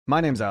My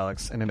name's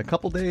Alex, and in a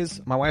couple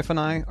days, my wife and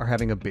I are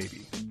having a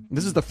baby.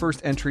 This is the first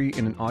entry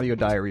in an audio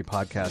diary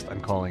podcast I'm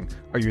calling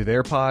Are You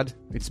There, Pod?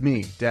 It's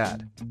me,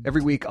 Dad.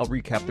 Every week, I'll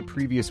recap the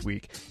previous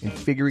week in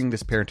figuring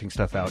this parenting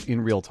stuff out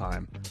in real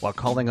time while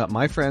calling up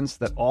my friends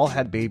that all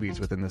had babies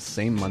within the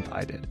same month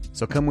I did.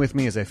 So come with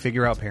me as I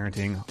figure out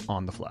parenting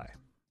on the fly.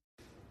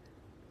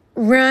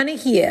 Rana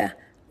here,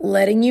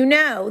 letting you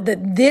know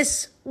that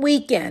this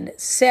weekend,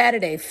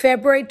 Saturday,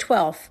 February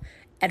 12th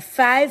at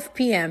 5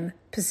 p.m.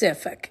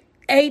 Pacific,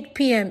 8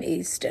 p.m.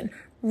 Eastern,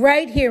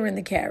 right here in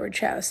the Carriage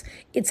House.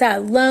 It's our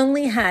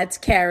Lonely Hearts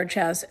Carriage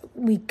House.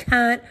 We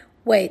can't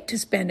wait to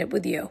spend it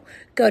with you.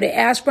 Go to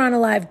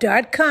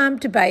AskRonaLive.com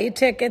to buy your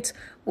tickets.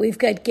 We've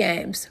got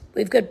games,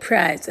 we've got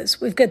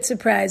prizes, we've got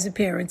surprise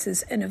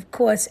appearances, and of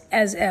course,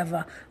 as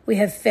ever, we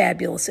have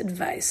fabulous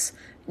advice.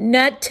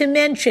 Not to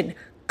mention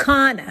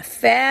Connor,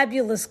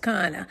 fabulous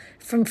Connor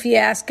from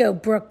Fiasco,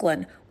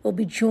 Brooklyn, will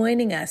be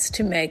joining us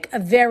to make a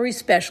very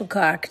special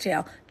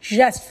cocktail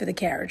just for the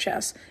Carriage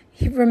House.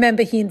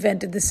 Remember, he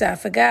invented the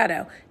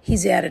Saffogato.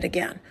 He's at it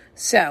again.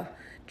 So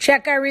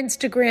check our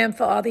Instagram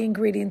for all the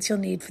ingredients you'll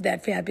need for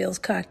that fabulous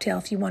cocktail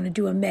if you want to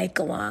do a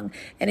make-along.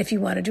 And if you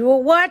want to do a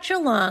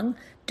watch-along,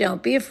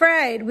 don't be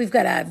afraid. We've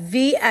got our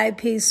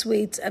VIP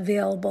suites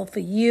available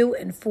for you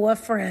and 4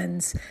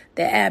 friends.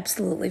 They're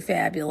absolutely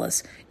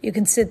fabulous. You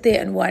can sit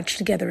there and watch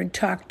together and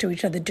talk to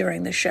each other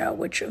during the show,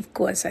 which, of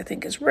course, I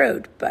think is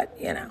rude. But,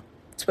 you know,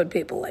 it's what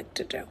people like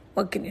to do.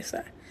 What can you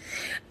say?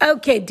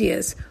 Okay,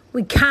 dears,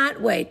 we can't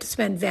wait to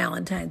spend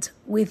Valentine's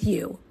with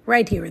you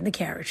right here in the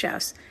Carriage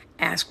House.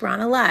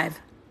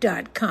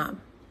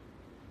 AskRonaLive.com.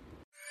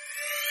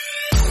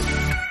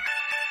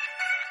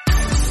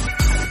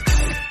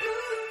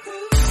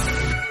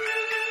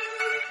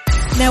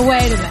 Now,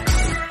 wait a minute.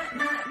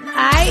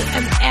 I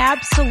am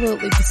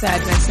absolutely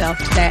beside myself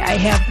today. I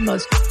have the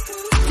most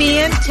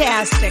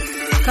fantastic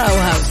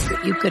co-host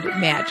that you could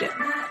imagine.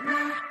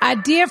 Our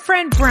dear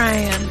friend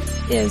Brian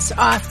is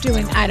off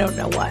doing I don't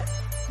know what.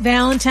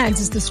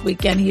 Valentine's is this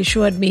weekend. He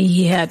assured me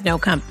he had no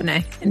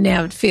company. And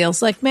now it feels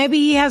like maybe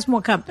he has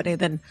more company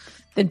than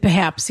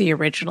perhaps he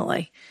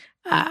originally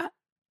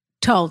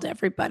told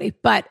everybody.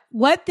 But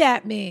what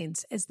that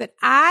means is that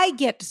I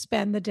get to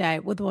spend the day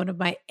with one of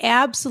my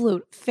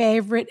absolute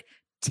favorite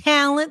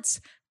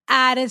talents,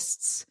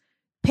 artists,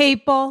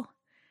 people.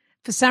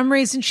 For some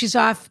reason, she's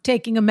off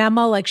taking a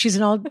memo like she's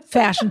an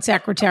old-fashioned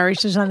secretary.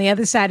 She's on the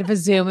other side of a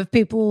Zoom if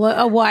people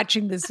are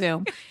watching the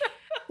Zoom.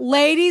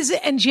 Ladies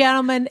and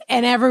gentlemen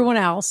and everyone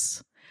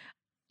else,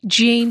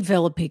 Jean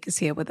Villepique is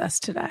here with us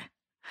today.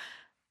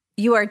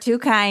 You are too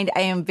kind.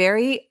 I am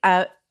very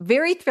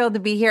thrilled to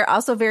be here.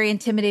 Also very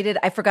intimidated.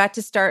 I forgot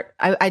to start.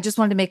 I just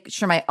wanted to make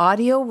sure my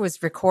audio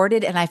was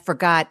recorded, and I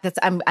forgot.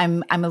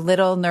 I'm a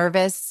little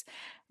nervous,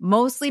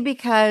 mostly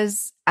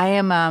because I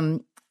am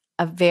I'm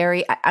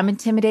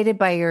intimidated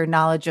by your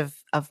knowledge of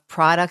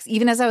products.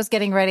 Even as I was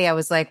getting ready, I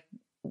was like,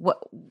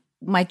 what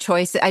my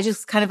choice? I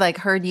just kind of like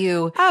heard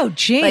you. Oh,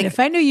 Jean, like, if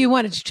I knew you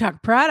wanted to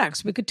talk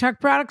products, we could talk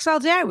products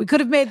all day. We could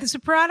have made this a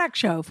product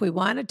show if we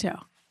wanted to.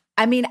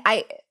 I mean,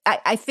 I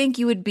think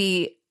you would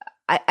be.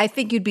 I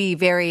think you'd be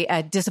very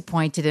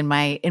disappointed in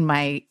my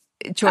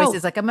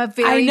choices. Like I'm a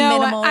very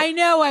minimal. I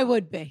know I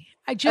would be.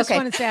 I just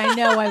want to say I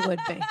know I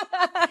would be.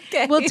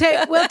 Okay.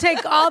 We'll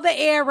take all the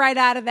air right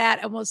out of that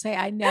and we'll say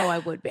I know I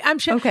would be. I'm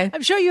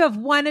sure you have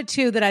one or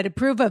two that I'd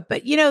approve of,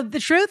 but you know the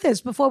truth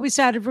is before we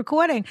started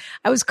recording,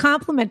 I was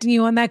complimenting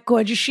you on that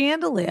gorgeous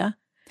chandelier,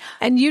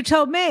 and you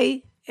told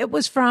me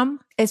it's from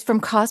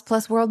Cost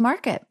Plus World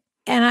Market,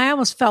 and I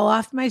almost fell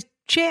off my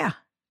chair.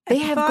 They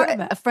have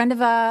a friend of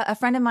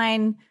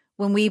mine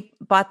when we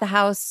bought the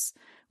house.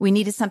 We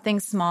needed something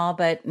small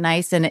but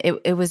nice, and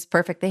it was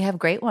perfect. They have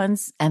great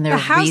ones, and they're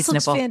reasonable. The house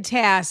looks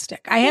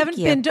fantastic. I haven't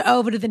been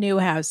over to the new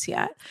house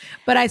yet,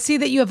 but I see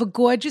that you have a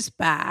gorgeous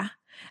bar,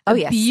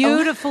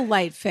 beautiful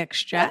light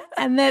fixture,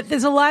 and that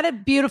there's a lot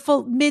of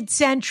beautiful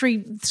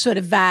mid-century sort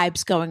of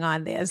vibes going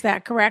on there. Is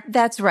that correct?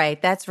 That's right.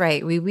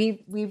 We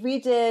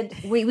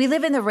redid. We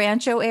live in the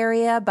Rancho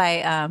area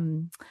by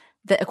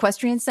the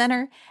Equestrian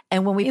Center.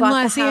 And when we bought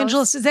Los the house,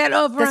 Angeles, is that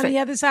over on the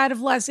other side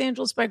of Los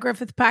Angeles by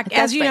Griffith Park?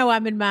 As you know,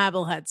 I'm in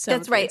Marblehead. So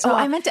that's right.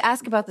 I meant to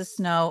ask about the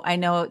snow. I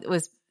know it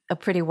was a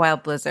pretty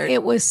wild blizzard.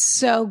 It was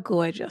so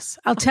gorgeous.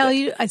 I'll tell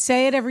you, I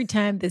say it every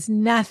time. There's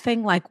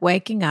nothing like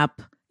waking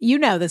up. You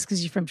know this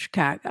because you're from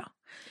Chicago.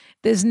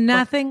 There's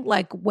nothing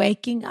like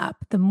waking up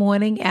the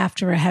morning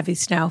after a heavy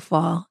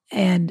snowfall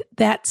and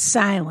that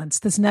silence.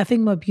 There's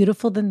nothing more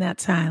beautiful than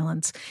that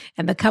silence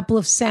and the couple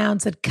of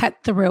sounds that cut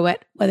through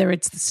it, whether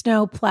it's the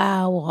snow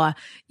plow or,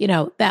 you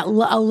know, that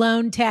a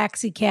lone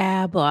taxi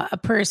cab or a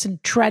person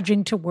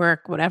trudging to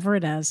work, whatever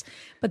it is.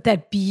 But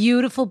that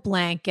beautiful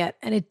blanket,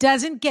 and it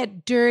doesn't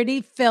get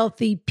dirty,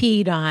 filthy,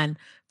 peed on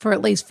for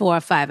at least 4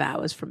 or 5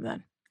 hours from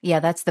then.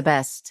 Yeah, that's the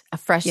best. A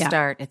fresh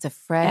start. It's a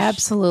fresh.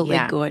 Absolutely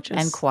gorgeous.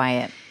 And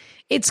quiet.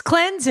 It's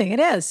cleansing. It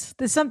is.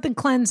 There's something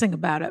cleansing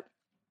about it.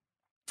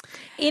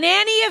 In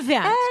any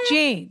event,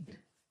 Jean,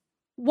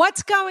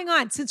 what's going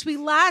on? Since we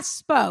last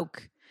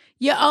spoke,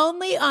 You're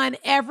only on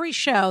every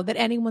show that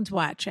anyone's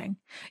watching.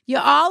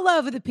 You're all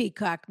over the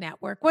Peacock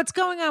Network. What's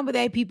going on with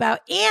AP Bao?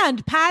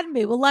 And pardon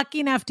me, we're lucky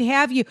enough to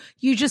have you.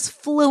 You just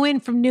flew in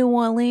from New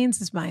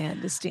Orleans, is my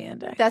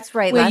understanding. That's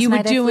right. Where Last you were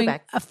night I flew doing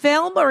back. a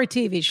film or a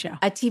TV show?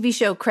 A TV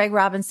show. Craig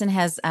Robinson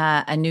has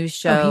a new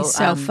show. Oh, he's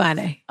so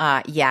funny.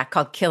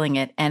 Called Killing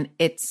It, and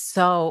it's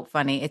so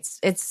funny.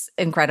 It's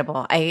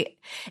incredible.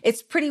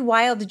 It's pretty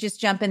wild to just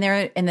jump in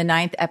there in the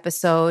 9th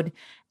episode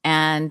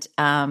and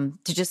to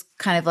just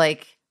kind of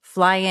like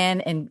fly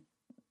in and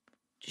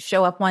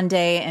show up one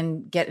day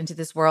and get into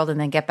this world and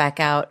then get back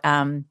out.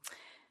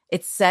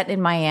 It's set in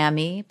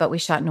Miami, but we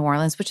shot in New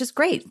Orleans, which is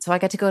great. So I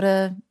got to go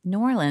to New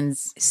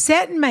Orleans.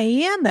 Set in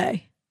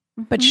Miami,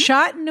 but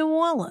shot in New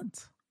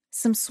Orleans.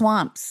 Some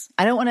swamps.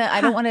 I don't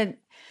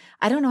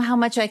know how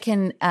much I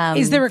can.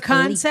 Is there a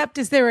concept?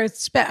 Is there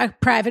a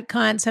private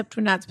concept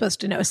we're not supposed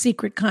to know? A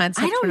secret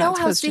concept? I don't know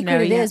how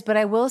secret it is, but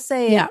I will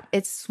say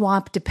it's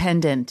swamp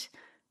dependent.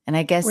 And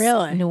I guess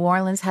New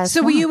Orleans has. So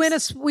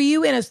swamps. were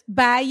you in a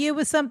bayou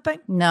or something?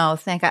 No,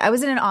 thank God. I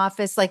was in an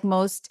office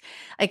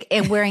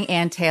and wearing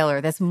Ann Taylor.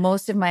 That's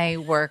most of my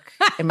work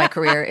in my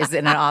career is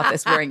in an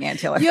office wearing Ann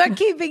Taylor. You're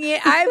keeping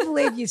it. I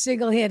believe you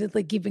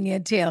single-handedly keeping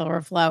Ann Taylor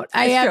afloat.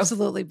 I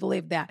absolutely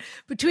believe that.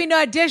 Between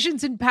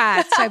auditions and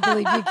parts, I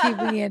believe you're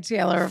keeping Ann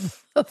Taylor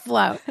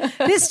afloat.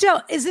 They're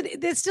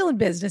still in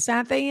business,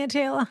 aren't they, Ann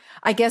Taylor?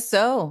 I guess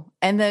so.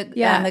 And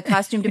the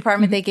costume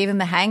department, they gave him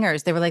the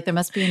hangers. They were like, there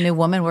must be a new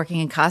woman working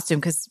in costume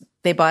because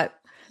they bought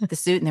the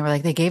suit and they were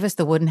like, they gave us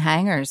the wooden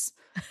hangers.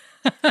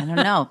 I don't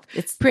know.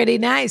 It's pretty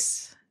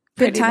nice.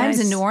 Good times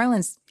in New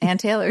Orleans, Ann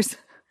Taylor's.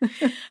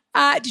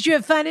 Did you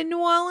have fun in New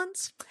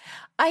Orleans?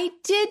 I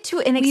did to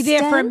an extent. Were you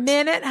there for a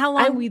minute? How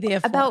long were you there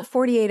for? About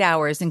 48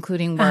 hours,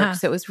 including work.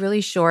 So it was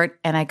really short.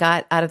 And I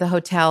got out of the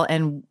hotel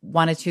and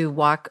wanted to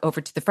walk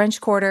over to the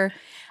French Quarter.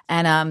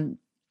 And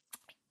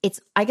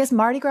I guess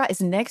Mardi Gras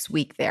is next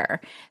week there.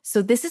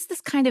 So this is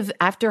this kind of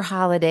after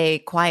holiday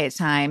quiet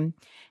time.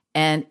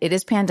 And it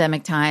is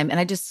pandemic time. And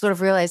I just sort of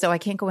realized, I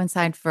can't go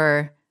inside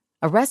for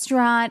a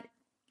restaurant.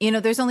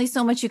 There's only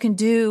so much you can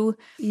do.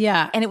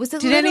 Yeah. And it was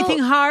anything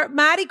hard?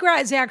 Mardi Gras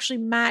is actually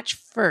March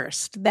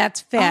 1st.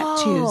 That's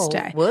Fat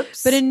Tuesday.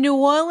 Whoops. But in New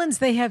Orleans,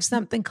 they have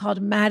something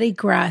called Mardi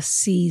Gras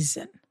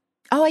season.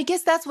 Oh, I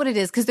guess that's what it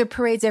is, because there are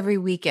parades every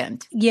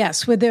weekend.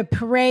 Yes, with their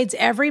parades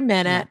every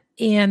minute.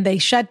 Yeah. And they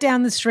shut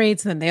down the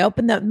streets, and then they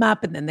open them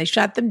up, and then they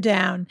shut them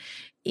down.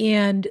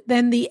 And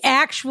then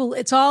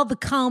it's all the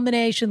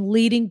culmination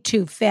leading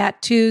to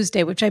Fat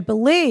Tuesday, which I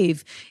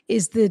believe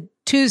is the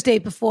Tuesday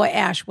before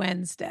Ash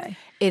Wednesday.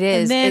 It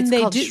is. And then it's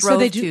called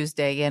Shrove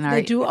Tuesday.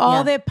 They do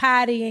all their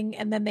partying,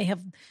 and then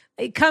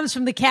it comes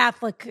from the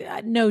Catholic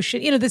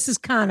notion. This is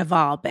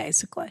Carnival,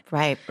 basically.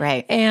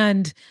 Right.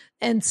 And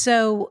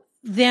so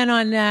then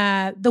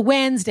on the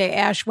Wednesday,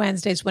 Ash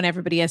Wednesday, is when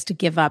everybody has to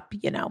give up,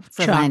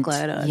 For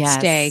chocolate Lent. or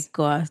steak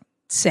or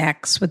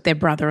sex with their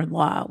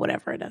brother-in-law,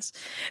 whatever it is.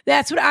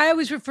 That's what I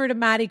always refer to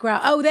Mardi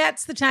Gras. Oh,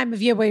 that's the time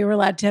of year where you're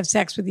allowed to have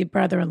sex with your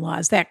brother-in-law.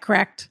 Is that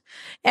correct?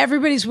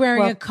 Everybody's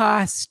wearing a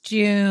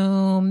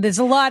costume.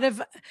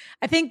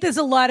 I think there's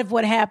a lot of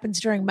what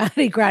happens during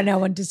Mardi Gras no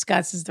one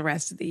discusses the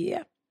rest of the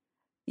year.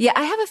 Yeah,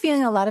 I have a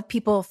feeling a lot of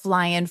people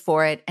fly in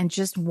for it and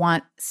just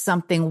want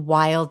something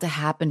wild to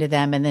happen to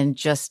them and then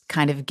just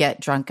kind of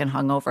get drunk and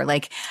hungover.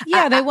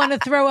 They want to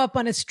throw up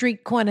on a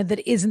street corner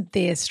that isn't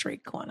their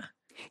street corner.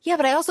 Yeah,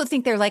 but I also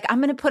think they're like, I'm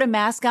going to put a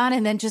mask on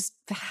and then just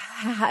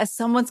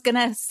someone's going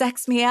to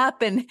sex me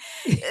up and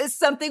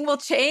something will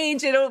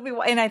change.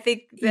 And I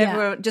think that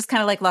we're just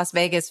kind of like Las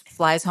Vegas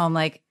flies home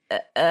like,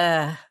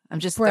 I'm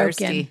just broken.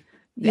 Thirsty.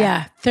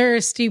 Yeah,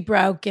 thirsty,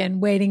 broken,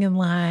 waiting in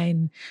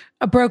line,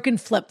 a broken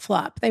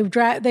flip-flop.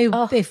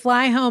 They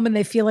fly home and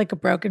they feel like a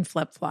broken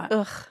flip-flop.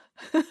 Ugh.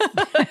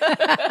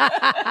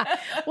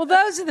 Well,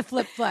 those are the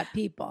flip-flop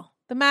people.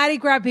 The Mardi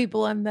Gras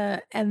people and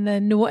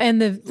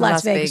the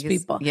Las Vegas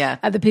people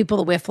are the people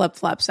that wear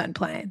flip-flops on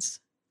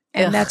planes.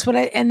 And that's what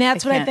I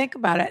think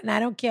about it. And I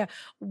don't care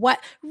what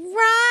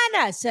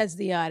Rana says,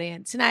 the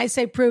audience. And I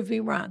say, prove me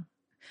wrong.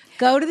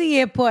 Go to the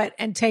airport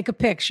and take a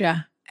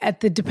picture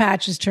at the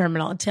departures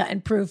terminal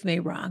and prove me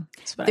wrong.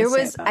 That's what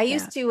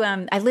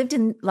I lived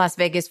in Las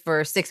Vegas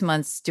for 6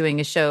 months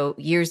doing a show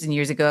years and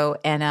years ago.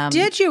 And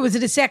did you? Was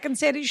it a Second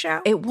City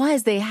show? It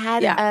was. They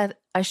had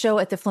a show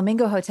at the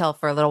Flamingo Hotel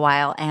for a little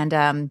while,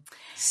 and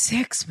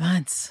 6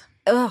 months.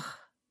 Ugh,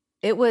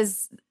 it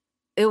was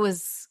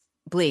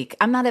bleak.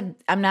 I'm not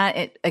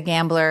a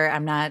gambler.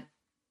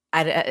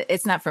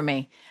 It's not for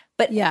me.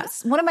 But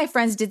one of my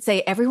friends did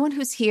say everyone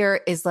who's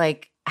here is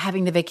like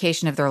having the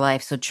vacation of their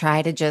life. So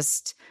try to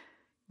just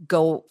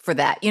go for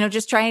that.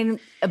 Just try and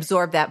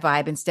absorb that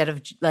vibe instead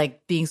of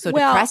like being so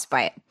depressed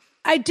by it.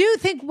 I do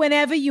think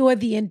whenever you are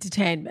the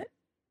entertainment,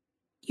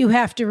 you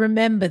have to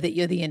remember that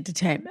you're the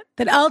entertainment,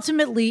 that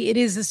ultimately it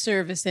is a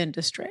service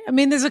industry. I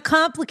mean, there's a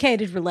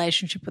complicated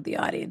relationship with the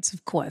audience,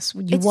 of course.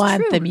 You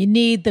want them, you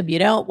need them, you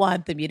don't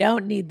want them, you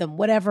don't need them,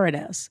 whatever it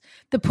is.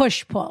 The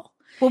push-pull.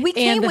 Well, we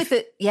came with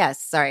it.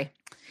 Yes, sorry.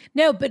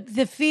 No, but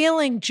the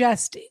feeling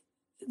just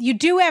you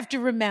do have to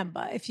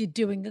remember, if you're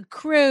doing a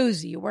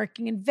cruise, or you're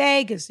working in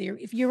Vegas, or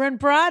if you're on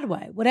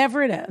Broadway,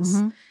 whatever it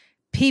is,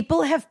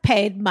 people have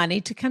paid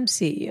money to come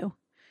see you.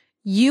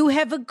 You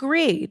have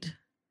agreed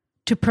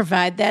to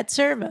provide that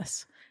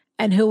service.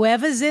 And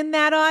whoever's in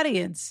that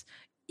audience,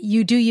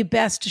 you do your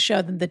best to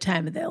show them the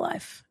time of their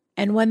life.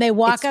 And when they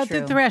walk out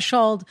the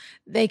threshold,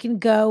 they can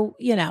go,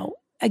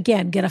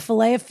 again, get a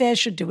fillet of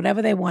fish or do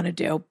whatever they want to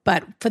do.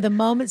 But for the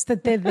moments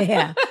that they're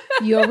there,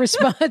 you're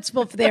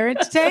responsible for their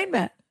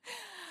entertainment.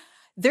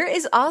 There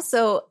is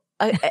also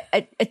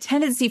a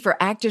tendency for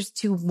actors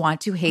to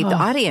want to hate the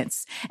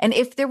audience. And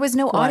if there was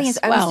no audience,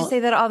 I used to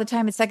say that all the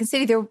time at Second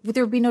City, there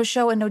would be no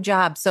show and no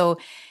job. So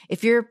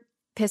if you're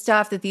pissed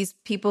off that these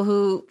people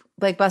who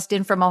bust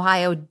in from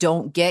Ohio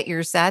don't get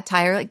your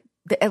satire,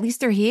 at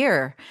least they're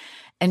here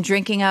and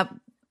drinking up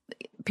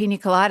pina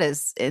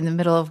coladas in the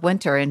middle of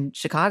winter in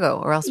Chicago,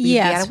 or else we'd be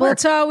out of work.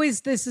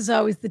 This is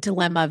always the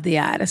dilemma of the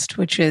artist,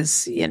 which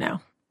is, you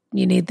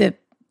need the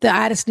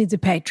artist needs a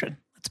patron.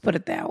 Let's put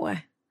it that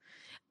way.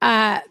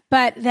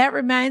 But that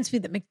reminds me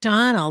that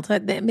McDonald's,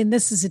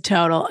 this is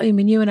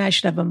you and I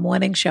should have a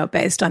morning show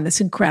based on this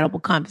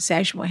incredible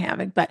conversation we're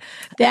having. But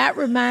that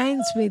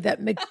reminds me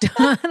that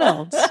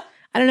McDonald's,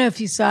 I don't know if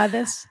you saw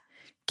this,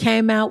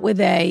 came out with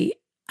a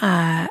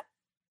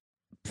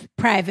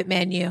private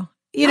menu.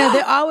 They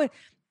always,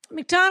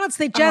 McDonald's,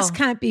 they just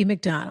can't be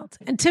McDonald's.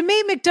 And to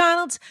me,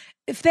 McDonald's,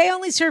 if they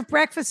only serve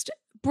breakfast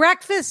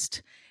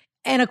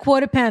and a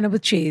quarter pounder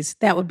with cheese,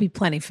 that would be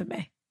plenty for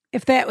me.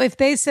 If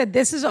they said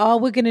this is all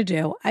we're going to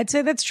do, I'd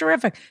say that's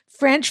terrific.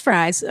 French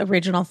fries,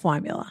 original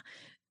formula,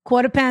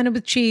 quarter pounder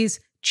with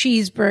cheese,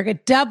 cheeseburger,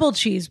 double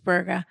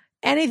cheeseburger,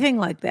 anything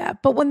like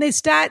that. But when they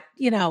start,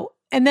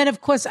 and then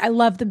of course I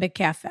love the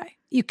McCafe.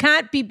 You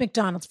can't beat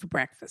McDonald's for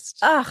breakfast.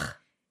 Ugh.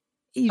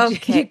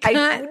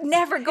 I would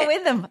never go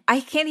in them. I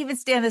can't even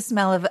stand the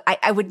smell of it.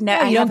 I would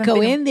never. You don't go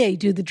in there. You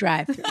do the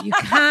drive-thru. You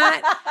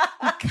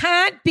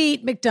can't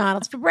beat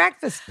McDonald's for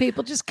breakfast.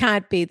 People just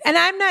can't beat. And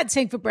I'm not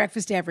saying for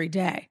breakfast every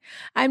day.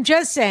 I'm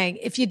just saying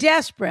if you're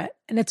desperate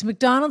and it's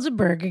McDonald's or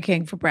Burger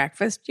King for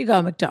breakfast, you go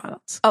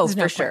McDonald's. Oh,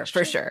 for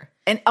sure.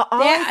 And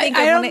I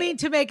don't mean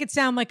to make it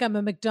sound like I'm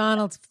a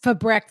McDonald's for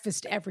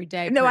breakfast every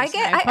day. No, I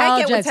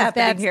get what's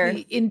happening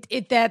here.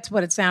 If that's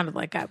what it sounded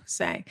like I was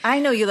saying. I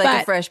know you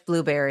like a fresh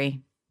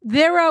blueberry.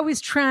 They're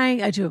always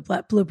trying. I do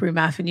a blueberry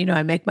muffin.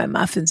 I make my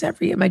muffins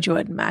every year, my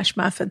Jordan Mash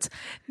muffins.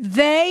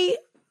 They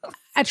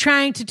are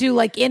trying to do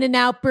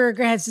In-N-Out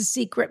Burger has a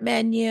secret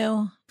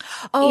menu.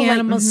 Oh,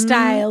 animal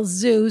style,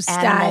 zoo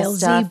style,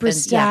 zebra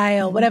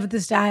style, whatever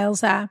the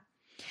styles are.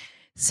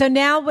 So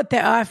now what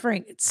they're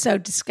offering, it's so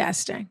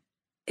disgusting,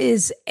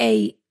 is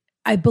I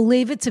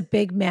believe it's a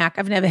Big Mac.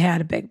 I've never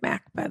had a Big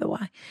Mac, by the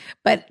way.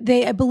 But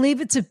I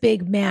believe it's a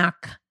Big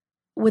Mac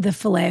with a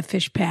filet of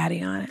fish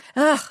patty on it.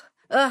 Ugh.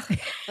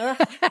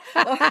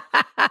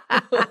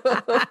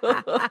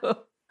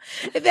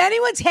 If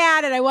anyone's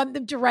had it, I want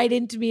them to write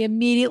into me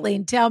immediately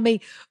and tell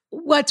me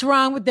what's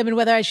wrong with them and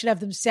whether I should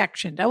have them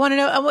sectioned. I want to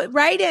know.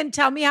 Write in,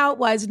 tell me how it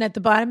was, and at the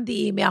bottom of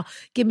the email,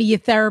 give me your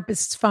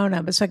therapist's phone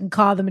number so I can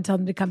call them and tell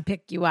them to come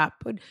pick you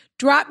up.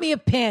 Drop me a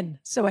pin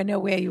so I know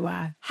where you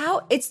are.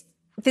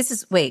 This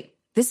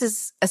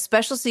is a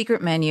special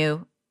secret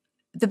menu.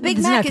 The Big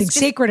There's Mac nothing is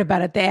secret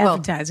about it. They're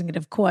advertising it,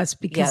 of course,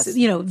 because,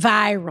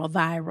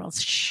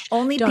 viral. Shh,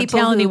 only don't people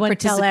tell who anyone,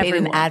 participate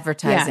in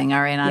advertising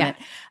are in on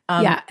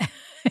it.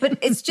 But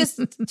it's just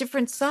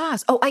different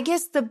sauce. Oh, I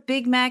guess the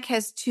Big Mac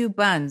has 2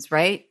 buns,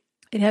 right?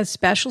 It has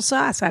special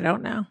sauce. I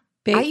don't know.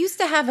 I used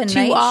to have a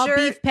 2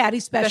 all-beef patty,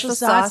 special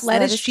sauce,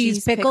 lettuce,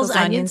 cheese, pickles,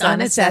 onions on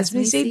a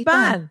sesame seed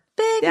bun.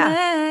 Big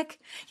Mac.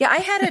 Yeah, I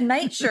had a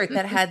nightshirt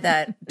that had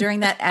that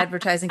during that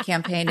advertising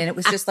campaign, and it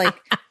was just like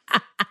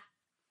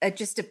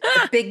just a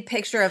big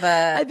picture of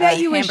a I bet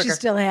you hamburger. wish you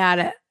still had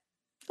it.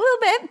 A little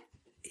bit.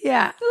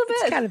 Yeah, a little bit.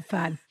 It's kind of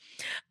fun.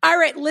 All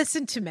right,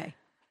 listen to me.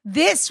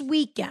 This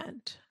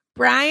weekend,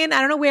 Brian,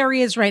 I don't know where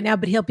he is right now,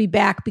 but he'll be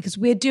back because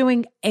we're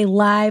doing a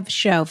live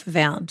show for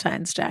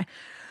Valentine's Day.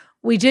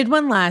 We did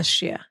one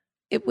last year.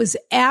 It was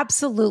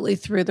absolutely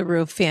through the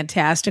roof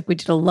fantastic. We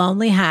did a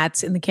Lonely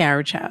Hearts in the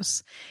Carriage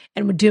House.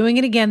 And we're doing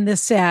it again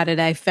this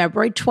Saturday,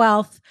 February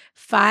 12th,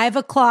 5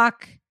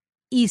 o'clock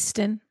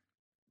Eastern.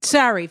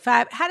 Sorry,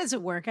 5. How does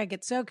it work? I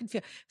get so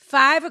confused.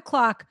 5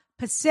 o'clock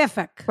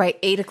Pacific. Right,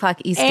 8 o'clock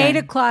Eastern. 8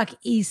 o'clock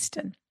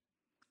Eastern.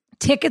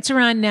 Tickets are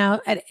on now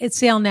it's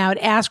sale now at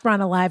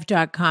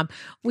AskRonaLive.com.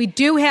 We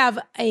do have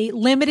a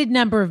limited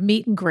number of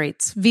meet and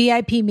greets,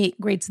 VIP meet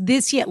and greets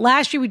this year.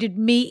 Last year we did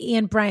me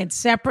and Brian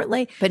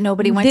separately, but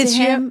nobody went to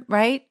him,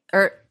 right?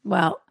 Or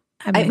I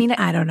mean,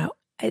 I don't know.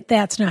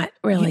 That's not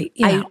really.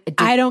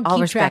 I don't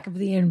keep track of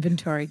the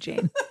inventory,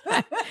 Jane.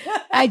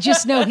 I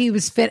just know he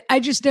was fit. I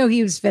just know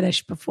he was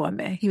finished before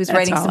me. He was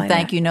writing some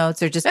thank you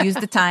notes, or just use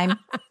the time.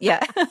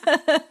 Yeah.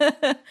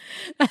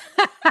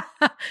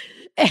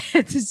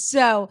 And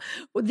so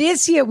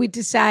this year we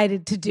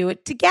decided to do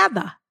it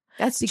together.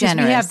 That's because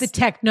generous. We have the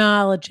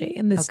technology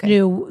and this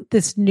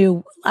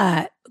new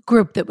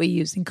group that we're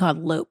using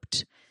called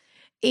Looped.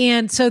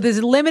 And so there's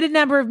a limited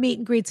number of meet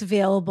and greets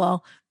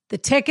available. The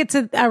tickets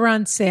are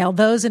on sale.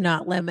 Those are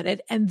not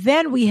limited. And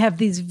then we have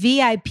these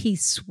VIP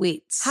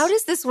suites. How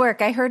does this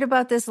work? I heard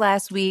about this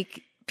last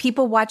week.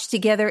 People watch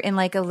together in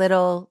like a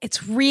little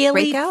It's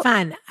really breakout?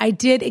 fun. I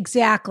did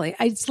exactly.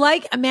 It's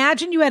like,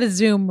 imagine you had a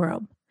Zoom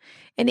room,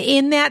 and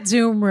in that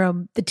Zoom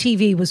room, the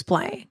TV was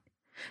playing.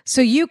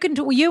 So you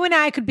and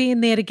I could be in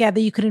there together.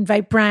 You could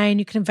invite Brian.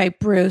 You could invite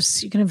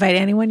Bruce. You can invite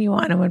anyone you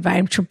want to invite.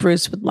 I'm sure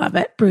Bruce would love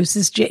it. Bruce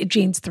is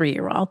Jean's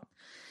 3-year-old.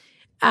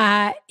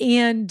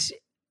 And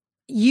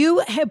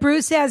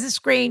Bruce has a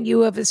screen.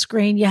 You have a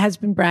screen. Your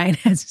husband, Brian,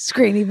 has a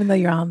screen, even though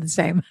you're all in the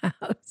same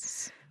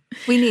house.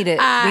 We need it.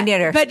 We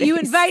need our But space. you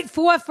invite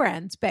 4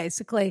 friends,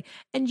 basically,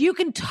 and you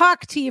can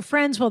talk to your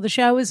friends while the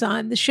show is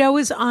on. The show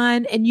is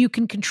on, and you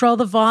can control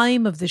the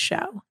volume of the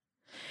show.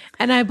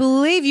 And I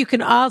believe you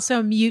can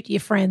also mute your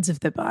friends if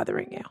they're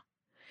bothering you.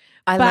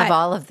 I But love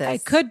all of this. I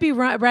could be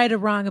right or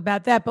wrong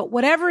about that, but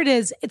whatever it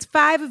is, it's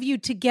 5 of you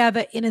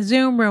together in a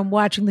Zoom room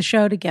watching the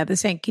show together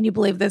saying, can you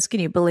believe this? Can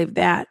you believe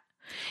that?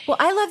 Well,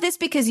 I love this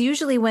because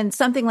usually when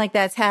something like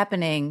that's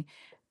happening,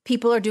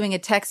 people are doing a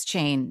text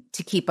chain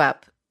to keep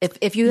up.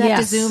 If you have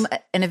to Zoom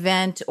an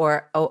event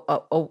or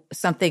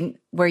something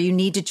where you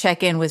need to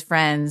check in with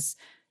friends,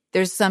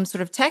 there's some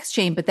sort of text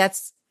chain, but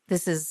this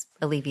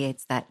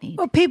alleviates that need.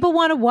 Well, people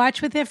want to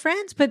watch with their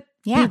friends, but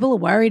people are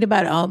worried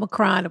about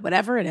Omicron or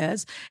whatever it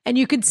is. And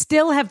you can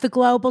still have the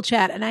global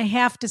chat. And I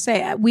have to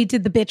say, we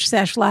did the Bitch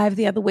Sesh Live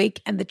the other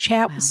week, and the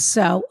chat was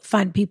so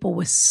fun. People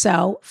were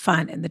so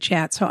fun in the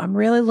chat. So I'm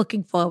really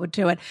looking forward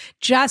to it.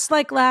 Just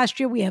like last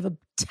year, we have a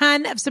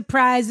ton of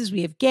surprises.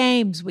 We have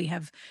games. We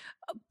have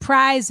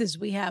prizes.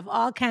 We have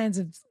all kinds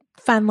of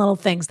fun little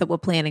things that we're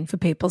planning for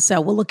people.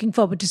 So we're looking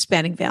forward to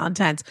spending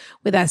Valentine's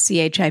with our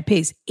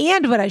CHIPs.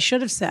 And what I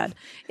should have said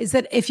is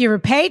that if you're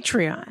a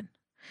Patreon,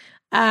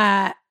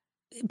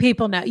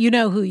 people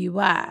know who you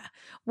are.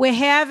 We're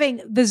having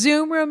the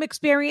Zoom room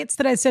experience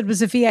that I said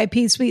was a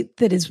VIP suite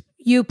that is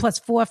you plus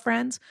 4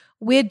 friends.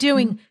 We're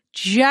doing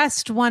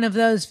just one of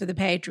those for the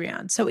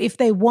Patreon. So if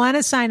they want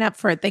to sign up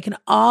for it, they can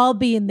all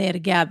be in there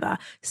together,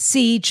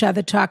 see each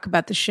other, talk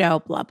about the show,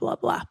 blah, blah,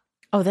 blah.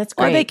 Oh, that's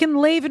great. Or they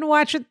can leave and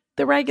watch it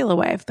the regular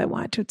way if they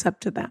want to. It's up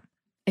to them.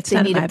 If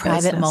they need a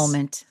private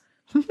moment.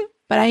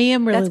 But I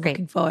am really That's great.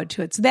 looking forward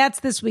to it. So that's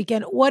this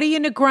weekend. Order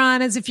your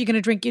Negranas if you're going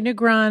to drink your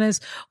Negranas.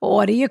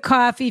 Order your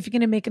coffee if you're going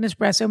to make an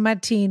espresso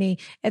martini,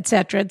 et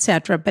cetera, et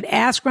cetera. But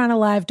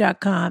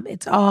AskRanaLive.com.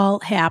 It's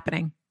all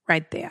happening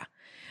right there.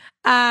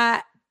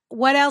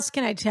 What else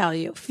can I tell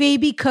you?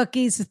 Phoebe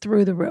cookies are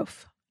through the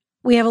roof.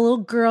 We have a little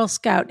Girl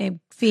Scout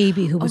named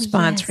Phoebe who was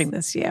sponsoring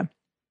this year.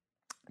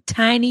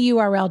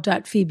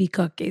 tinyurl.phoebe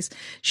cookies.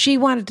 She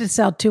wanted to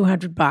sell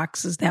 200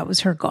 boxes. That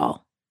was her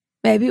goal.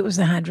 Maybe it was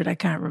 100. I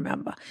can't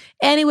remember.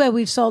 Anyway,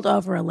 we've sold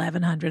over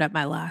 1,100 at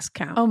my last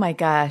count. Oh my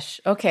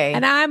gosh. Okay.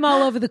 And I'm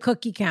all over the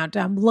cookie counter.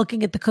 I'm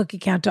looking at the cookie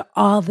counter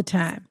all the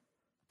time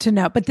to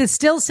know. But they're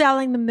still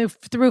selling them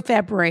through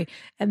February.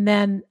 And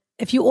then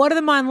if you order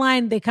them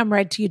online, they come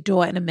right to your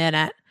door in a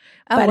minute.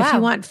 But if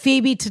you want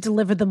Phoebe to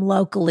deliver them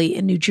locally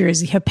in New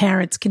Jersey, her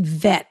parents can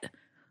vet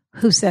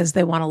who says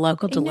they want a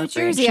local delivery. New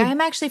Jersey.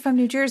 I'm actually from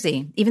New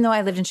Jersey, even though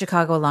I lived in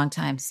Chicago a long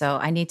time. So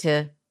I need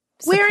to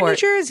support. Where in New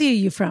Jersey are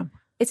you from?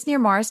 It's near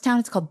Morristown.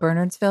 It's called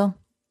Bernardsville.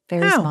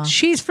 Very small.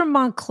 She's from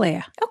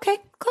Montclair. Okay,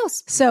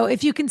 close. So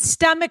if you can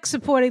stomach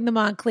supporting the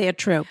Montclair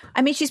troop.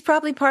 I mean, she's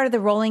probably part of the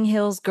Rolling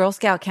Hills Girl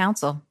Scout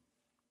Council.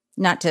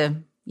 Not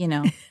to,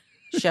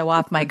 show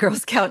off my Girl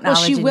Scout knowledge.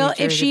 Well, she in will. New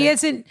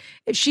Jersey,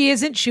 If she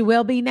isn't, she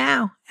will be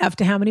now.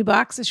 After how many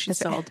boxes she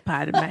sold?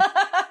 Pardon me.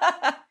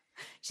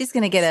 She's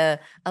going to get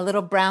a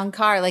little brown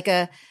car, like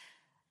a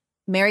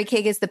Mary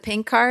Kay gets the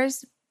pink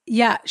cars.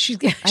 Yeah, she's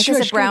going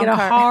to get a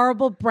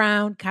horrible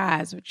brown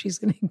car is what she's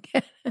going to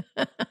get.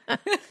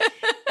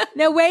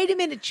 Now, wait a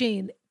minute,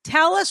 Jean.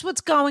 Tell us what's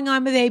going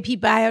on with AP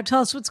Bio.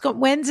 Tell us what's going.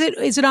 When's it?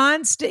 Is it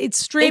on? It's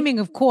streaming,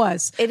 of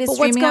course. It is. But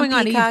streaming what's going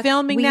on? Peacock. Are you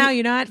filming now?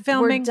 You're not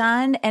filming. We're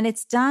done, and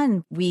it's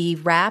done. We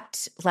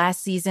wrapped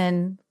last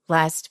season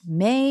last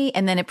May,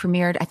 and then it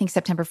premiered, I think,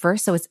 September 1st.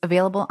 So it's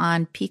available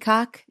on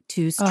Peacock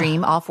to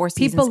stream all 4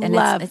 seasons. People and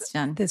love it's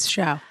done. this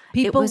show.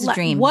 People it was a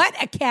dream. What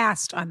a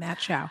cast on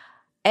that show.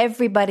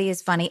 Everybody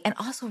is funny and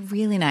also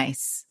really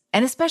nice.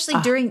 And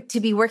especially to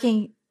be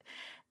working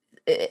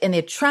in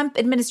the Trump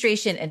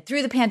administration and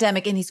through the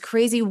pandemic in these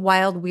crazy,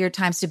 wild, weird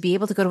times, to be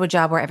able to go to a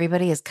job where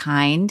everybody is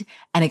kind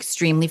and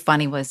extremely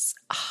funny it was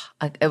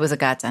a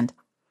godsend.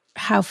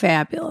 How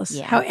fabulous.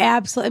 Yeah. How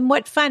absolute. And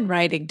what fun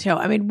writing, too.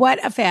 I mean,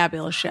 what a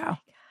fabulous show.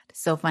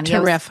 So funny.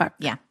 Terrific.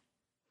 Yeah.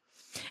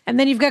 And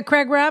then you've got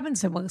Craig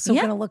Robinson. We're still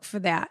going to look for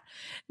that.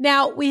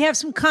 Now, we have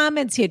some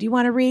comments here. Do you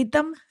want to read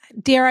them?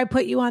 Dare I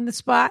put you on the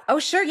spot? Oh,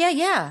 sure.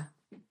 Yeah.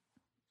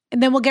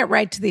 And then we'll get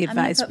right to the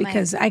advice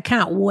because I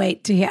can't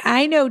wait to hear.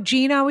 I know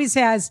Jean always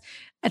has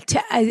a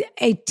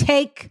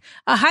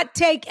hot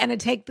take and a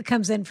take that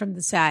comes in from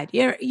the side.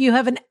 You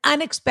have an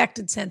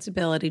unexpected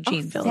sensibility,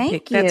 Jean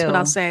Philippe. That's what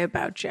I'll say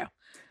about you.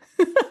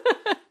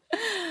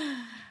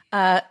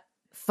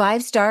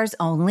 5 stars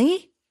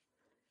only?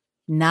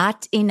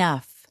 Not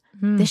enough.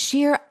 The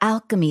sheer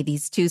alchemy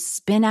these two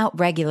spin out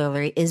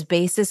regularly is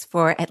basis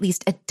for at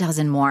least a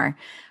dozen more.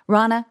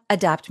 Rana,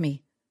 adopt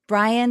me.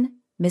 Brian,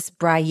 Miss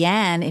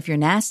Brian, if you're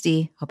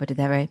nasty, hope I did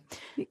that right.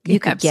 You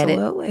could get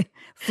it.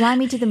 Fly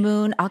me to the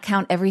moon. I'll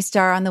count every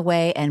star on the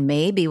way, and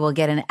maybe we'll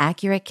get an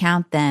accurate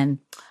count then.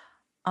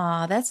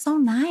 Oh, that's so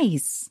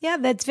nice. Yeah,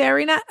 that's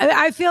very nice.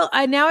 I feel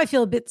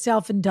a bit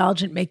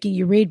self-indulgent making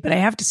you read, but I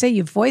have to say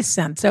your voice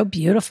sounds so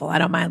beautiful. I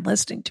don't mind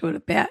listening to it a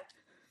bit.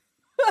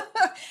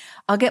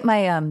 I'll get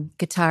my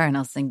guitar and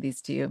I'll sing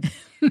these to you.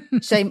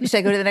 Should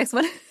I go to the next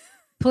one?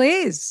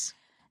 Please.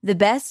 The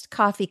best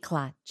coffee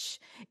clutch.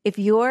 If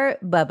your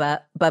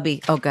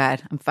Bubby, oh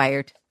God, I'm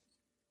fired.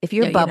 If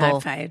your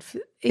bubble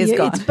is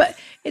gone.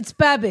 It's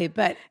Bubby,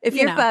 but if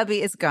your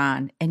Bubby is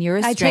gone and you're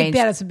estranged. I take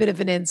that as a bit of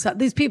an insult.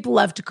 These people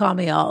love to call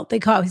me old. They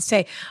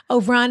say,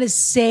 Rana's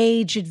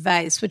sage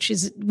advice, which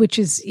is,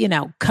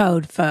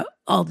 code for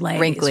old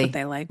ladies. Wrinkly. What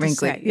they like to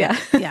Wrinkly. say.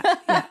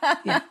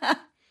 Yeah.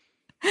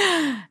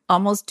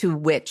 Almost to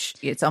witch.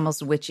 It's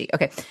almost witchy.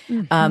 Okay.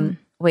 Mm-hmm.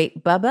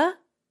 Wait,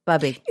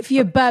 Bubby. If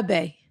you're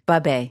Bubby.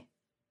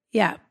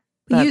 Yeah.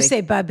 Bubby. You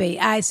say Bubby.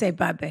 I say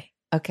Bubby.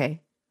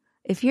 Okay.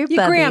 If your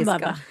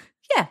grandmother.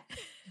 Yeah.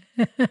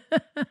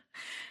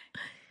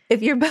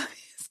 If your Bubby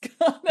is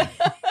gone.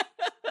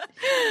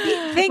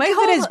 Think of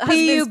it as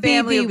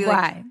Bubby.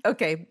 Like,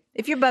 okay.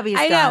 If your Bubby is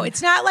gone. I know.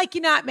 It's not like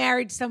you're not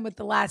married to someone with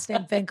the last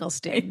name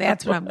Finkelstein.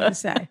 That's what I'm going to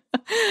say.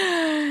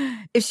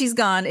 If she's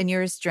gone and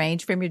you're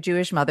estranged from your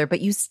Jewish mother,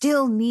 but you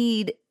still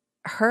need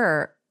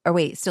her. Or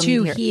wait, still to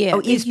need her. hear.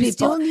 Oh, these people,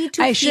 still need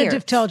to I hear. should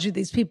have told you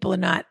these people are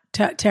not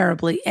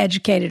terribly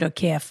educated or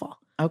careful.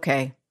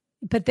 Okay.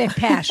 But they're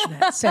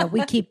passionate, so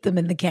we keep them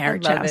in the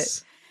carriage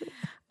house.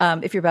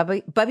 If your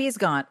Bubby is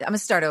gone, I'm going to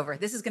start over.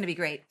 This is going to be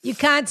great. You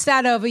can't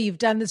start over. You've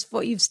done this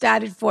you've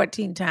started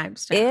 14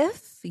 times now.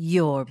 If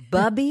your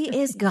Bubby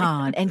is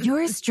gone and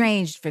you're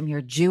estranged from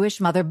your Jewish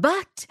mother,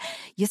 but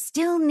you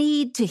still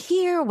need to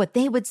hear what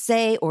they would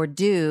say or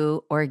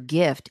do or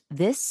gift,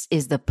 this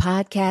is the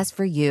podcast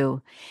for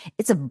you.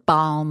 It's a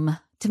balm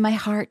to my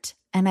heart,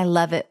 and I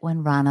love it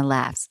when Rana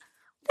laughs.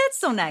 That's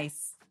so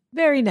nice.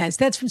 Very nice.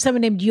 That's from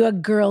someone named Your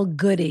Girl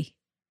Goody.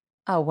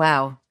 Oh,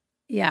 wow.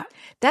 Yeah.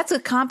 That's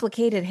a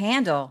complicated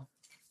handle.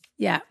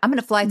 Yeah. I'm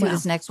going to fly through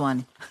this next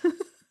one.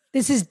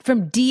 This is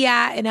from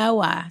Dia in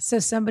Oa, so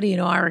somebody in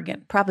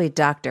Oregon. Probably a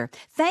doctor.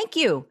 Thank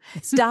you.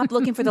 Stop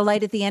looking for the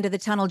light at the end of the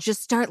tunnel.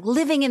 Just start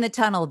living in the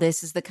tunnel.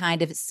 This is the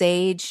kind of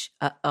sage,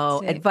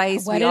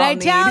 advice What we did all I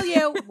need. tell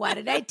you? What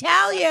did I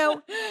tell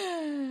you?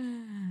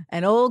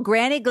 An old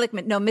Granny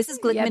Glickman. No, Mrs.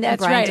 Glickman and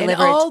Brian right.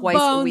 deliver it twice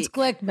Bones a week.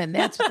 Glickman.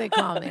 That's what they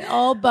call me.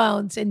 Old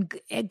Bones and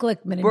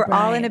Glickman and We're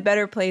Brian. all in a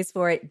better place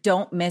for it.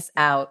 Don't miss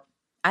out.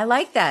 I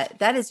like that.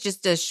 That is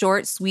just a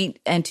short, sweet,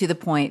 and to the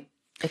point.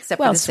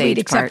 Except for the sage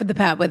except part. for the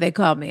part where they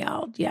call me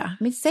old. Yeah. I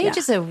mean, sage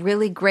is a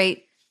really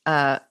great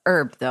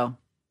herb, though.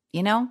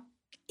 You know?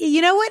 You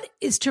know what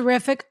is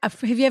terrific?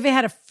 Have you ever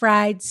had a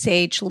fried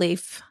sage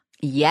leaf?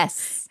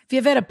 Yes. Have you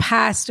ever had a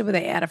pasta where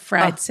they add a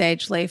fried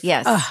sage leaf?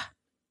 Yes.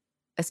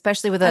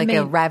 Especially with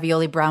a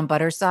ravioli brown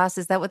butter sauce.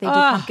 Is that what they do?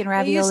 Pumpkin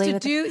ravioli? They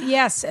used to do,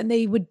 yes. And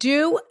they would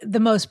do the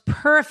most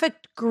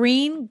perfect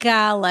green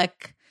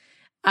garlic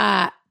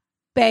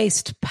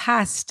based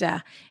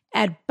pasta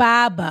at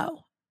Babbo.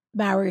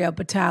 Mario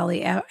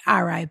Batali,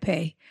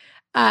 R.I.P.,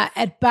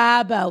 at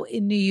Babbo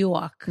in New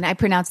York. And I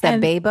pronounce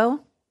that Babo?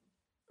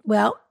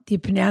 Well, you're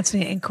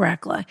pronouncing it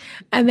incorrectly.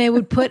 And they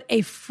would put a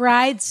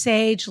fried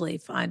sage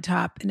leaf on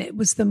top, and it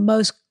was the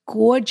most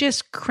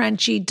gorgeous,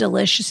 crunchy,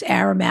 delicious,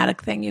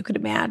 aromatic thing you could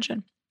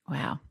imagine.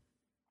 Wow.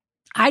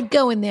 I'd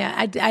go in there.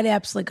 I'd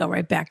absolutely go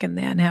right back in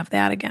there and have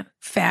that again.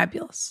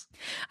 Fabulous.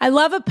 I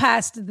love a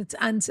pasta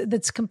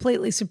that's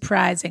completely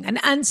surprising. An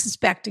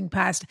unsuspecting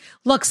pasta.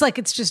 Looks like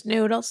it's just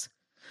noodles.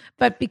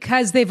 But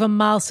because they've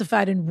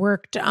emulsified and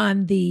worked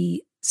on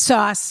the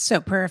sauce so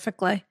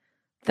perfectly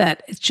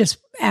that it's just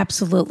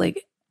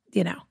absolutely,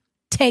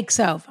 takes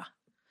over.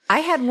 I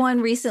had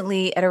one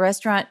recently at a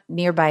restaurant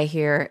near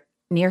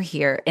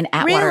here in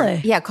Atwater.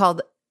 Really? Yeah,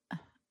 called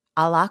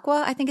Al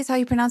Aqua, I think is how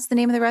you pronounce the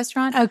name of the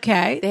restaurant.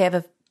 Okay. They have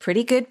a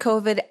pretty good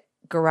COVID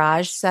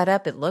garage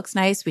setup. It looks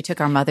nice. We took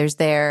our mothers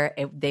there.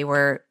 They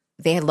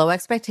had low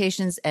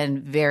expectations and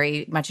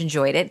very much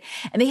enjoyed it.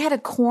 And they had a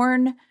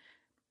corn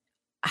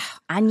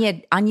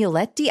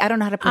agnolotti. I don't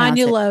know how to pronounce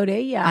it.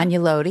 Agnolotti, yeah.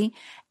 Agnolotti.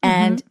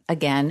 And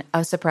again,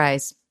 a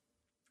surprise.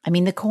 I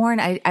mean, the corn,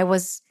 I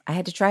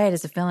had to try it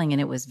as a filling,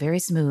 and it was very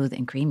smooth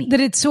and creamy. That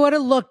it sort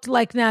of looked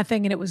like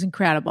nothing, and it was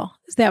incredible.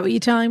 Is that what you're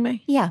telling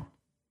me? Yeah.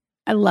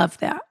 I love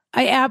that.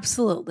 I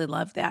absolutely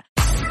love that.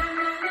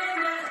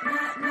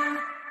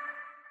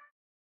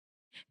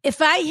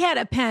 If I had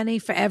a penny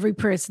for every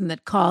person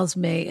that calls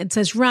me and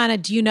says, Rana,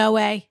 do you know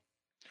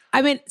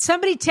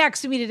somebody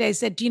texted me today,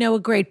 said, do you know a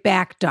great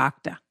back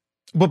doctor?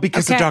 Well,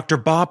 because of Dr.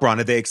 Bob,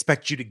 Rana, they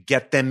expect you to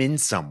get them in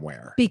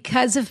somewhere.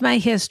 Because of my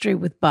history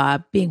with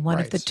Bob being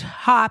one of the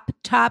top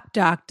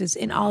doctors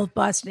in all of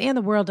Boston and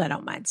the world, I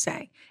don't mind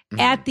saying.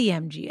 at the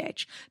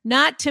MGH.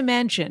 Not to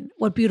mention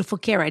what beautiful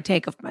care I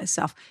take of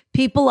myself.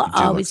 People are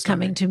always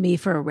coming to me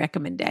for a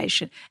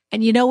recommendation.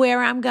 And you know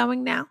where I'm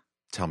going now?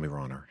 Tell me,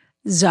 Ronna.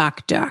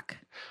 ZocDoc.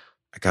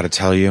 I got to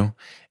tell you,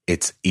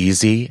 it's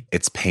easy.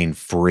 It's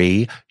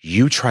pain-free.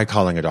 You try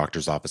calling a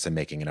doctor's office and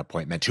making an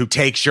appointment who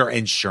takes your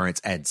insurance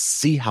and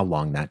see how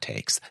long that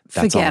takes.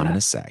 That's all I'm going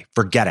to say.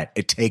 Forget it.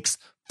 It takes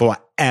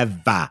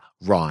forever,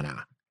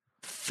 Ronna.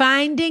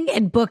 Finding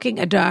and booking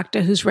a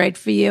doctor who's right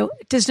for you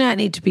does not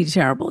need to be a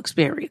terrible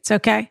experience,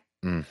 okay?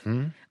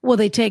 Mm-hmm. Will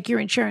they take your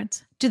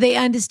insurance? Do they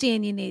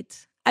understand your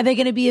needs? Are they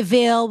going to be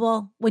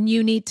available when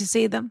you need to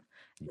see them?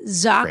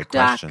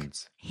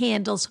 ZocDoc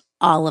handles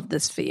all of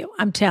this for you.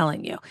 I'm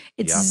telling you.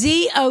 It's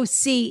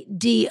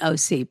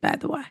ZocDoc, by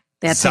the way.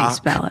 That's how you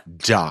spell it.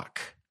 ZocDoc.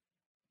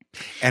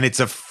 And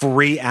it's a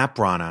free app,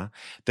 Ronna,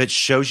 that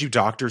shows you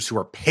doctors who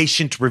are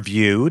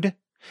patient-reviewed,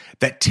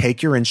 that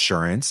take your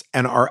insurance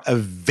and are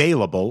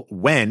available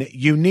when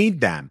you need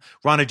them.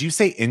 Ronna, do you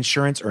say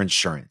insurance or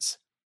insurance?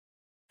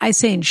 I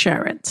say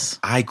insurance.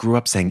 I grew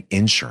up saying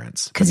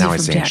insurance, but now I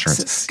say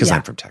insurance because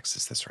I'm from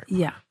Texas. That's right.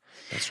 Yeah.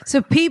 That's right.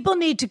 So people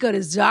need to go to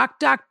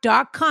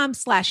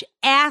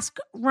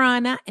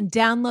ZocDoc.com/AskRonna and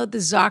download the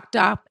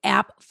ZocDoc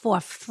app for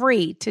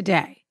free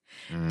today.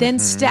 Then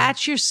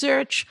start your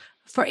search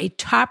for a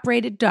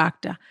top-rated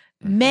doctor.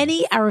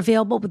 Many are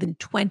available within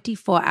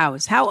 24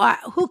 hours.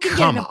 Who can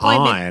get an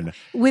appointment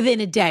within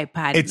a day,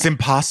 It's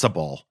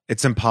impossible.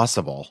 It's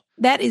impossible.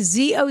 That is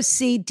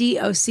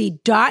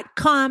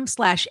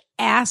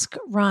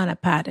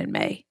ZocDoc.com/AskRonna, pardon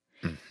me.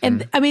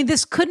 And I mean,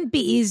 this couldn't be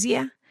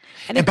easier.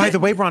 And by the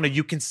way, Ronna,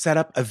 you can set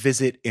up a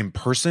visit in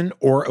person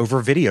or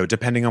over video,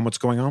 depending on what's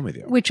going on with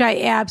you. Which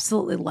I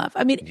absolutely love.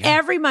 I mean,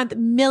 every month,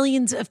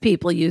 millions of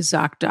people use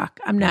ZocDoc.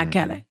 I'm not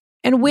kidding.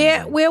 And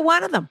we're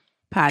one of them.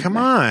 Come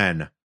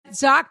on.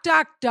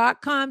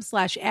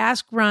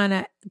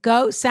 ZocDoc.com/AskRonna.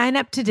 Go sign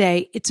up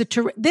today.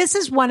 This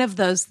is one of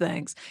those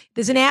things.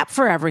 There's an app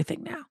for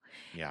everything now.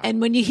 Yeah. And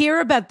when you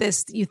hear about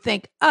this, you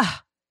think,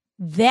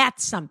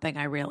 that's something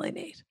I really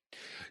need.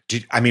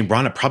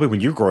 Ronna, probably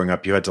when you were growing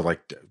up, you had to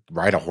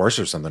ride a horse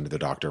or something to the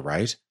doctor,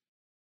 right?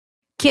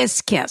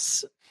 Kiss,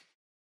 kiss.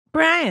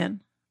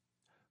 Brian.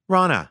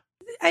 Ronna.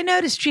 I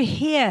noticed your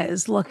hair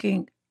is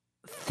looking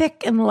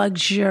thick and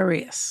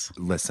luxurious.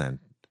 Listen,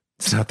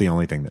 it's not the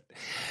only thing that...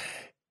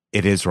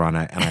 It is,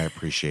 Ronna, and I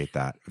appreciate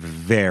that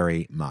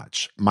very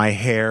much. My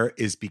hair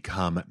is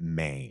become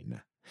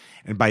mane.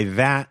 And by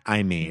that,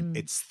 I mean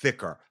it's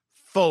thicker,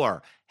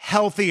 fuller,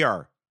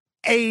 healthier.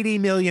 80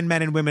 million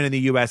men and women in the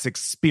U.S.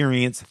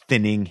 experience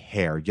thinning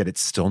hair, yet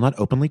it's still not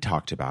openly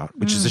talked about,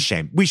 which is a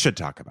shame. We should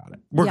talk about it.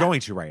 We're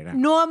going to right now.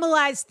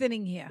 Normalize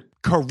thinning hair.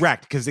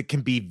 Correct, because it can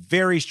be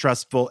very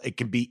stressful. It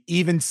can be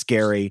even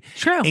scary.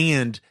 True.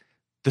 And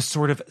the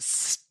sort of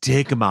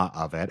stigma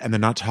of it, and they're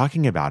not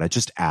talking about it,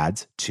 just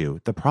adds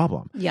to the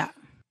problem. Yeah.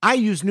 I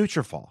use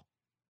Nutrafol.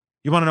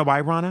 You want to know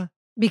why, Ronna?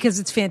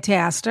 Because it's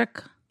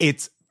fantastic.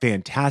 It's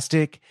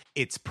fantastic.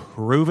 It's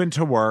proven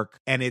to work,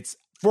 and it's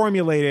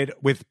formulated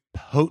with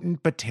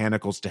potent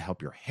botanicals to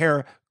help your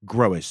hair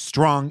grow as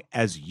strong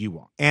as you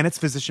are. And it's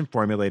physician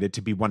formulated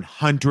to be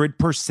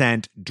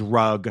 100%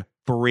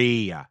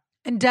 drug-free.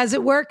 And does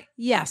it work?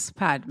 Yes,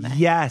 Padme.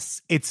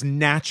 Yes, it's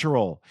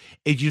natural.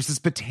 It uses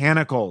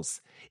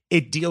botanicals.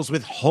 It deals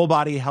with whole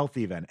body health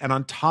even. And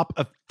on top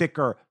of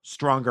thicker,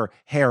 stronger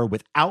hair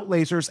without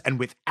lasers and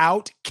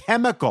without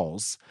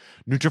chemicals,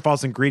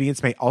 Nutrafol's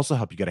ingredients may also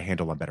help you get a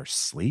handle on better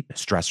sleep,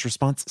 stress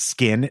response,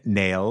 skin,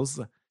 nails.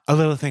 A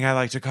little thing I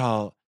like to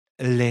call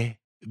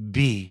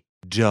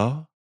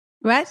libido.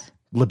 What?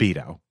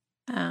 Libido.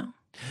 Oh.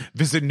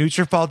 Visit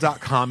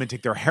Nutrafol.com and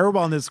take their hair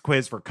wellness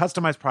quiz for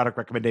customized product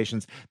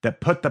recommendations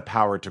that put the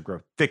power to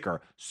grow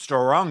thicker,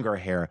 stronger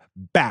hair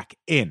back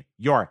in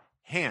your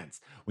hands.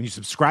 When you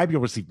subscribe,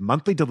 you'll receive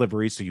monthly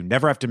deliveries so you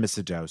never have to miss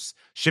a dose.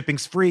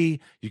 Shipping's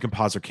free. You can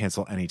pause or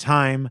cancel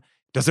anytime.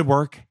 Does it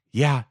work?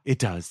 Yeah, it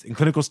does. In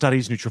clinical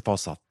studies, Nutrafol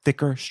saw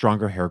thicker,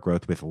 stronger hair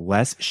growth with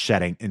less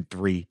shedding in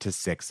 3 to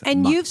 6 months.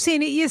 And you've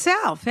seen it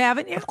yourself,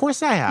 haven't you? Of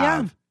course I have.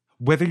 Yeah.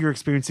 Whether you're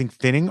experiencing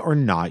thinning or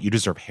not, you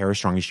deserve hair as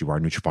strong as you are.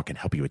 Nutrafol can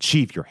help you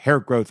achieve your hair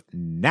growth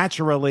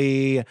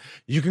naturally.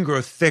 You can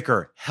grow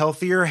thicker,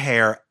 healthier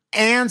hair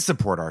and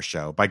support our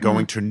show by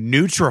going to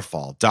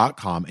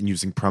Nutrafol.com and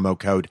using promo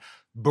code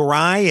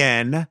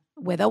Brian.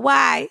 With a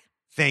Y.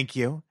 Thank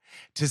you.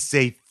 To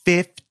save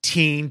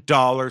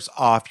 $15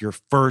 off your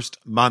first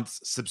month's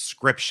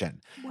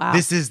subscription. Wow.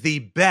 This is the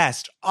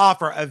best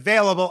offer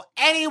available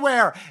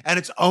anywhere, and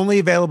it's only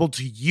available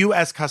to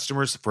U.S.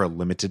 customers for a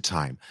limited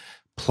time.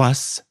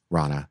 Plus,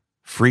 Ronna,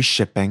 free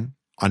shipping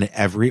on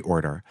every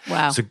order.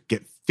 Wow. So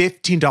get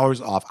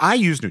 $15 off. I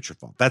use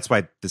Nutrafol. That's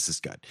why this is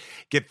good.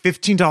 Get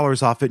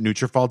 $15 off at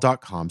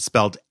Nutrafol.com,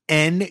 spelled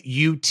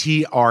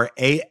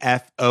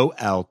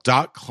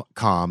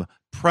Nutrafol.com,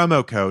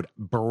 promo code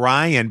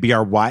Brian,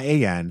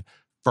 Bryan,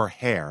 for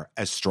hair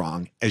as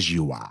strong as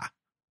you are.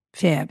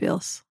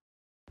 Fabulous.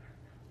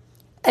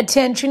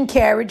 Attention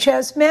Carriage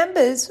House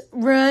members,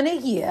 Ronna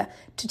here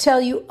to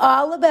tell you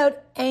all about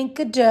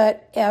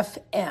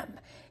Anchor.fm.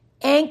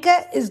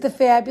 Anchor is the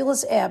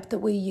fabulous app that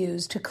we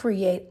use to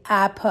create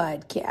our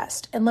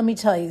podcast. And let me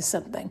tell you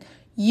something.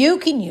 You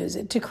can use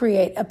it to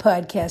create a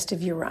podcast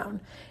of your own.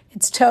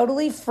 It's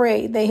totally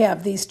free. They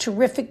have these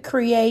terrific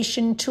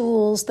creation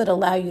tools that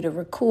allow you to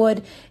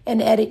record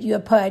and edit your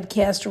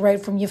podcast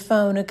right from your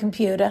phone or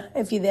computer,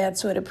 if you're that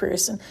sort of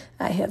person.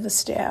 I have a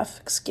staff,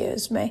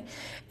 excuse me.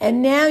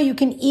 And now you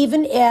can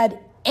even add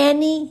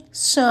any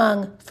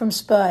song from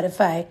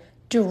Spotify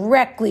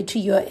directly to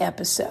your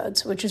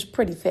episodes, which is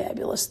pretty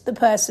fabulous. The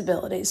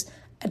possibilities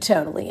are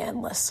totally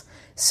endless.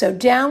 So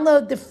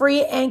download the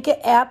free Anchor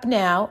app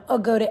now or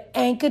go to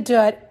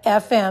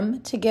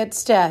anchor.fm to get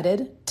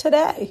started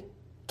today.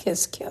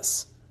 Kiss,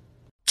 kiss.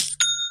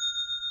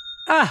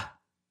 Ah,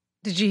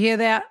 did you hear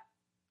that?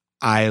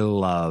 I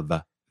love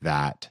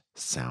that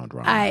sound,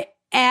 Ron. I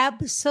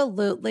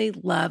absolutely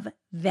love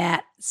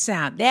that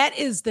sound. That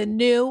is the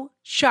new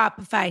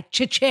Shopify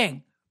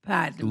cha-ching.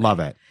 Pardon me. Love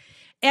it.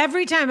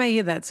 Every time I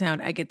hear that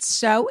sound, I get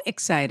so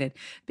excited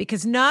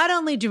because not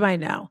only do I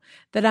know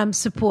that I'm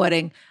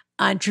supporting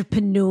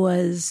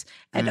entrepreneurs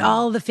and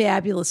all the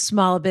fabulous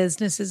small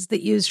businesses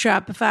that use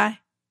Shopify.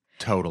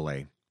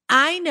 Totally.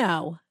 I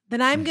know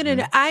that I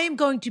am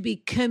going to be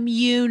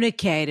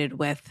communicated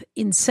with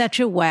in such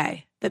a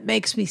way that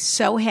makes me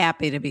so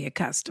happy to be a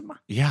customer.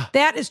 Yeah.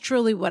 That is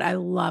truly what I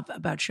love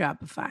about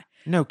Shopify.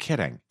 No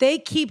kidding. They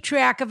keep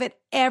track of it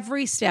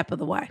every step of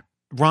the way.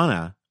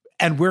 Rana,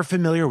 and we're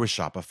familiar with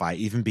Shopify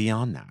even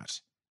beyond that.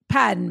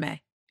 Pardon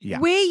me. Yeah.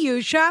 We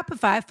use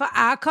Shopify for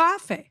our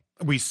coffee.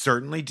 We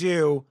certainly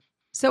do.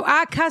 So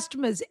our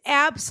customers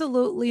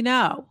absolutely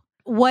know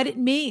what it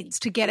means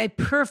to get a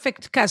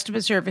perfect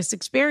customer service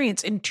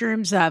experience in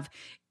terms of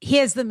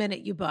here's the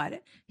minute you bought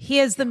it.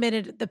 Here's the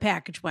minute the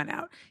package went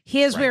out.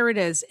 Here's where it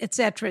is, et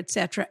cetera, et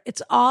cetera.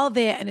 It's all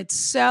there and it's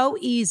so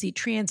easy.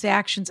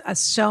 Transactions are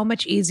so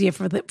much easier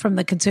from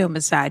the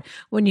consumer side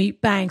when you're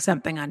buying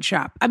something on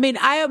Shop. I mean,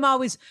 I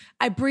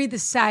breathe a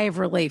sigh of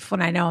relief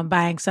when I know I'm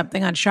buying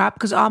something on Shop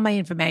because all my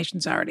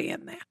information's already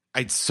in there.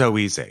 It's so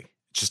easy.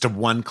 It's just a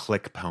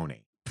one-click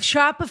pony.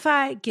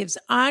 Shopify gives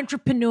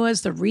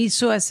entrepreneurs the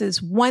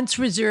resources once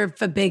reserved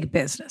for big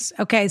business.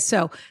 Okay,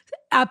 so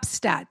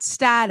upstarts,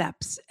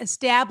 startups,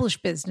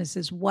 established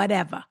businesses,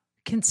 whatever,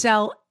 can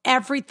sell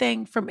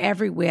everything from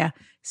everywhere,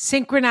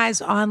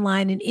 synchronize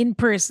online and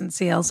in-person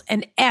sales,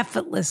 and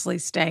effortlessly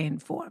stay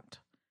informed.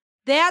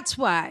 That's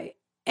why,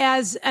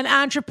 as an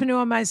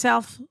entrepreneur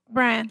myself,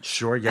 Brian.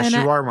 Sure, yes,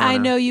 you are, Rana. I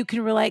know you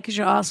can relate because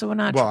you're also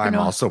an entrepreneur. Well, I'm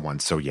also one,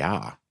 so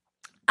yeah.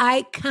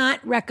 I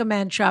can't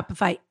recommend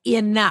Shopify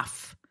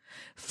enough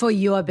for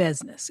your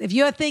business. If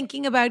you're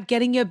thinking about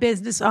getting your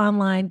business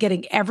online,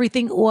 getting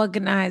everything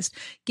organized,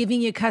 giving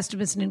your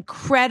customers an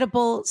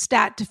incredible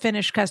start to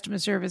finish customer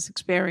service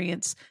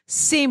experience,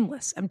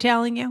 seamless, I'm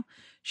telling you,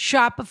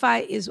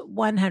 Shopify is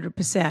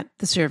 100%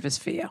 the service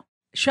for you.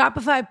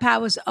 Shopify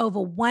powers over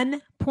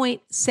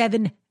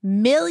 1.7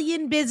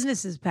 million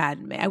businesses,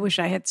 pardon me. I wish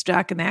I had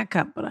stock in that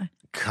company.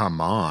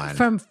 Come on.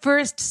 From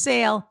first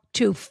sale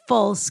to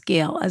full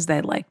scale, as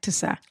they like to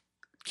say.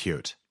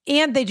 Cute.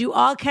 And they do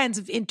all kinds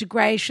of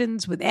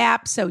integrations with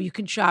apps so you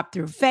can shop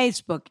through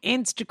Facebook,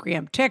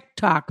 Instagram,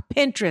 TikTok,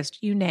 Pinterest,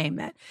 you name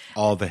it.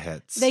 All the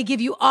hits. They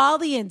give you all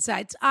the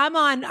insights. I'm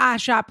on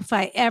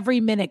Shopify every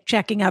minute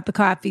checking out the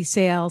coffee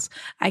sales.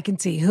 I can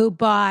see who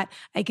bought.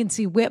 I can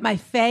see where. My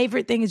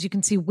favorite thing is you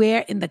can see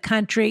where in the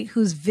country,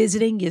 who's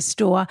visiting your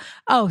store.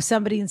 Oh,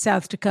 somebody in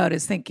South Dakota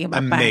is thinking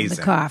about buying the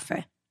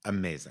coffee.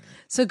 Amazing.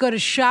 So go to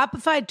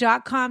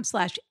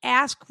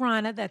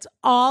shopify.com/AskRana. That's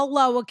all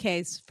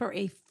lowercase for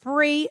a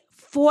free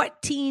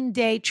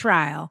 14-day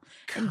trial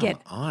and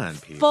get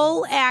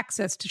full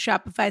access to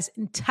Shopify's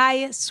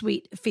entire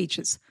suite of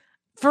features.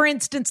 For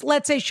instance,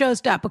 let's say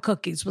Showstopper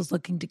Cookies was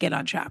looking to get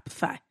on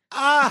Shopify.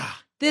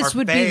 This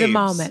would be the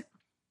moment.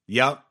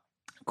 Yep.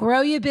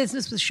 Grow your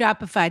business with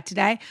Shopify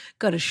today.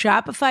 Go to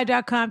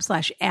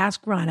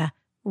shopify.com/AskRana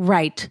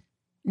right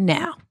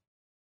now.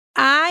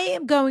 I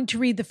am going to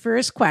read the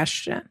first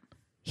question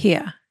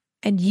here,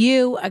 and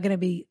you are going to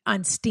be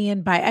on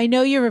standby. I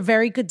know you're a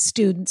very good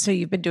student, so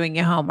you've been doing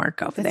your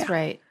homework over there. That's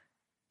right.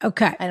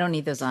 Okay. I don't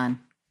need those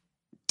on.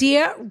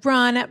 Dear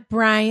Rana,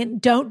 Brian,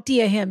 don't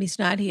dear him. He's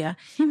not here.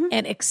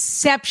 An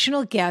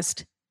exceptional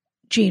guest,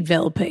 Gene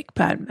Villepique.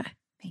 Pardon me.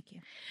 Thank you.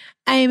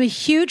 I am a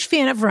huge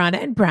fan of Rana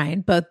and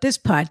Brian. Both this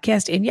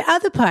podcast and your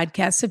other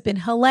podcasts have been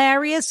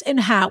hilarious and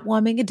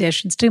heartwarming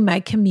additions to my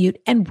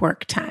commute and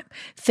work time.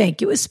 Thank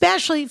you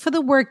especially for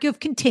the work you've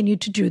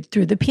continued to do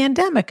through the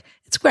pandemic.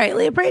 It's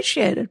greatly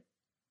appreciated.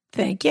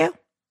 Thank you.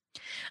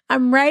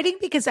 I'm writing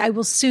because I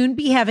will soon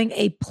be having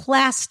a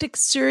plastic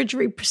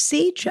surgery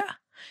procedure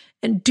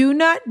and do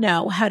not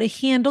know how to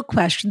handle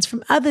questions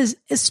from others,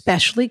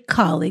 especially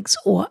colleagues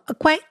or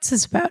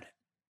acquaintances about it.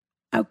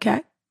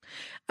 Okay.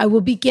 I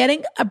will be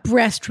getting a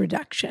breast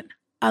reduction,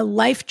 a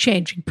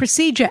life-changing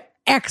procedure, !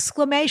 I'll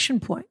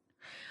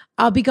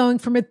be going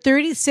from a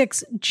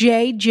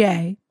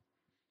 36JJ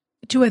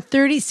to a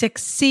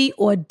 36C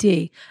or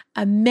D,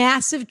 a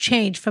massive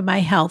change for my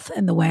health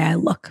and the way I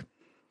look.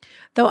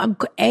 Though I'm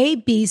A,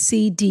 B,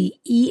 C, D,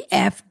 E,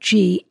 F,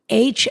 G,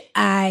 H,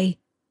 I,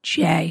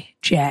 J,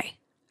 J.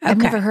 I've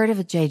Okay. never heard of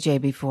a JJ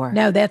before.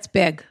 No, that's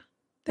big.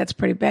 That's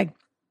pretty big.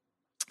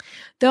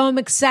 Though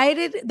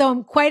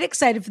I'm quite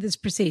excited for this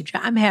procedure,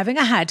 I'm having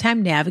a hard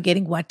time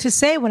navigating what to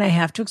say when I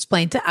have to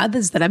explain to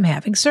others that I'm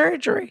having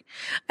surgery.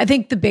 I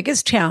think the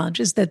biggest challenge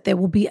is that there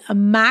will be a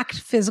marked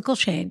physical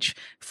change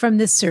from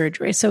this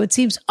surgery, so it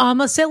seems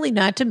almost silly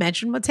not to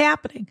mention what's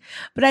happening.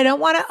 But I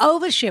don't want to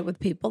overshare with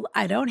people.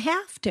 I don't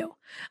have to.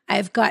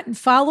 I've gotten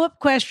follow-up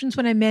questions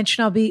when I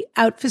mention I'll be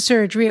out for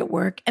surgery at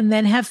work and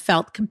then have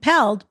felt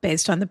compelled,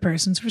 based on the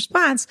person's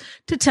response,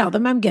 to tell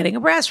them I'm getting a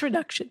breast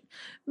reduction.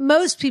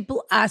 Most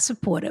people are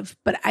supportive,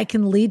 but it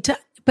can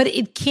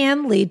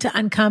lead to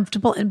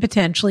uncomfortable and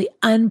potentially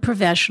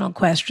unprofessional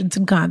questions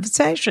and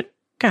conversation.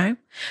 Okay.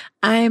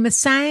 I am a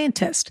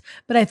scientist,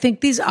 but I think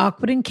these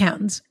awkward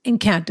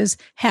encounters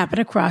happen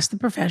across the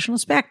professional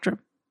spectrum.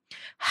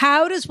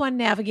 How does one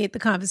navigate the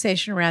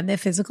conversation around their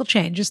physical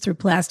changes through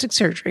plastic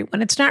surgery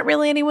when it's not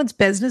really anyone's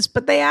business,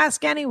 but they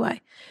ask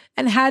anyway?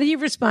 And how do you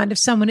respond if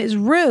someone is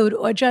rude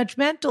or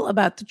judgmental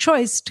about the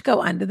choice to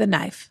go under the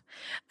knife?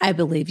 I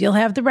believe you'll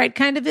have the right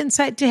kind of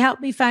insight to help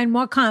me find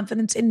more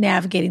confidence in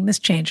navigating this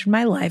change in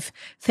my life.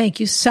 Thank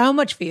you so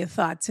much for your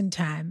thoughts and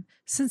time.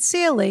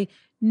 Sincerely,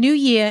 new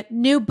year,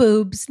 new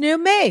boobs, new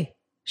me.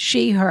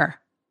 She, her.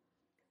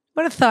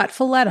 What a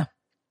thoughtful letter.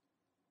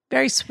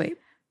 Very sweet.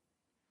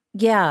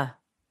 Yeah.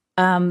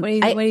 What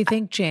do you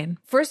think, Jane?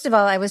 First of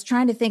all, I was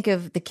trying to think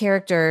of the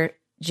character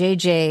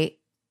JJ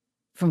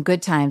from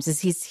Good Times.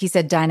 He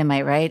said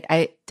dynamite, right?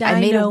 I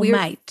made a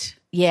weird.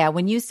 Yeah,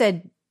 when you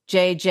said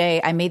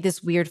JJ, I made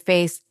this weird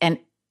face, and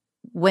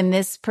when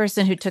this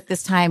person who took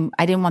this time,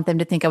 I didn't want them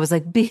to think I was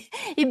like big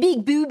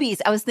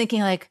boobies. I was thinking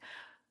like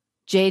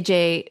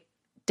JJ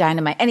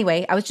Dynamite.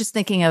 Anyway, I was just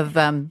thinking of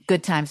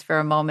Good Times for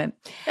a moment.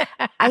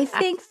 I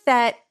think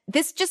that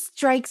this just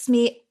strikes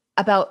me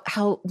about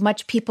how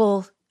much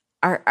people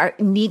are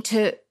need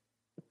to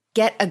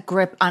get a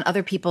grip on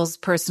other people's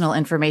personal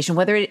information,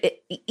 whether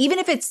even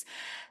if it's,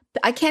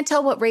 I can't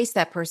tell what race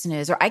that person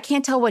is, or I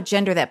can't tell what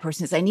gender that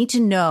person is. I need to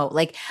know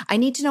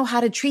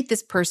how to treat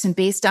this person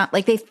based on,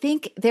 like, they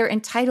think they're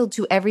entitled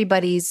to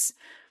everybody's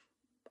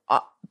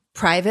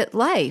private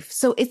life.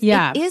 So it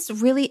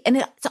is really, and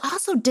it's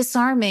also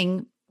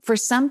disarming for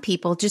some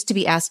people just to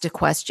be asked a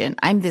question.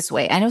 I'm this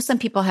way. I know some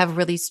people have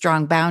really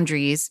strong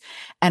boundaries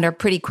and are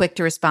pretty quick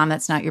to respond.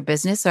 That's not your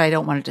business. So I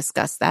don't want to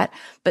discuss that.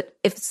 But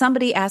if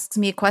somebody asks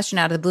me a question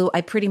out of the blue,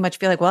 I pretty much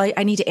feel like, well,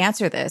 I need to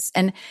answer this.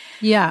 And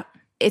yeah,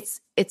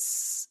 it's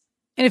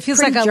and it feels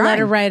like a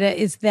letter writer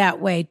is that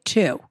way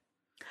too.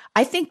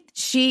 I think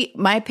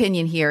my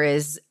opinion here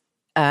is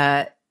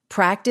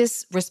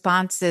practice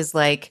responses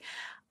like,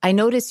 I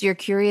notice you're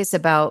curious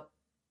about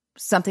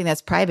something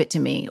that's private to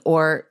me,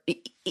 or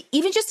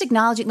even just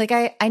acknowledging, like,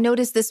 I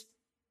notice this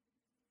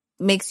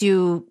makes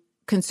you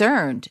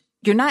concerned.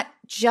 You're not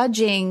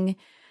judging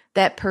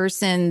that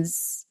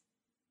person's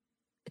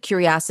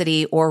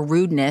curiosity or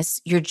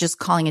rudeness. You're just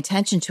calling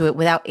attention to it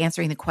without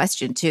answering the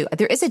question too.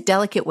 There is a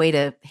delicate way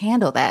to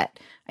handle that,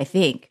 I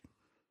think.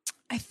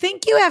 I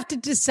think you have to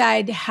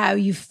decide how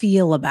you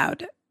feel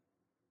about it.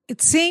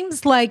 It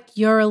seems like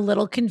you're a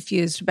little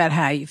confused about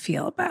how you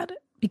feel about it,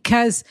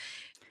 because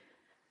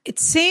it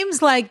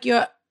seems like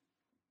you're,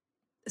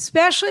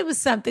 especially with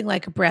something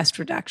like a breast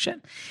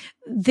reduction,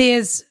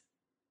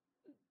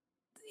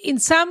 in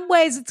some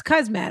ways it's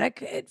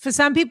cosmetic. For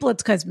some people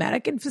it's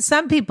cosmetic. And for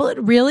some people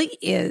it really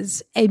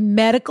is a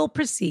medical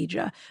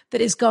procedure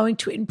that is going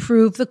to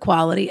improve the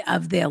quality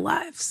of their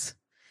lives.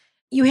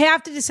 You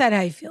have to decide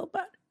how you feel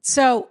about it.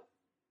 So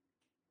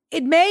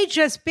it may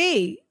just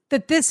be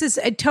that this is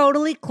a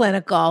totally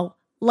clinical,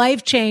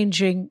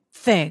 life-changing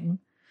thing.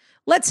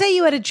 Let's say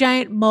you had a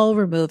giant mole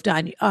removed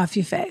off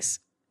your face.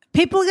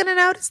 People are going to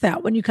notice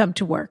that when you come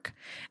to work.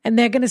 And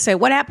they're going to say,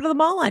 what happened to the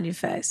mole on your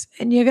face?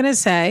 And you're going to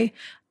say,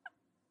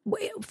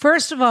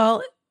 first of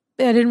all,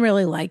 I didn't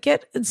really like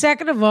it. And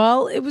second of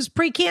all, it was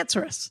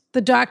precancerous.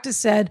 The doctor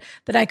said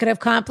that I could have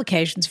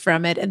complications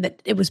from it and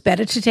that it was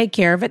better to take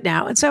care of it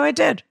now. And so I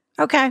did.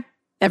 Okay.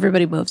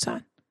 Everybody moves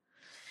on.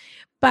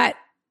 But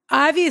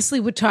obviously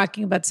we're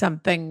talking about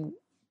something,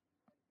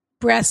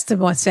 breasts are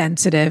more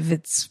sensitive.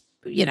 It's,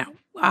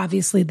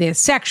 obviously they're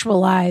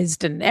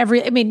sexualized and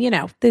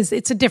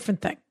it's a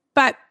different thing.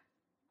 But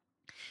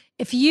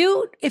if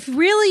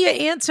really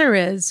your answer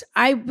is,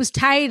 I was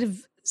tired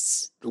of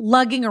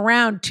lugging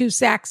around 2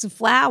 sacks of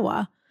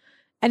flour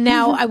and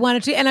now I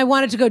wanted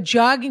to go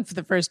jogging for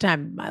the first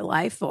time in my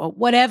life, or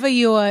whatever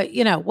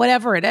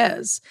whatever it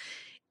is.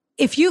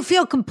 If you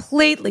feel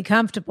completely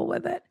comfortable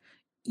with it,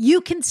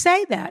 you can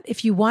say that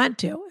if you want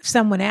to, if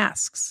someone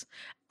asks.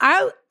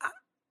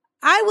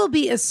 I will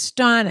be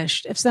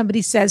astonished if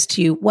somebody says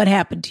to you, what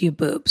happened to your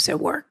boobs at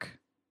work?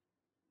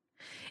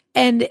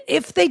 And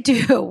if they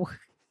do,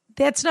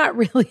 that's not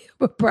really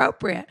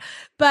appropriate.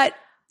 But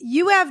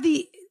you have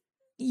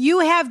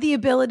the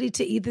ability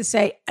to either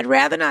say, I'd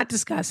rather not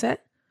discuss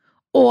it,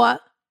 or,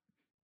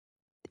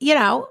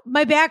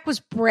 my back was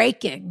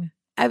breaking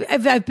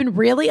I've been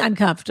really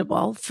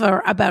uncomfortable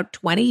for about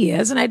 20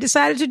 years, and I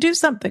decided to do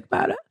something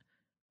about it.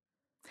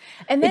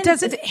 And then, it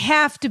doesn't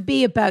have to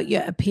be about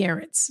your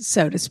appearance,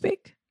 so to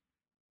speak.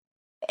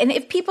 And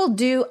if people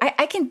do,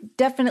 I can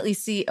definitely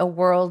see a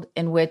world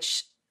in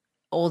which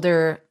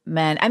older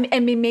men, I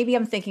mean, maybe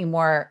I'm thinking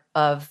more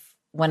of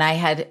when I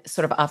had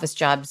sort of office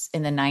jobs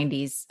in the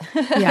 90s,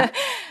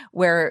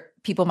 where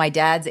people my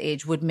dad's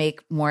age would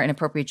make more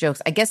inappropriate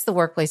jokes. I guess the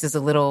workplace is a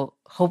little,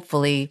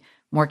 hopefully,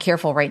 more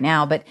careful right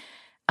now, but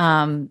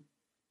So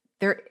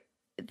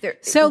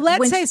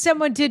let's say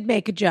someone did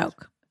make a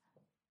joke.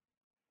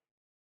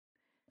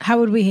 How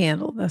would we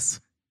handle this?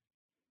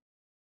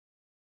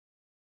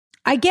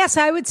 I guess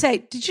I would say,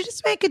 did you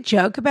just make a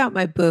joke about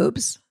my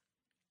boobs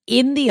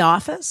in the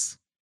office?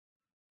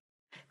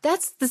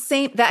 That's the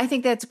same. I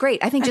think that's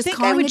great. I think just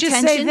calling I would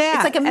attention. Just say that.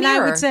 It's like a mirror. And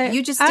I would say,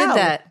 you just did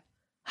that.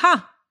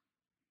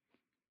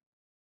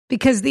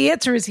 Because the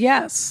answer is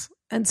yes.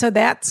 And so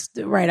that's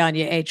right on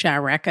your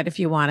HR record if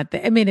you want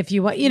it. I mean, if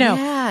you want, you don't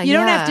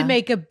have to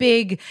make a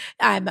big,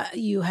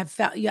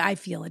 I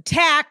feel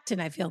attacked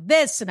and I feel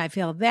this and I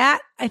feel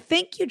that. I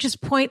think you just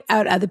point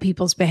out other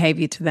people's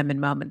behavior to them in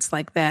moments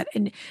like that.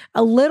 And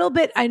a little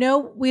bit, I know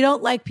we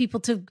don't like people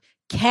to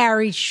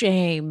carry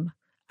shame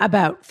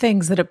about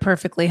things that are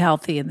perfectly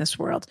healthy in this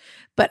world,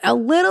 but a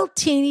little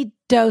teeny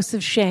dose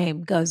of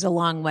shame goes a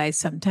long way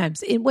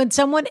sometimes. When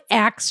someone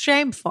acts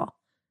shameful,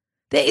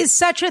 there is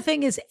such a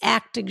thing as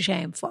acting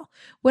shameful.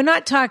 We're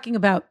not talking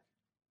about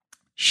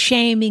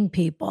shaming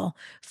people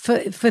for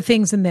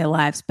things in their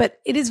lives,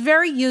 but it is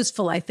very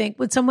useful, I think,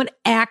 when someone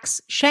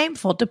acts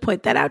shameful to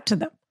point that out to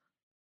them.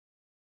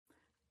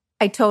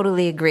 I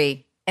totally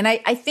agree. And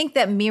I think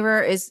that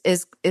mirror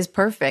is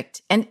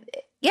perfect. And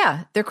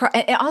yeah,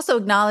 and also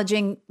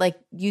acknowledging, like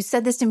you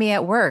said this to me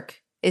at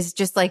work, is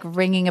just like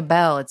ringing a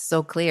bell. It's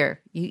so clear.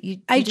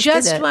 I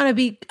just want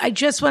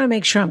to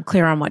make sure I'm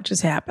clear on what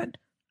just happened.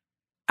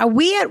 Are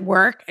we at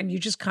work and you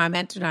just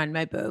commented on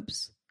my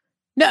boobs?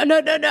 No.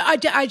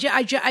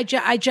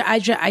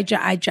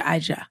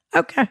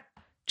 Okay.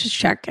 Just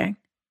checking.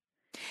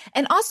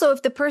 And also,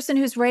 if the person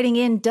who's writing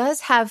in does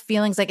have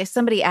feelings, like if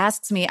somebody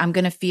asks me, I'm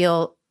going to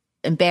feel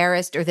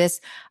embarrassed or this,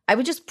 I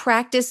would just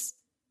practice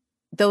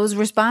those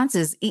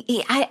responses.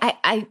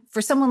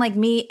 For someone like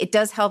me, it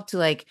does help to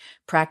like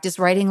practice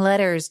writing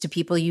letters to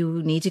people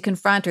you need to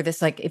confront, or this,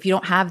 like if you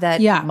don't have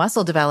that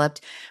muscle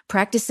developed,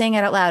 practice saying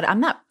it out loud. I'm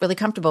not really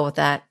comfortable with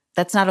that.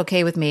 That's not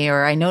okay with me.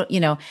 Or I know,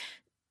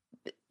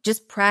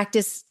 just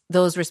practice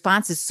those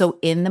responses. So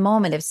in the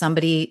moment, if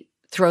somebody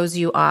throws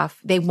you off,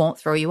 they won't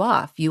throw you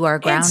off. You are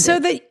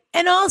grounded.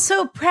 And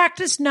also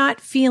practice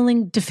not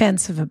feeling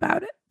defensive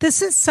about it.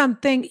 This is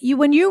something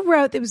when you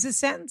wrote, there was a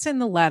sentence in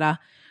the letter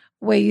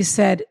where you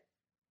said,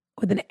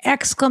 with an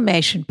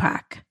exclamation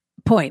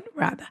point,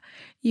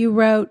 you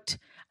wrote,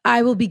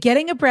 I will be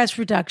getting a breast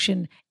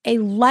reduction, a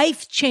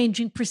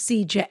life-changing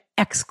procedure,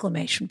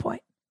 exclamation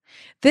point.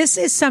 This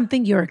is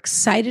something you're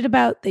excited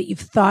about, that you've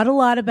thought a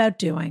lot about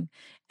doing,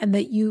 and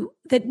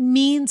that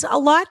means a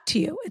lot to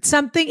you. It's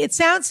something, it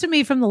sounds to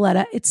me from the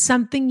letter, it's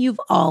something you've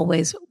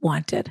always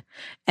wanted,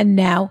 and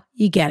now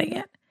you're getting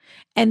it.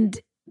 And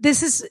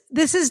this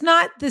is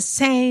not the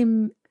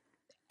same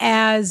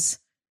as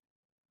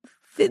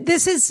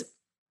it's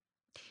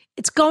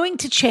going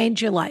to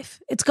change your life.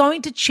 It's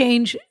going to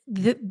change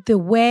the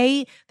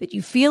way that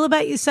you feel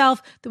about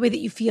yourself, the way that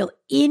you feel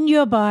in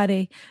your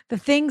body, the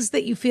things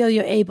that you feel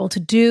you're able to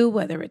do,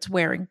 whether it's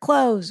wearing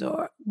clothes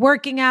or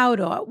working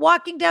out or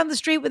walking down the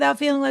street without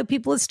feeling like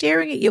people are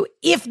staring at you,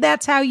 if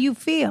that's how you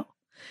feel.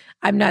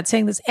 I'm not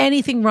saying there's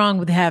anything wrong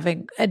with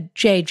having a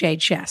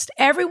JJ chest.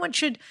 Everyone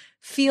should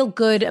feel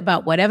good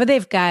about whatever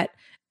they've got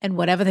and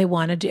whatever they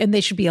want to do. And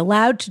they should be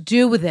allowed to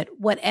do with it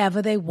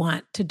whatever they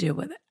want to do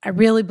with it. I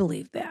really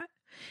believe that.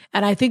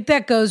 And I think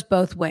that goes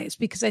both ways,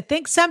 because I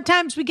think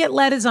sometimes we get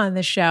letters on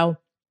this show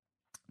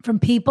from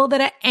people that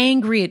are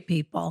angry at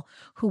people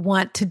who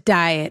want to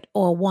diet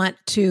or want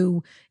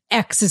to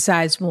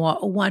exercise more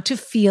or want to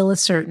feel a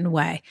certain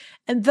way.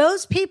 And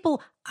those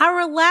people are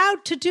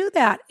allowed to do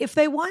that if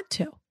they want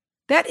to.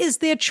 That is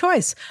their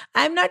choice.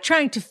 I'm not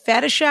trying to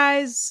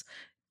fetishize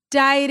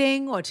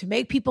dieting or to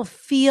make people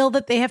feel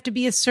that they have to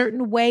be a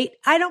certain weight.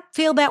 I don't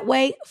feel that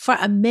way for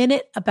a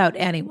minute about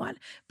anyone.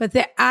 But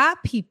there are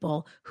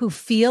people who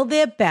feel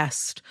their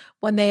best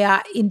when they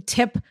are in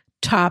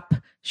tip-top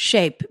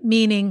shape,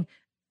 meaning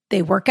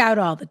they work out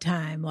all the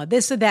time or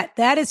this or that.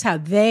 That is how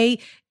they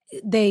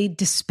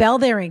dispel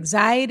their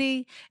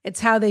anxiety. It's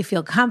how they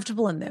feel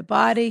comfortable in their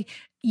body.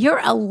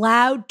 You're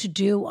allowed to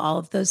do all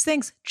of those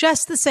things,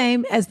 just the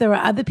same as there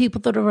are other people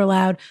that are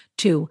allowed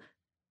to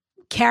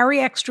carry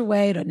extra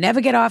weight or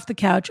never get off the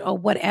couch or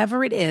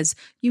whatever it is.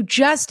 You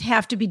just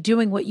have to be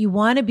doing what you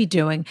want to be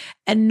doing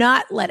and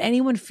not let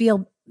anyone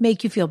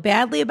make you feel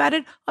badly about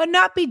it, or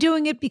not be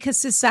doing it because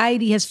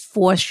society has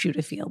forced you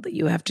to feel that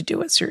you have to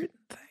do a certain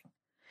thing.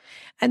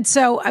 And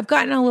so I'm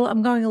going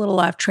a little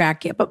off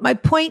track here, but my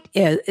point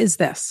is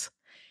this.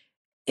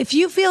 If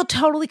you feel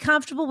totally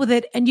comfortable with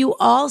it and you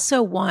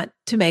also want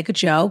to make a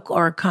joke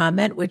or a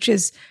comment, which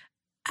is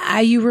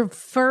Are you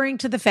referring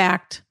to the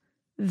fact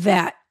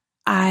that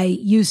I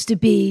used to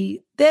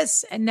be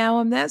this and now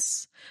I'm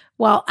this?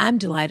 Well, I'm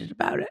delighted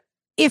about it,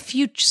 if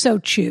you so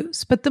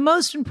choose. But the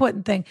most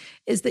important thing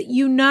is that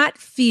you not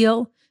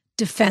feel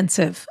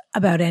defensive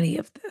about any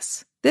of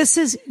this. This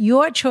is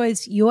your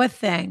choice, your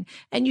thing,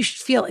 and you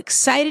should feel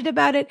excited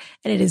about it.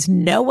 And it is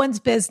no one's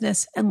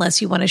business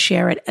unless you want to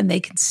share it. And they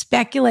can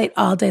speculate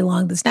all day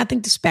long. There's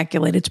nothing to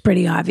speculate. It's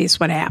pretty obvious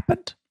what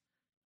happened.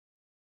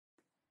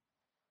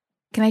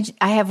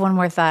 I have one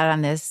more thought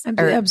on this.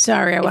 I'm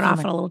sorry. I went off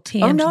on a little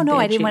tangent. Oh, no.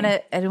 I didn't want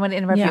to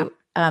interrupt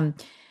you.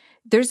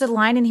 There's a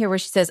line in here where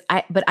she says,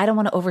 but I don't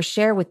want to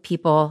overshare with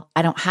people.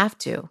 I don't have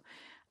to.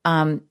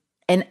 And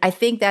I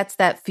think that's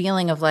that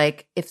feeling of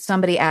like, if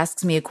somebody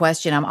asks me a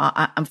question,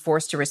 I'm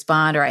forced to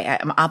respond, or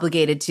I'm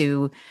obligated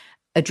to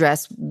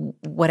address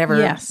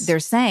whatever they're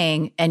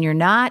saying, and you're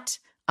not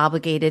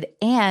obligated.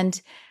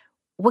 And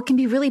what can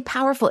be really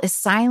powerful is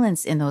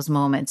silence in those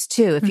moments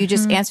too. If you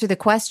just answer the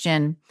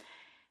question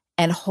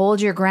and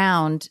hold your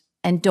ground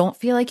and don't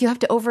feel like you have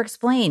to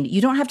over-explain.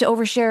 You don't have to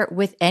overshare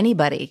with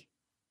anybody.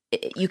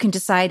 You can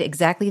decide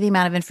exactly the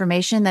amount of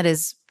information that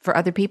is for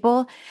other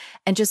people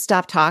and just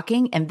stop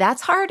talking. And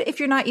that's hard if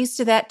you're not used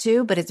to that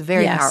too, but it's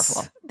very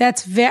powerful.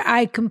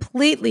 I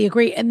completely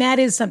agree. And that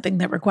is something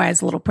that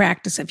requires a little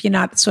practice if you're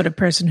not the sort of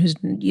person who's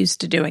used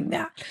to doing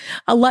that.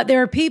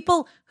 There are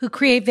people who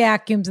create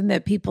vacuums, and there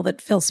are people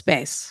that fill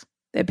space.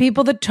 There are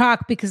people that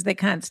talk because they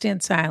can't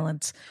stand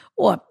silence,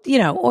 or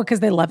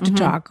because they love to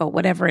talk, or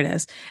whatever it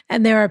is.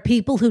 And there are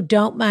people who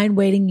don't mind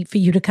waiting for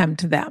you to come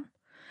to them.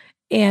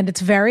 And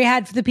it's very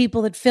hard for the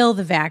people that fill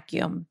the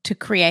vacuum to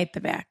create the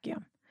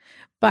vacuum.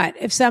 But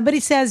if somebody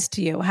says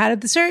to you, how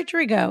did the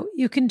surgery go?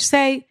 You can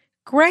say,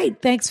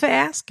 great, thanks for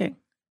asking.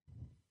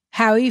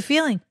 How are you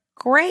feeling?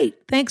 Great,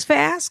 thanks for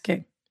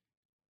asking.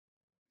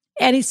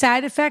 Any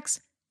side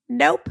effects?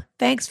 Nope,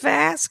 thanks for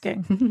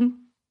asking.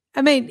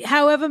 I mean,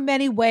 however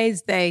many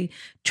ways they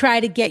try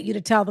to get you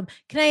to tell them,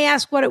 can I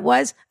ask what it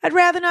was? I'd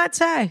rather not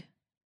say.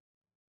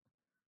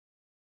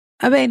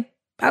 I mean,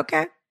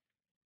 okay.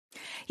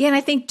 Yeah, and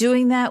I think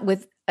doing that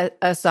with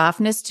a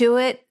softness to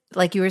it,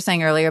 like you were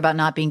saying earlier about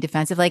not being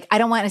defensive, like, I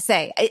don't want to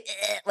say,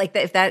 like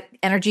that, if that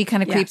energy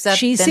kind of creeps up.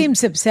 She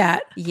seems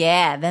upset.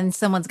 Yeah, then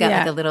someone's got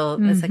like a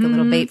little, it's like a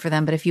little bait for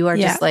them. But if you are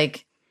just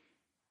like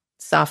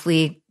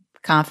softly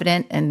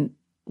confident and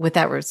with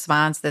that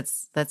response,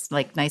 that's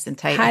like nice and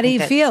tight. How do you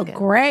feel? Good.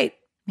 Great.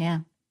 Yeah.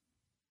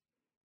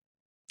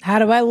 How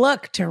do I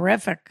look?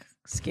 Terrific.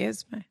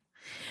 Excuse me.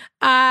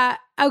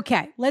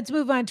 Okay, let's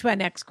move on to our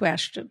next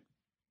question.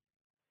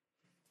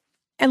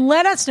 And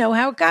let us know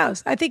how it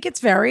goes. I think it's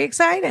very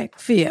exciting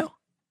for you.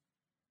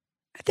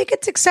 I think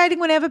it's exciting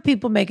whenever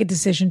people make a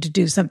decision to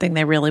do something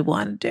they really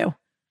want to do.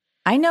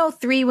 I know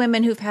 3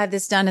 women who've had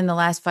this done in the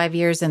last 5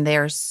 years, and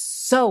they're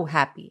so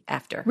happy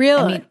after. Really?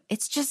 I mean,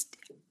 it's just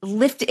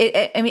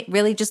it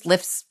really just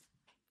lifts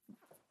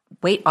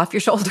weight off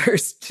your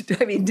shoulders.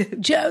 I mean,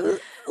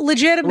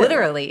 legitimately.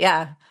 Literally,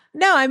 yeah.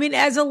 No, I mean,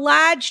 as a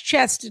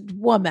large-chested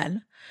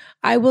woman,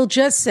 I will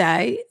just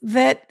say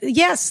that,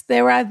 yes,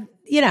 there are,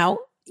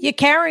 you're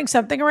carrying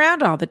something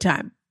around all the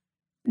time.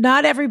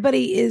 Not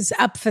everybody is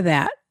up for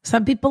that.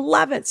 Some people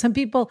love it. Some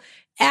people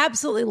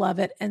absolutely love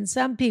it. And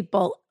some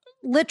people,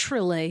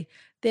 literally,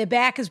 their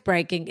back is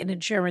breaking and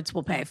insurance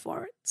will pay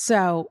for it.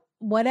 So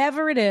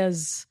whatever it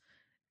is,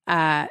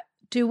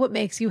 do what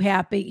makes you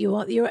happy.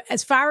 You,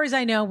 as far as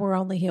I know, we're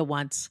only here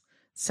once.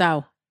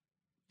 So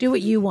do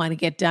what you want to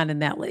get done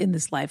in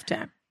this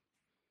lifetime.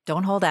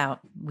 Don't hold out.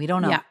 We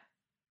don't know. Yeah.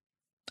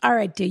 All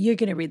right, dear. You're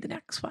going to read the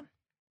next one.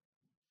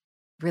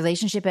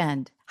 Relationship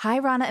end. Hi,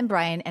 Rana and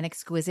Brian, an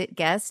exquisite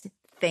guest.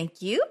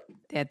 Thank you.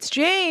 That's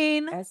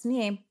Jane. That's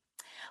me.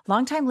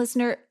 Longtime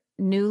listener,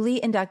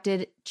 newly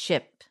inducted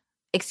Chip.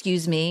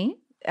 Excuse me.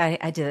 I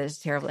did this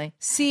terribly.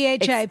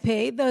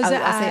 CHIP.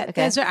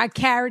 Those are our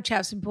Carriage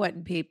House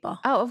important people.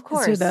 Oh, of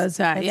course. That's who those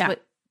are.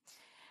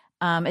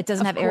 It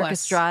doesn't have Eric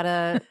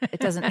Estrada. It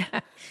doesn't.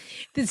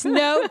 There's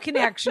no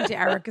connection to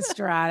Eric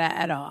Estrada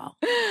at all.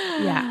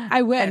 Yeah,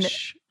 I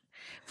wish.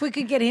 If we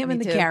could get him in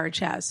the Carriage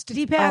House. Did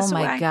he pass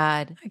away? Oh, my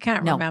God. I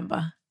can't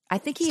remember. I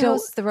think he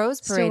hosts the Rose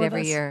Parade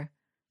every year.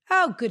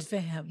 Oh, good for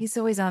him. He's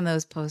always on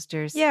those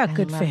posters. Yeah,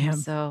 good for him.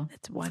 So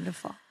it's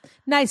wonderful.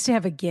 Nice to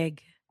have a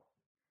gig.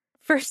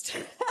 First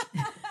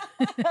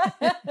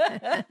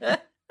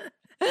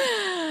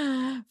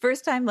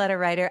time letter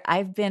writer.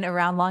 I've been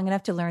around long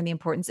enough to learn the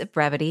importance of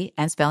brevity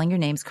and spelling your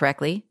names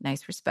correctly.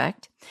 Nice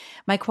respect.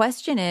 My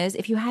question is,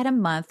 if you had a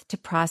month to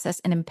process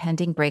an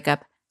impending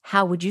breakup,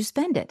 how would you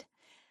spend it?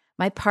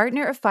 My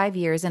partner of 5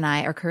 years and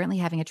I are currently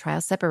having a trial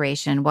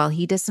separation while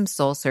he does some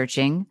soul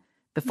searching.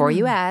 Before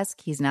you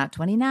ask, he's not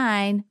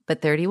 29,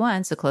 but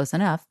 31, so close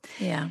enough.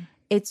 Yeah.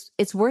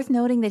 It's worth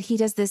noting that he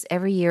does this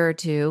every year or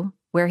two,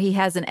 where he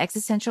has an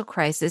existential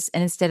crisis,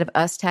 and instead of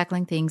us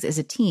tackling things as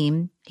a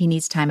team, he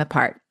needs time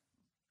apart.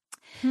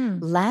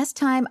 Last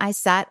time I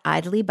sat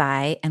idly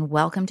by and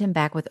welcomed him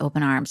back with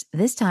open arms.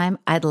 This time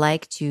I'd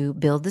like to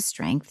build the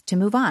strength to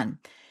move on.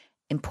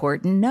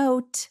 Important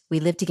note, we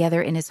live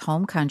together in his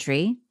home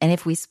country, and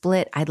if we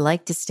split, I'd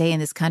like to stay in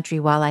this country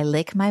while I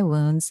lick my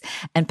wounds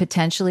and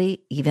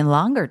potentially even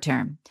longer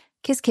term.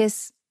 Kiss,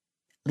 kiss.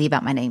 Leave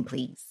out my name,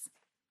 please.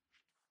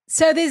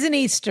 So there's an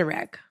Easter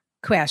egg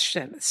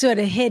question, sort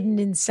of hidden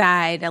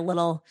inside a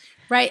little,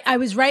 right? I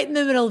was right in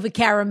the middle of a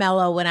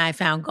caramello when I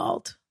found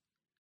gold.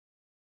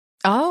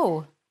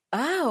 Oh.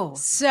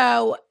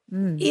 So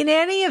in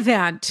any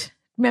event,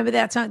 remember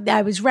that song?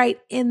 I was right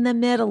in the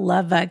middle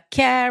of a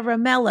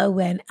caramello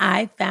when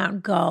I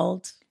found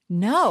gold.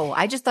 No,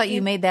 I just thought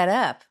you made that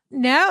up.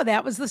 No,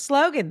 that was the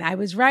slogan. I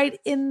was right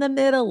in the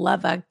middle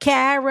of a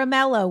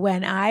caramello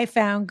when I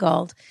found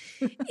gold.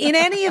 In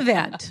any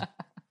event,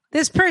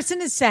 this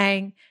person is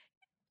saying,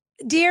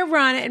 Dear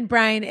Ronna and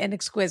Brian and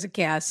Exquisite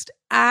Cast,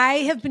 I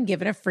have been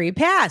given a free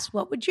pass.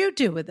 What would you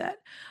do with it?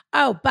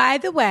 Oh, by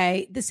the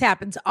way, this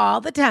happens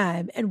all the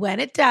time. And when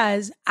it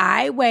does,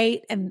 I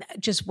wait and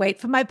just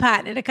wait for my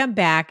partner to come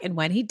back. And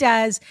when he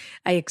does,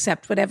 I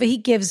accept whatever he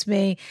gives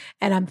me.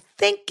 And I'm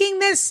thinking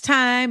this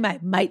time I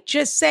might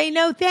just say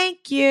no,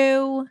 thank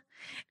you.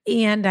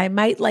 And I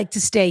might like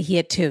to stay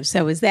here too.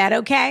 So is that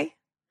okay?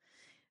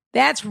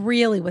 That's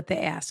really what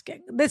they're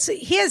asking.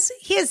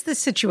 Here's the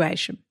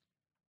situation.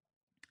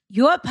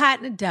 Your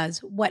partner does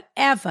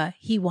whatever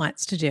he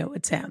wants to do,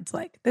 it sounds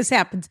like. This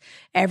happens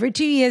every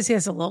 2 years. He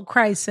has a little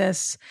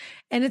crisis.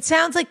 And it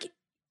sounds like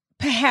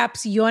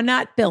perhaps you're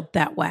not built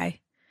that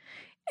way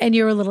and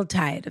you're a little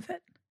tired of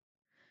it.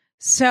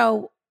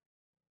 So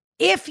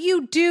if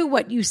you do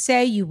what you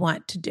say you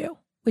want to do,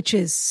 which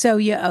is sow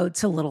your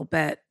oats a little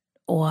bit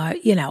or,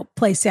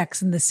 play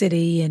Sex in the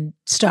City in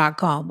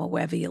Stockholm or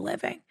wherever you're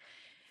living,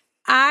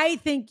 I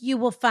think you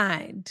will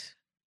find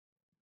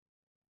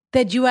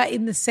that you are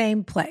in the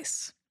same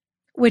place,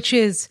 which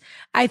is,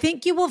 I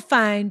think you will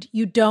find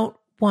you don't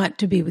want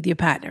to be with your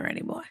partner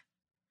anymore.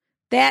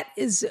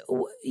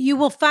 You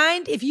will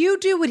find if you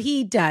do what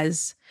he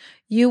does,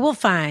 you will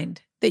find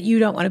that you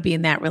don't want to be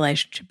in that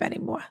relationship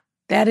anymore.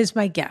 That is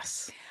my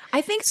guess.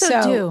 I think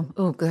so too.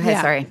 Oh, go ahead.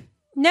 Yeah. Sorry.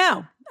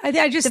 No,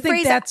 I just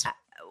think that's,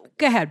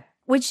 go ahead.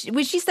 Which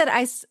she said,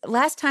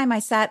 last time I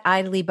sat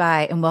idly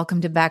by and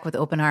welcomed him back with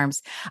open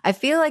arms. I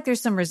feel like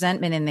there's some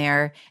resentment in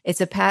there.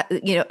 It's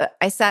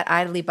I sat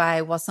idly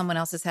by while someone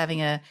else is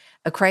having a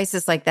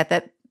crisis like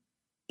that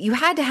you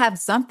had to have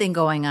something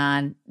going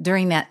on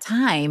during that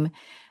time,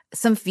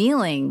 some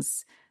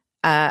feelings.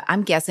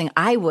 I'm guessing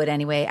I would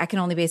anyway. I can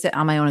only base it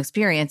on my own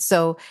experience.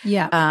 So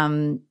yeah,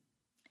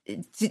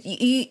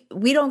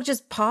 we don't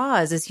just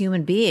pause as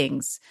human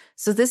beings.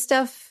 So this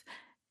stuff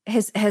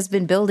has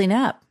been building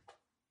up.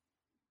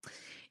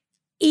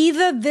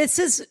 Either this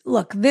is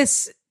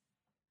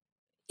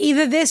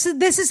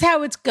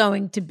how it's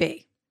going to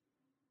be.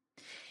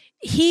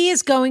 He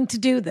is going to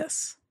do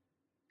this.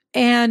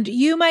 And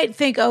you might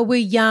think, oh, we're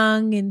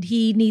young and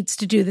he needs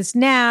to do this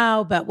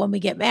now. But when we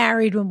get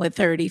married, when we're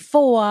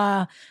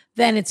 34,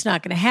 then it's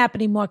not going to happen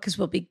anymore because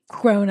we'll be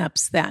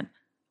grown-ups then.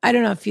 I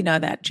don't know if you know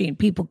that, Jean.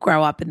 People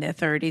grow up in their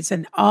 30s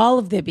and all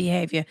of their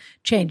behavior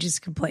changes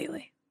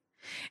completely.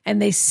 And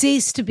they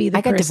cease to be the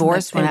person. I got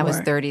divorced when I was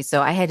 30,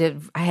 so I had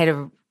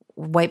to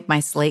wipe my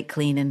slate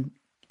clean and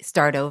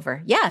start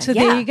over. Yeah. So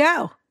there you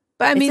go.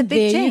 But I mean,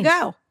 there you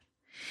go.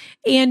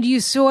 And you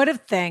sort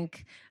of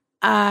think,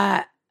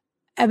 I'm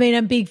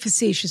being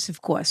facetious,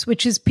 of course,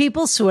 which is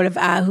people sort of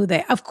are who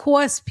they are. Of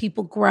course,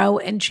 people grow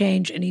and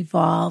change and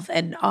evolve,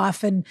 and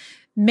often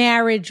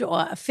marriage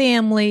or a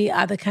family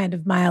are the kind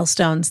of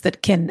milestones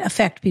that can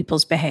affect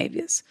people's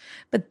behaviors.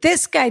 But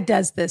this guy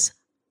does this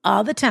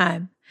all the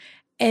time,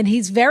 and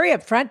he's very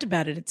upfront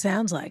about it, it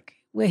sounds like,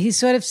 where he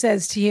sort of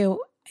says to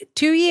you,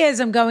 2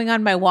 years, I'm going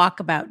on my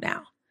walkabout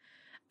now.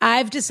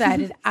 I've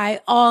decided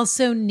I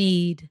also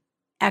need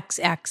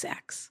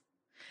XXX.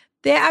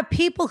 There are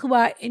people who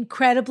are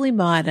incredibly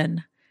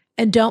modern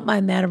and don't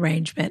mind that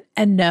arrangement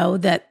and know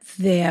that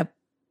their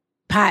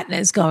partner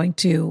is going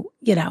to,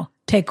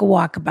 take a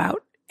walkabout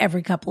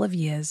every couple of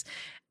years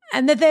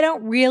and that they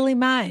don't really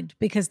mind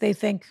because they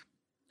think,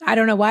 I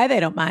don't know why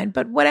they don't mind,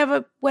 but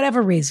whatever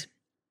reason.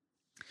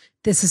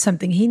 This is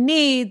something he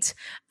needs.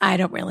 I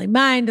don't really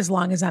mind as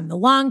long as I'm the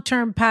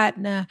long-term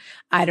partner.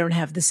 I don't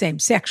have the same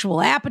sexual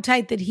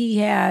appetite that he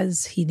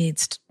has.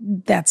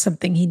 That's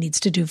something he needs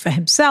to do for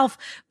himself,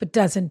 but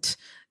doesn't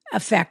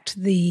affect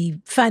the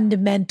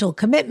fundamental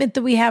commitment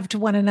that we have to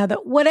one another.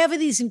 Whatever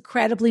these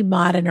incredibly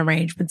modern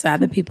arrangements are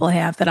that people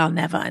have that I'll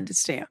never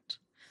understand.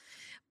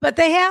 But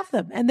they have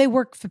them and they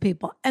work for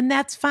people. And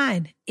that's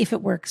fine if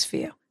it works for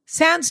you.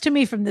 Sounds to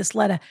me from this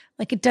letter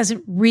like it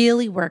doesn't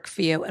really work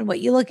for you. And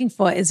what you're looking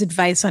for is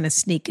advice on a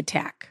sneak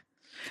attack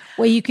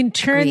where you can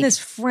turn this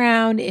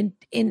frown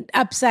in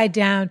upside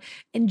down,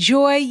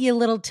 enjoy your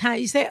little time.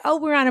 You say, oh,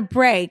 we're on a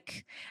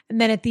break.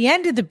 And then at the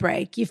end of the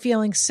break, you're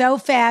feeling so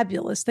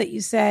fabulous that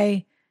you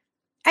say,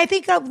 I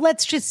think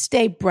let's just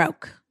stay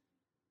broke.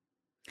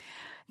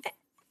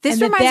 That's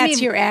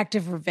your act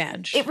of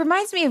revenge. It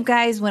reminds me of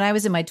guys when I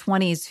was in my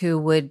 20s who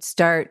would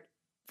start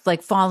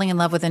like falling in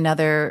love with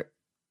another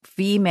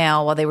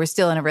female while they were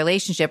still in a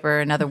relationship or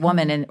another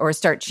woman or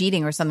start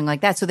cheating or something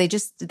like that. So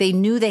they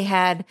knew they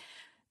had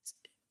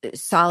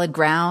solid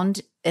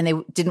ground and they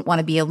didn't want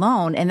to be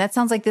alone. And that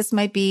sounds like this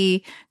might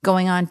be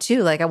going on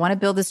too. Like, I want to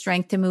build the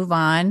strength to move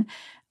on.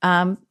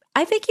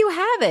 I think you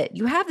have it.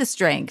 You have the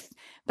strength.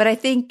 But I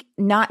think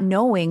not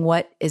knowing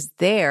what is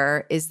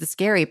there is the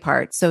scary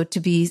part. So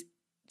it's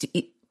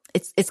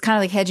kind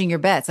of like hedging your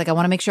bets. Like, I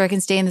want to make sure I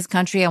can stay in this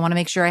country. I want to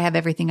make sure I have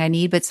everything I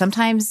need. But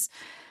sometimes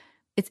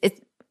it's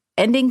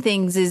ending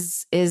things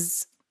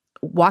is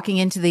walking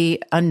into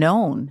the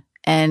unknown.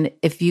 And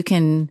if you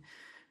can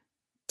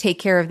take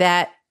care of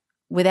that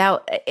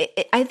without,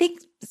 I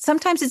think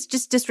sometimes it's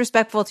just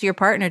disrespectful to your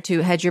partner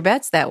to hedge your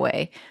bets that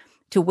way,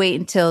 to wait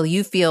until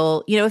you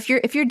feel,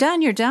 if you're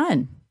done, you're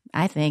done,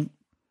 I think.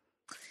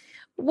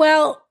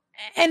 Well,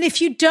 and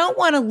if you don't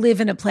want to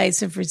live in a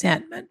place of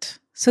resentment,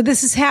 so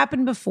this has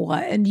happened before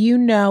and you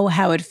know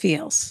how it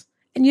feels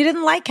and you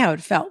didn't like how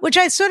it felt, which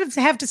I sort of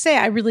have to say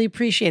I really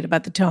appreciate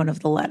about the tone of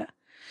the letter,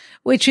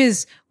 which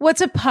is, what's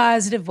a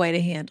positive way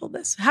to handle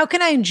this? How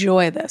can I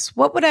enjoy this?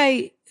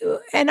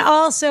 And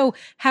also,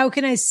 how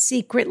can I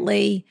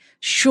secretly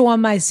shore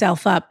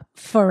myself up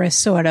for a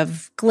sort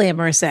of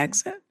glamorous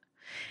exit?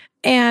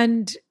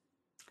 And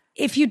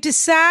if you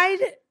decide,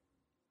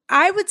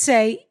 I would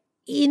say,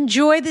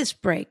 enjoy this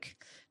break.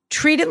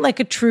 Treat it like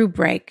a true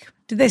break.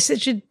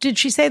 Did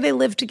she say they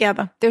live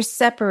together? They're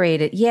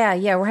separated. Yeah.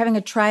 We're having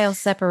a trial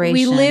separation.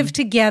 We live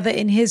together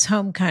in his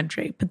home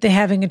country, but they're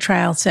having a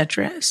trial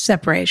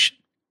separation.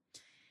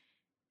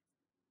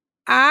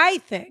 I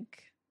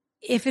think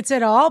if it's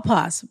at all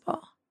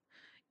possible,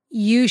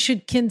 you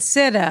should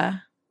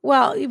consider,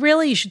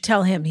 really you should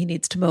tell him he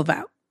needs to move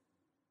out.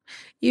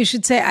 You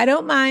should say, I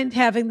don't mind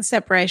having the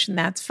separation.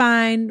 That's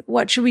fine.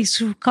 What should we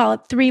call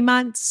it? 3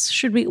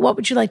 months? What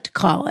would you like to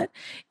call it?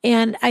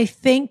 And I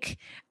think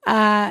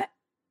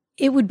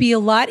it would be a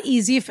lot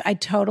easier. I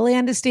totally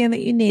understand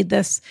that you need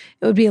this.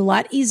 It would be a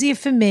lot easier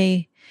for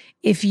me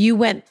if you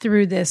went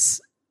through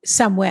this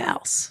somewhere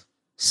else.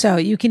 So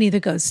you can either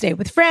go stay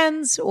with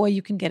friends or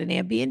you can get an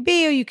Airbnb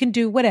or you can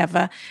do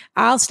whatever.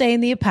 I'll stay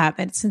in the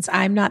apartment since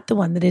I'm not the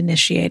one that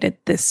initiated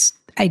this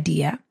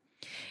idea.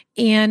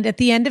 And at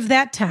the end of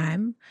that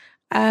time,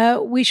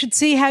 we should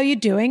see how you're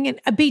doing and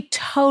be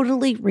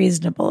totally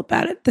reasonable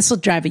about it. This will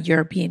drive a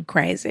European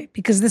crazy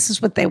because this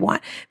is what they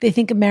want. They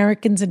think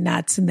Americans are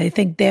nuts and they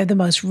think they're the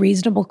most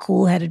reasonable,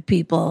 cool-headed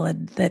people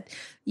and that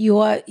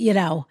you're,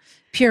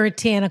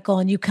 puritanical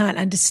and you can't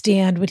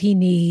understand what he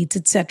needs,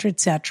 et cetera, et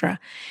cetera.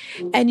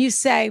 And you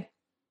say,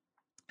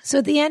 so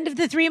at the end of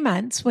the 3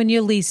 months, when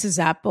your lease is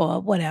up or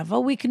whatever,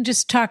 we can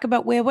just talk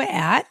about where we're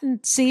at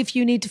and see if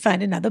you need to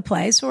find another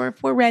place or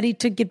if we're ready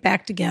to get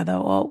back together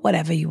or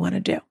whatever you want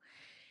to do.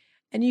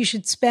 And you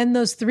should spend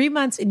those 3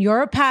 months in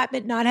your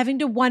apartment, not having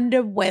to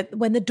wonder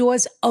when the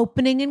door's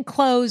opening and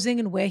closing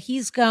and where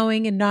he's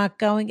going and not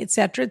going, et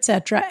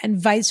cetera, and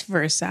vice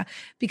versa,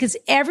 because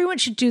everyone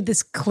should do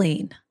this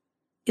clean,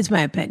 is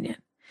my opinion.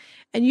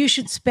 And you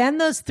should spend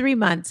those 3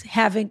 months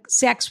having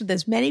sex with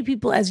as many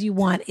people as you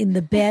want in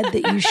the bed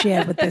that you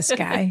share with this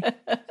guy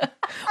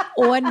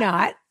or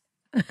not,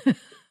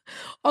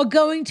 or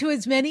going to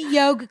as many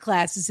yoga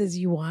classes as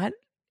you want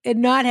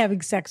and not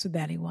having sex with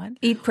anyone.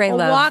 Eat, pray, or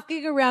love.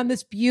 Walking around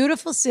this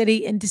beautiful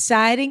city and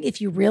deciding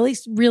if you really,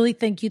 really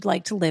think you'd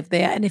like to live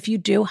there. And if you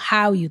do,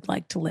 how you'd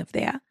like to live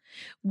there.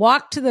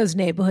 Walk to those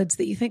neighborhoods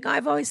that you think,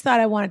 I've always thought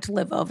I wanted to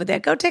live over there.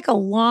 Go take a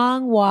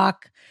long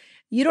walk.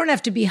 You don't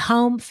have to be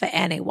home for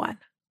anyone.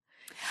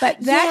 But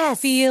that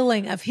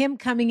feeling of him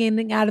coming in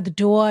and out of the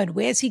door and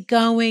where's he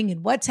going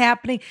and what's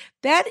happening,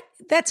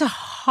 that's a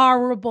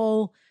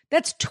horrible,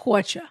 that's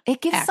torture.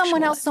 It gives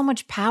someone else so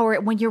much power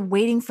when you're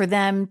waiting for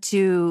them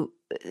to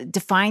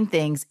define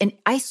things. And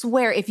I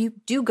swear, if you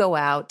do go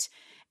out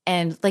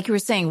and, like you were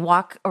saying,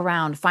 walk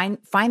around, find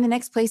the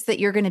next place that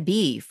you're going to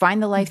be,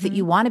 find the life that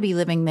you want to be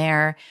living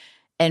there,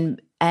 and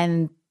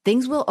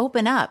things will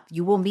open up.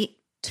 You will meet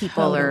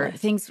people or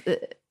things.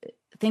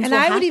 And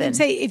I would even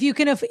say if you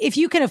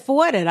can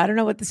afford it, I don't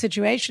know what the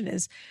situation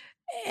is,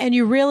 and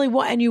you really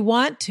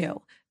want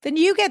to, then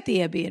you get the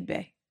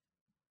Airbnb.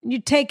 And you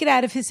take it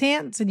out of his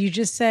hands and you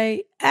just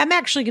say, I'm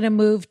actually going to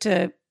move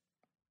to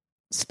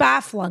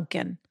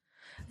Spa-Flunken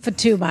for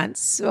 2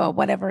 months or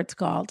whatever it's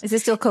called. Is it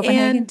still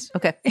Copenhagen?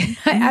 Okay.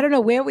 I don't know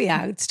where we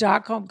are. It's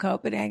Stockholm,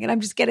 Copenhagen. I'm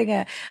getting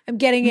a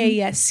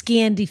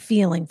Scandi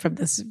feeling from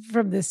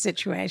this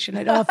situation.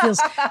 It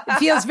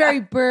feels very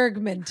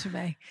Bergman to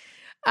me.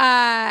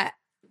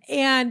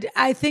 And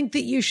I think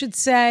that you should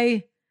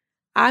say,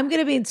 I'm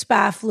going to be in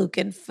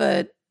Spa-Flunken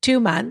for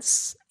 2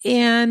 months.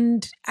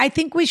 And I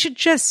think we should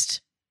just,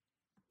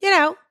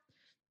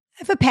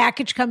 if a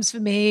package comes for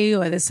me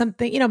or there's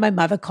something, my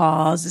mother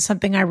calls, there's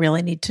something I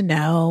really need to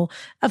know.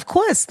 Of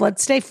course,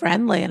 let's stay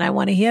friendly. And I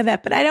want to hear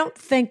that. But I don't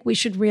think we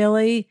should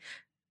really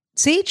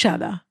see each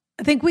other.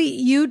 I think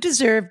you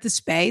deserve the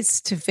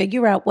space to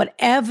figure out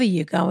whatever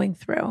you're going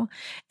through.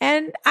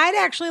 And I'd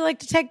actually like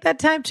to take that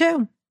time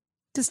too,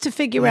 just to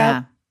figure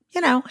out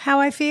how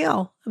I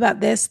feel about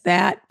this,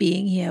 that,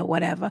 being here,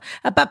 whatever.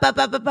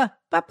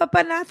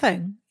 But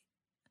nothing.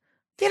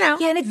 Yeah,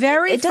 and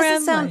very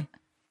friendly.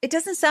 It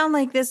doesn't sound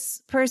like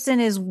this person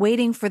is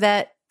waiting for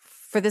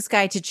this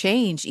guy to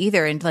change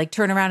either, and like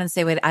turn around and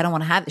say, "Wait, I don't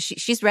want to have this."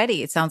 She's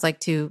ready. It sounds like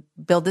to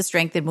build the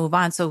strength and move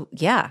on. So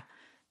yeah,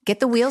 get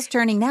the wheels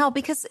turning now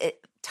because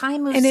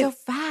time moves so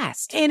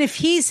fast. And if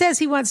he says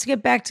he wants to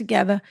get back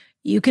together,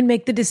 you can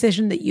make the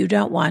decision that you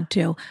don't want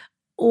to.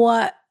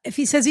 Or if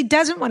he says he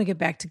doesn't want to get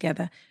back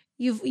together,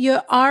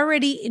 you're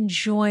already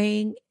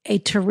enjoying a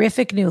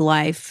terrific new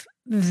life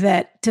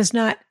that does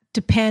not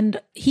depend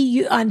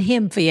on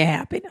him for your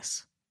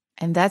happiness.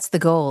 And that's the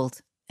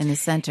gold in the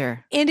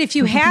center. And if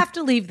you have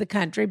to leave the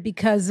country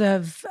because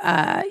of,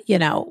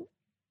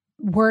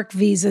 work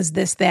visas,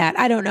 this, that,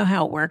 I don't know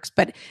how it works,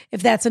 but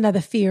if that's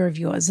another fear of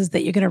yours, is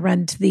that you're going to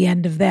run to the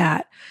end of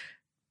that,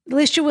 at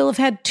least you will have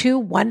had 2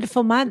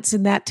 wonderful months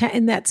in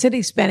that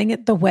city, spending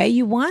it the way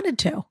you wanted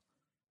to.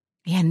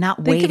 Yeah, not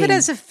waiting. Think of it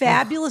as a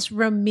fabulous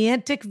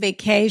romantic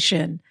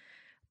vacation,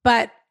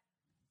 but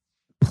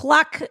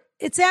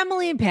it's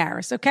Emily in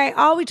Paris, okay?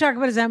 All we talk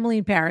about is Emily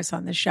in Paris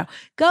on this show.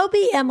 Go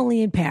be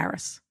Emily in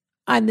Paris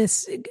on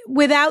this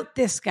without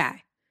this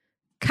guy.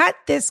 Cut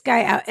this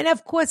guy out. And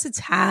of course, it's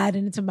hard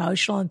and it's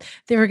emotional. And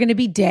there are going to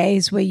be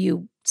days where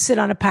you sit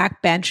on a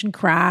park bench and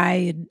cry,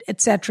 and et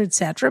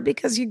cetera,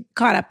 because you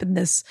caught up in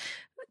this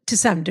to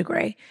some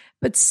degree.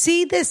 But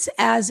see this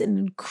as an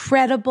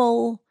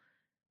incredible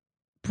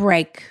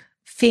break,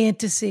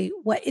 fantasy.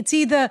 It's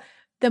either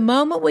the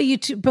moment where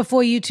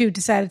before you two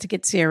decided to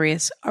get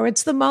serious, or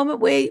it's the moment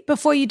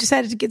before you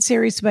decided to get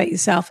serious about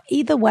yourself.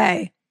 Either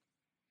way,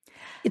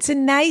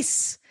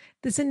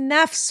 there's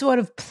enough sort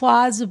of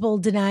plausible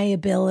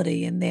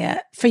deniability in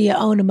there for your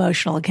own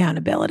emotional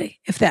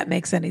accountability, if that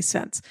makes any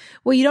sense.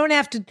 Well, you don't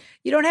have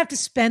to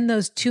spend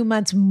those 2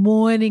 months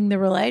mourning the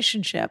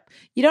relationship.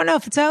 You don't know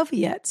if it's over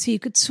yet, so you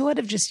could sort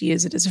of just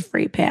use it as a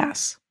free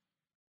pass.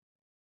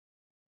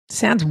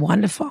 Sounds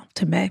wonderful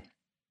to me.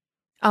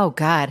 Oh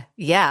God,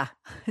 yeah,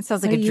 it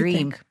sounds like a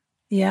dream.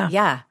 Yeah,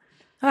 yeah.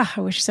 Oh,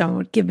 I wish someone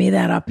would give me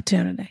that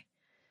opportunity.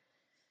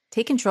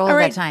 Take control of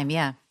that time.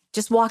 Yeah.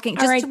 Just walking,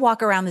 to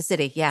walk around the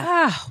city.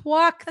 Yeah.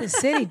 Walk the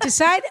city.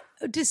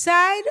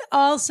 Decide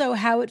also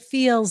how it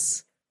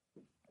feels,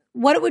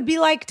 what it would be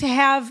like to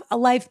have a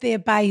life there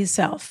by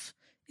yourself.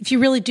 If you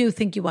really do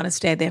think you want to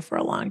stay there for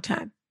a long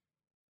time,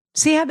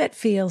 see how that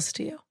feels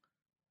to you.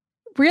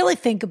 Really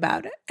think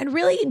about it and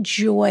really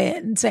enjoy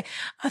it and say,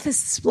 oh,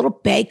 this little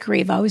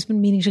bakery. I've always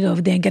been meaning to go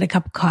over there and get a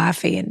cup of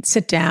coffee and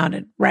sit down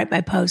and write my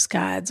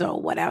postcards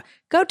or whatever.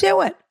 Go do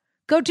it.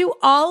 Go do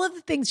all of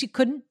the things you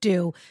couldn't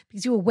do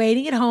because you were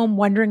waiting at home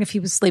wondering if he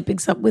was sleeping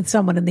with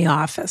someone in the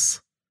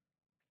office.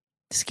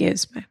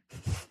 Excuse me.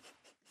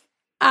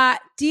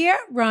 Dear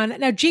Ron,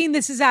 now, Jean,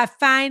 this is our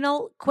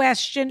final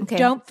question. Okay.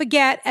 Don't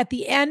forget, at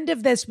the end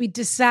of this, we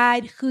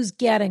decide who's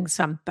getting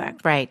something.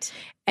 Right.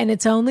 And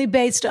it's only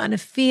based on a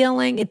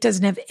feeling. It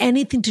doesn't have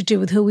anything to do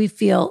with who we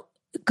feel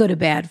good or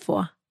bad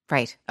for.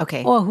 Right.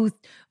 Okay. Or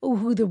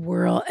who the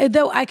world,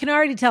 though I can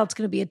already tell it's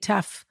going to be a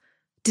tough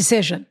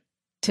decision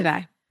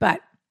today.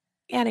 But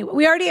anyway,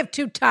 we already have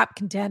 2 top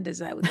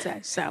contenders, I would say.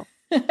 So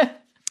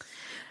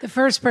the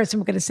first person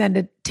we're going to send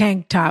a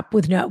tank top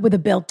with a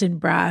built-in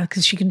bra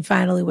because she can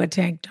finally wear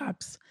tank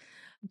tops.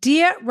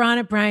 Dear Ron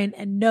O'Brien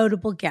and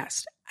notable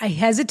guest, I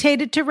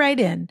hesitated to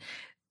write in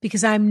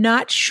because I'm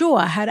not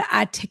sure how to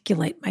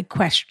articulate my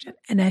question,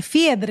 and I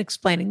fear that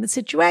explaining the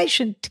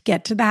situation to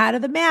get to the heart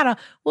of the matter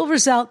will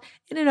result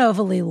in an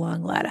overly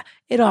long letter.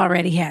 It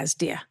already has,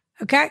 dear.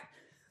 Okay?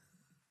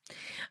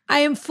 I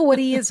am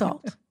 40 years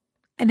old.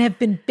 And have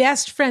been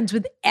best friends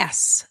with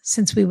S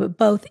since we were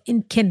both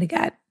in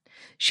kindergarten.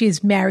 She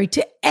is married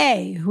to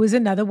A, who is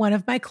another one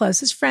of my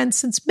closest friends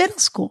since middle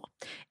school.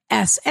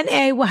 S and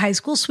A were high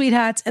school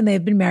sweethearts, and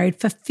they've been married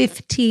for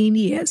 15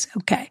 years.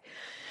 Okay,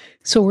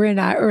 so we're in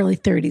our early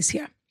 30s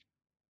here.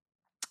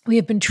 We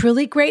have been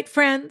truly great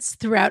friends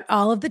throughout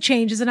all of the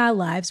changes in our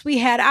lives. We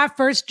had our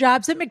first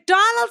jobs at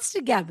McDonald's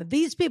together.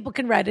 These people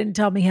can write in and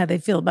tell me how they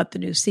feel about the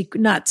new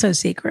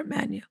not-so-secret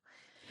menu.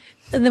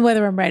 And then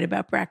whether I'm right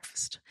about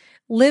breakfast.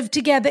 Lived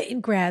together in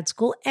grad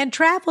school, and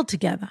traveled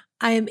together.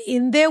 I am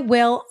in their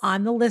will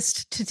on the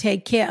list to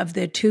take care of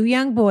their 2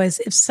 young boys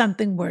if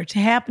something were to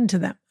happen to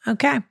them.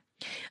 Okay.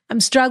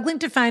 I'm struggling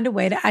to find a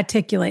way to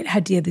articulate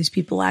how dear these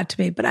people are to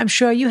me, but I'm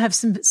sure you have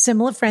some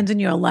similar friends in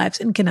your lives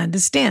and can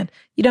understand.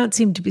 You don't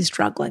seem to be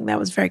struggling. That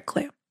was very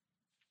clear.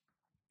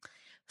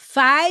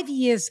 5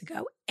 years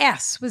ago,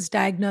 S was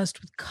diagnosed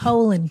with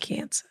colon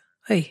cancer.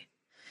 Oy,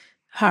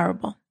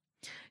 horrible.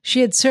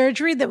 She had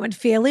surgery that went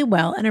fairly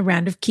well and a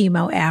round of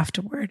chemo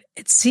afterward.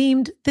 It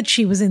seemed that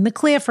she was in the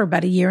clear for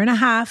about 1.5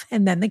 years,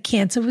 and then the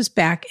cancer was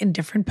back in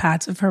different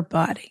parts of her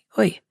body.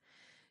 Oy.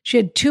 She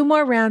had 2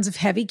 more rounds of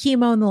heavy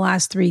chemo in the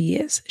last 3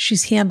 years.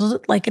 She's handled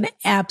it like an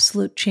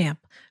absolute champ.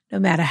 No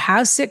matter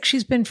how sick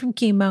she's been from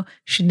chemo,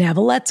 she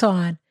never lets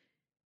on,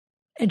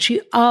 and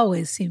she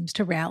always seems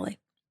to rally.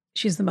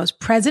 She's the most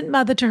present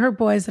mother to her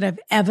boys that I've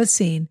ever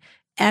seen.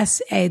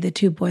 S.A., the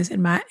two boys,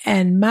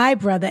 and my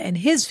brother and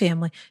his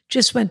family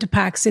just went to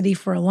Park City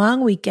for a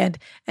long weekend,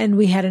 and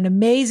we had an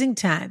amazing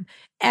time.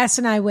 S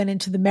and I went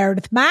into the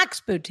Meredith Marks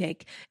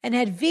boutique and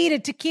had Vita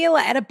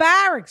tequila at a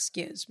bar,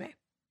 excuse me.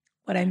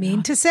 What I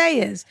mean to say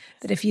is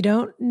that if you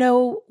don't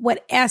know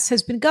what S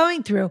has been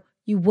going through,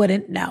 you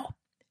wouldn't know.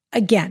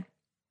 Again,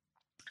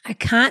 I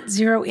can't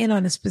zero in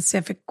on a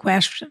specific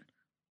question.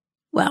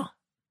 Well,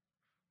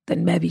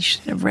 then maybe you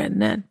should have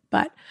written in.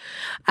 But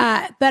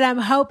I'm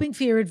hoping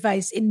for your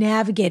advice in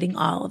navigating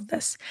all of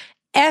this.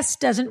 S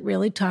doesn't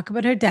really talk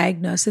about her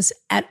diagnosis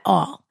at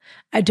all.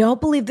 I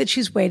don't believe that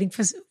she's waiting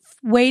for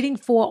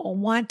or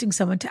wanting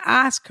someone to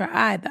ask her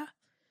either.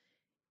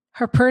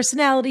 Her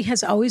personality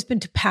has always been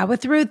to power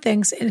through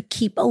things and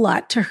keep a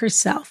lot to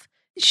herself.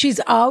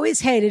 She's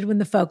always hated when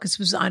the focus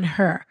was on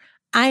her.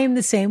 I am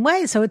the same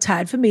way, so it's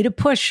hard for me to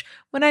push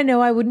when I know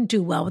I wouldn't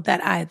do well with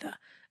that either.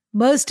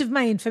 Most of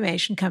my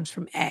information comes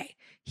from A.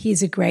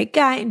 He's a great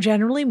guy and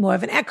generally more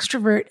of an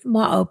extrovert,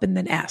 more open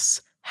than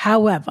S.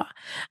 However,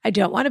 I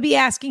don't want to be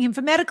asking him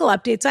for medical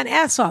updates on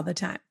S all the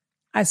time.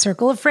 Our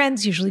circle of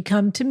friends usually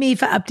come to me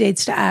for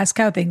updates to ask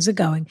how things are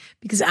going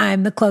because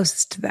I'm the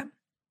closest to them.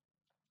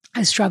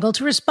 I struggle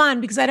to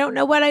respond because I don't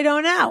know what I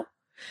don't know.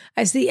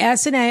 I see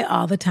S and A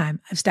all the time.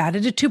 I've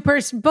started a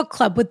 2-person book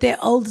club with their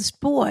oldest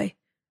boy.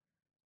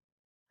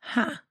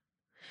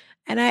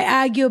 And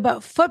I argue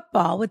about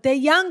football with their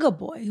younger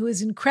boy, who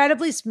is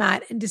incredibly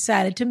smart and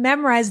decided to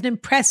memorize an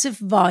impressive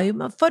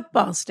volume of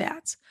football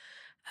stats.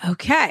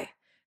 Okay.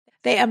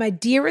 They are my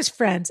dearest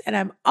friends, and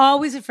I'm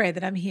always afraid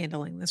that I'm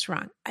handling this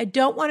wrong. I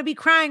don't want to be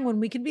crying when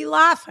we can be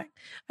laughing.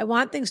 I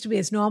want things to be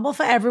as normal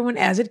for everyone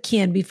as it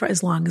can be for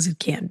as long as it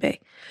can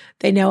be.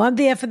 They know I'm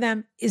there for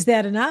them. Is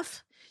that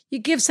enough? You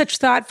give such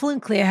thoughtful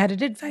and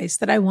clear-headed advice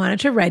that I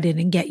wanted to write in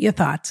and get your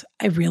thoughts.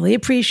 I really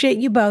appreciate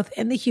you both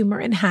and the humor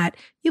and heart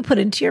you put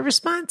into your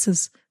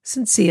responses.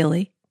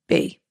 Sincerely,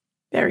 B.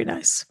 Very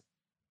nice.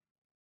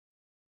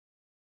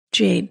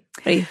 Jean,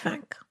 what do you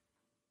think?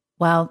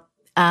 Well,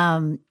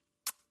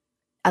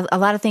 a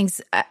lot of things.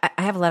 I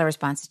have a lot of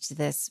responses to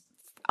this.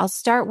 I'll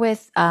start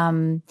with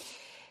you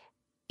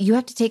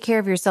have to take care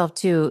of yourself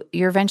too.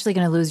 You're eventually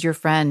going to lose your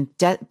friend.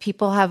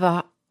 People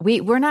have we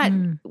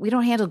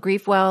don't handle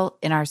grief well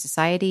in our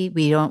society.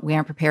 We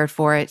aren't prepared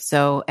for it.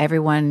 So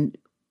everyone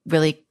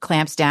really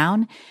clamps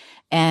down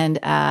and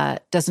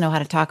doesn't know how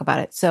to talk about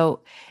it.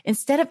 So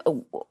instead of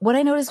what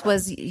I noticed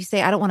was you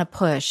say, I don't want to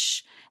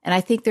push. And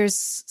I think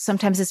there's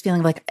sometimes this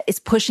feeling like it's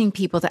pushing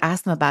people to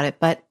ask them about it.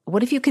 But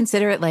what if you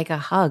consider it like a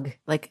hug?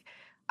 Like,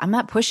 I'm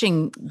not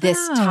pushing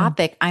this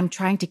topic. I'm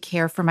trying to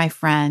care for my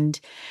friend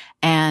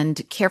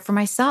and care for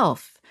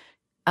myself.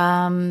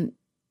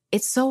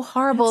 It's so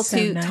horrible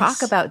to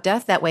talk about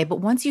death that way.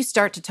 But once you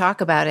start to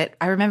talk about it,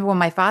 I remember when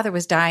my father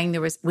was dying,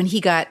 when he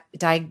got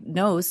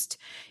diagnosed,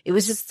 it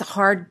was just a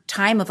hard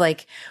time of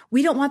like,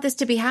 we don't want this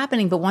to be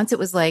happening. But once it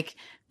was like,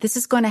 this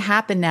is going to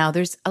happen now,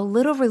 there's a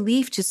little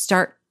relief to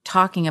start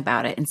talking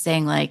about it and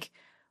saying like,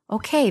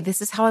 okay,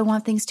 this is how I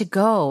want things to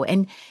go.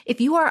 And if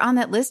you are on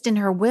that list in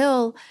her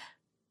will,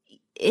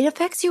 it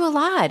affects you a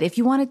lot. If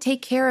you want to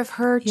take care of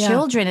her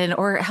children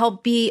or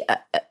help be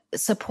a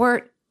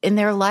support in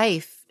their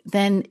life,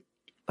 then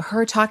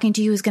her talking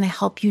to you is going to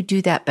help you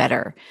do that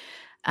better.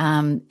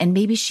 And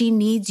maybe she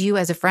needs you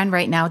as a friend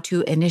right now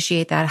to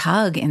initiate that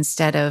hug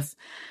instead of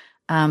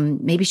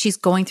maybe she's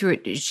going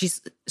through it.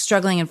 She's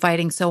struggling and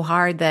fighting so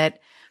hard that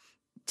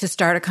to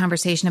start a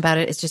conversation about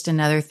it is just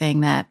another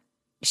thing that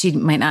she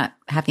might not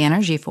have the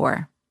energy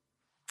for.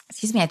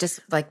 Excuse me, I just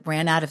like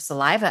ran out of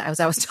saliva as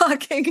I was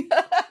talking.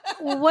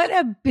 What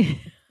a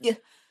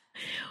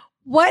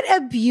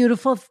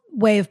beautiful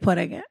way of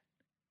putting it,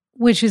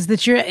 which is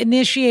that you're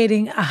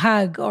initiating a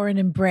hug or an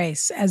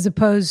embrace as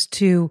opposed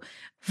to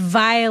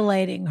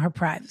violating her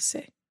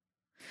privacy.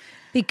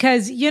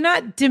 Because you're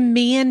not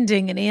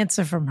demanding an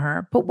answer from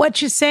her, but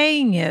what you're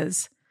saying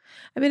is,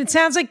 I mean, it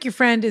sounds like your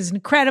friend is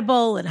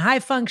incredible and high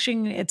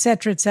functioning, et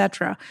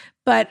cetera,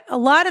 but a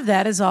lot of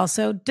that is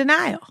also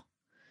denial.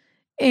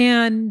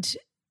 And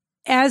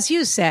as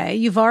you say,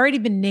 you've already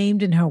been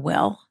named in her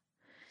will.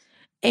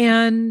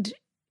 And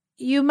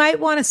you might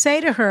want to say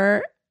to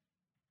her,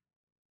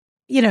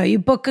 you know, you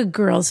book a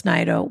girls'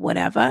 night or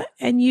whatever,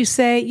 and you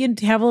say, you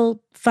have a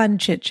fun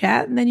chit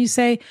chat, and then you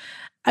say,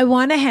 I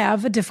want to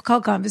have a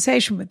difficult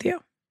conversation with you.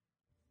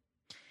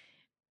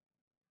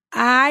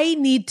 I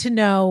need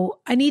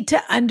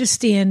to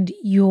understand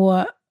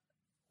your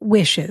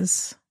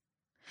wishes.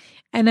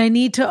 And I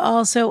need to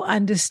also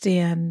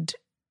understand,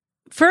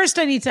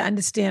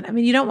 I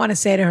mean, you don't want to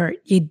say to her,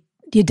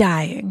 you're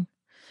dying,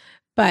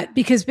 but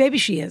because maybe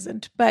she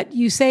isn't, but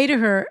you say to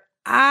her,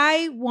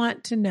 I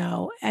want to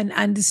know and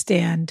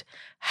understand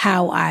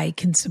how I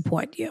can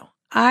support you.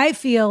 I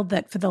feel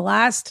that for the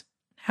last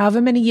however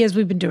many years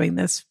we've been doing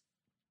this,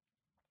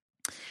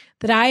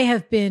 that I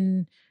have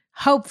been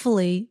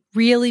hopefully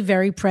really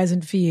very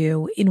present for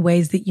you in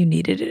ways that you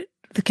needed it.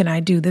 Can I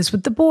do this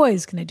with the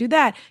boys? Can I do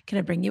that? Can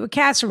I bring you a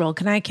casserole?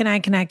 Can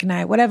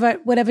I,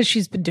 whatever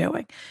she's been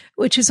doing,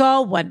 which is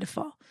all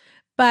wonderful.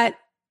 But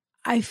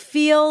I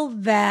feel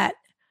that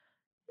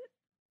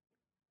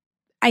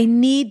I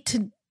need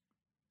to,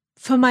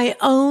 for my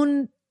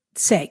own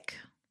sake,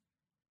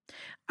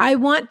 I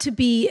want to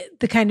be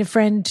the kind of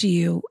friend to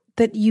you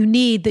that you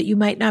need that you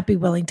might not be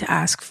willing to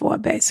ask for,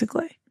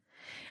 basically.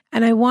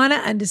 And I want to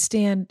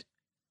understand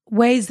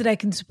ways that I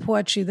can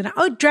support you.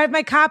 Drive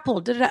my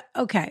carpool.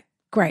 Okay,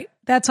 great.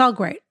 That's all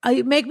great.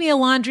 Make me a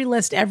laundry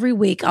list every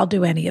week. I'll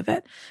do any of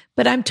it.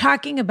 But I'm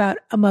talking about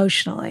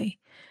emotionally,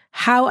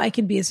 how I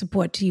can be a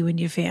support to you and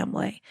your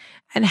family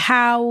and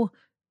how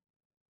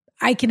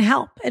I can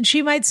help. And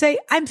she might say,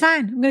 I'm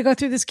fine. I'm going to go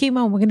through this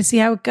chemo and we're going to see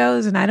how it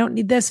goes. And I don't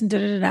need this and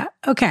da-da-da-da.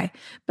 Okay.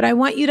 But I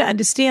want you to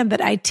understand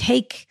that I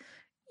take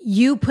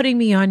you putting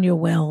me on your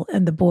will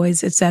and the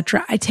boys,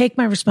 etc. I take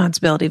my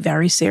responsibility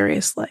very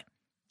seriously.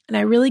 And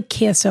I really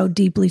care so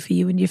deeply for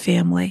you and your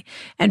family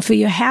and for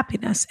your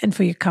happiness and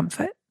for your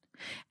comfort.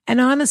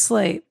 And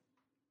honestly,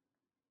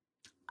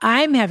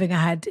 I'm having a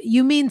hard,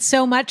 you mean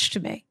so much to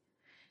me.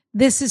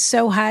 This is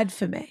so hard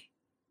for me.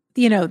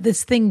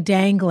 This thing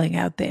dangling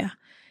out there,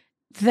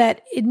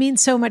 that it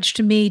means so much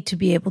to me to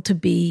be able to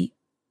be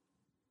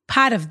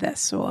part of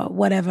this or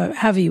whatever,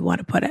 however you want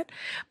to put it.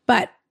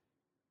 But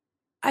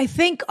I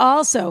think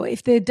also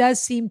if there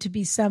does seem to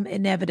be some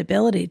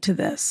inevitability to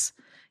this,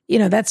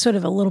 that's sort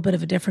of a little bit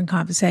of a different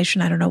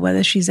conversation. I don't know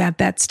whether she's at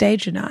that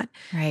stage or not.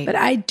 Right. But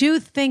I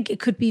do think it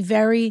could be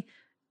very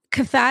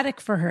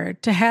cathartic for her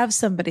to have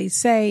somebody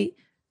say,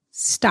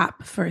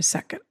 stop for a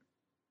second.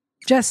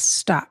 Just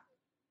stop.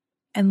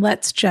 And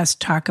let's just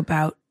talk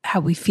about how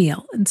we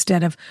feel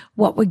instead of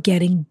what we're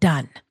getting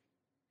done.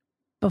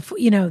 Before,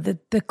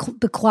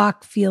 the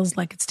clock feels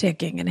like it's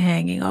ticking and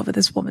hanging over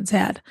this woman's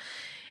head.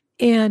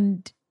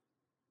 And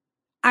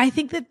I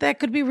think that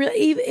could be really,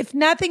 if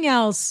nothing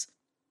else,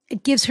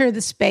 it gives her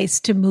the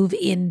space to move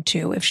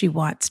into if she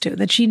wants to,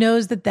 that she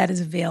knows that is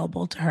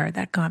available to her,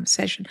 that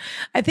conversation.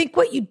 I think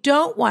what you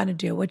don't want to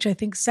do, which I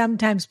think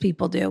sometimes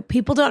people do,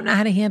 people don't know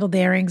how to handle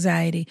their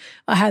anxiety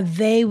or how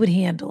they would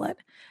handle it.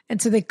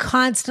 And so they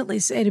constantly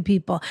say to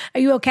people,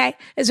 are you okay?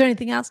 Is there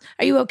anything else?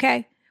 Are you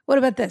okay? What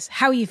about this?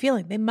 How are you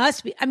feeling? They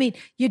must be,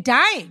 you're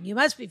dying. You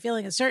must be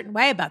feeling a certain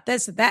way about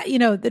this or that,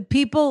 that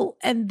people,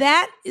 and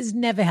that is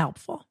never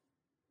helpful.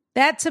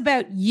 That's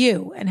about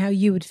you and how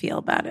you would feel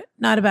about it,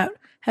 not about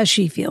how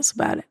she feels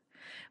about it.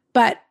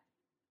 But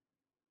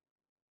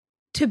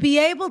to be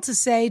able to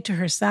say to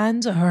her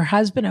sons or her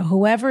husband or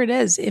whoever it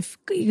is, if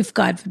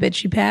God forbid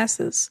she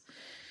passes,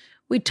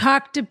 we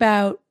talked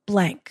about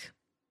blank.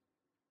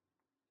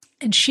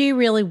 And she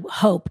really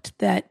hoped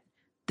that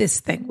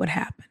this thing would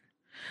happen.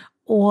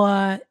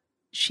 Or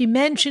she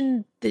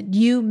mentioned that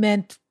you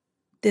meant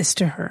this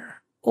to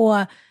her.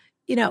 Or,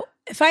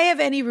 if I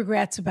have any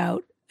regrets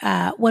about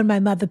when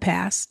my mother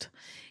passed,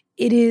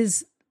 it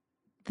is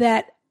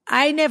that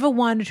I never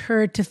wanted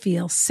her to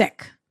feel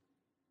sick,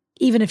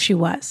 even if she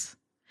was.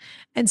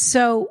 And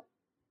so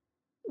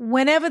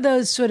whenever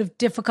those sort of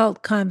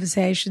difficult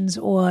conversations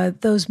or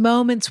those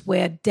moments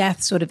where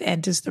death sort of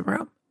enters the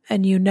room,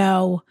 and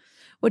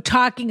we're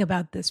talking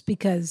about this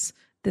because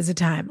there's a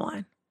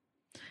timeline,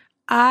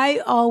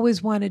 I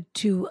always wanted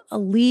to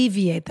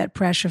alleviate that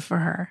pressure for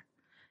her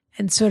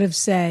and sort of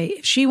say,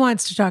 if she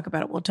wants to talk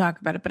about it, we'll talk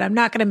about it, but I'm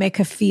not going to make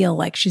her feel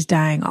like she's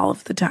dying all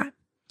of the time.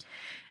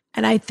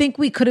 And I think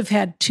we could have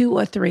had 2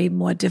 or 3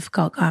 more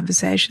difficult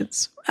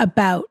conversations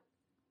about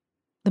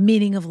the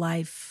meaning of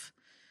life,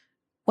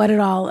 what it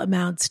all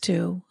amounts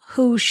to,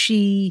 who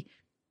she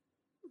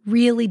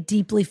really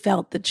deeply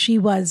felt that she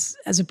was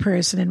as a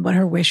person and what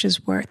her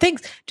wishes were.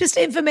 Things, just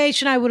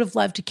information I would have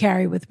loved to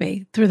carry with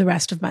me through the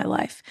rest of my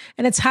life.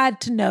 And it's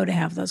hard to know to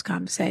have those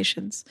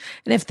conversations.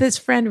 And if this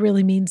friend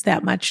really means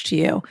that much to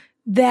you,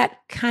 that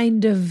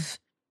kind of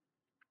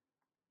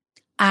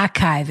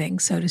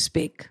archiving, so to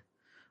speak,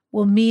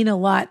 will mean a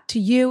lot to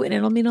you and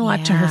it'll mean a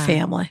lot to her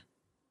family.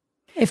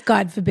 If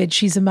God forbid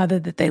she's a mother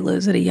that they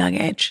lose at a young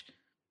age.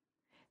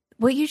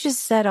 What you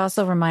just said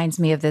also reminds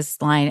me of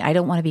this line, I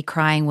don't want to be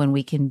crying when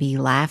we can be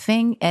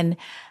laughing. And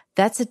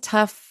that's a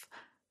tough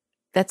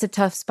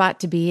spot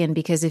to be in,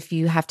 because if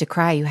you have to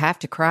cry, you have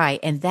to cry.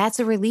 And that's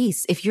a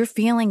release. If you're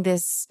feeling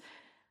this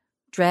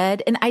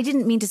dread, and I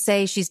didn't mean to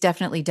say she's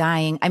definitely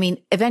dying.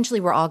 Eventually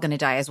we're all going to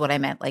die is what I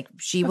meant. Like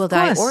she will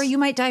die, or you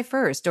might die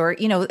first, or,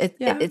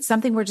 it's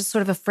something we're just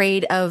sort of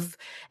afraid of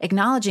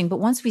acknowledging. But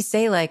once we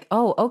say like,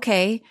 oh,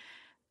 okay.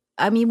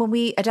 When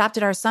we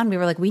adopted our son, we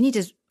were like, we need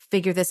to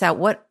figure this out.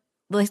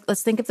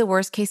 Let's think of the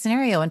worst case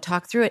scenario and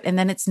talk through it. And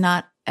then it's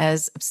not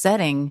as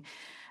upsetting.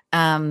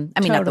 Not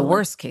the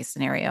worst case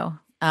scenario.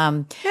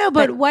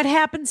 But what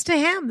happens to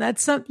him?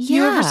 That's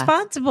you're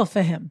responsible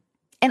for him.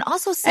 And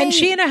also saying, and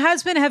she and her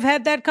husband have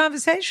had that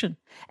conversation.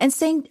 And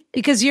saying,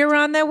 because you're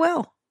on their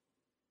will.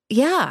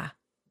 Yeah.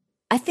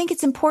 I think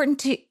it's important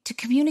to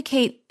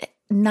communicate.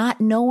 Not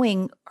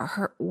knowing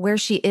her where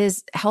she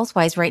is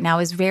health-wise right now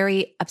is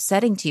very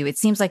upsetting to you. It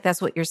seems like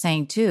that's what you're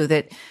saying too,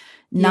 that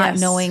not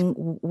knowing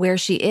where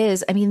she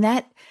is.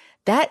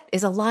 That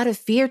is a lot of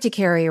fear to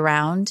carry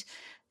around.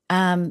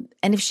 And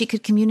if she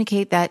could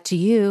communicate that to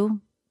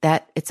you,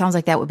 it sounds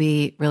like that would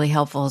be really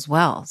helpful as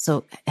well.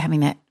 So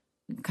having that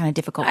kind of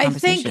difficult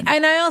conversation.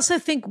 And I also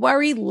think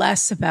worry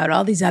less about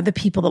all these other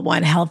people that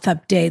want health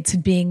updates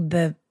and being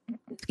the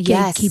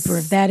gatekeeper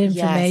of that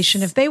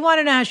information. If they want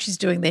to know how she's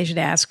doing, they should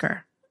ask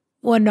her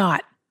or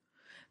not.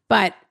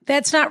 But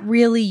that's not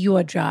really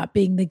your job,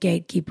 being the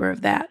gatekeeper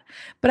of that.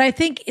 But I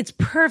think it's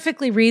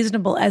perfectly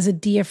reasonable as a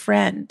dear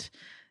friend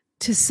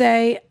to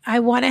say, I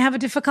want to have a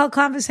difficult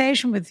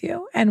conversation with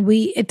you. And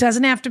it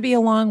doesn't have to be a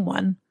long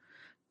one,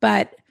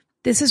 but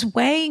this is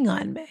weighing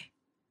on me.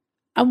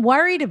 I'm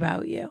worried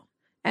about you.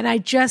 And I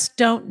just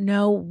don't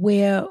know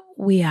where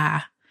we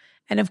are.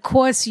 And of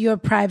course, your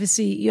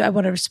privacy, I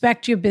want to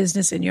respect your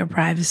business and your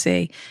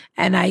privacy.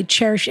 And I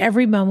cherish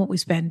every moment we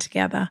spend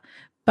together.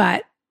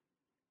 But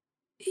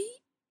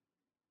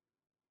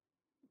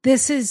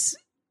this is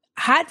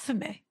hard for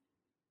me.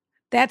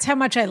 That's how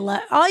much I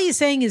love. All you're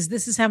saying is,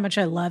 this is how much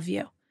I love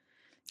you.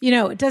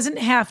 It doesn't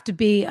have to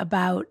be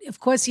about, of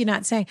course, you're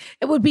not saying,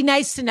 it would be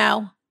nice to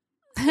know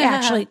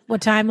actually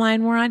what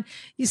timeline we're on.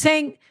 You're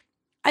saying,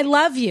 I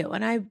love you.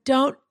 And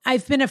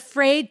I've been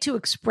afraid to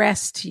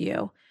express to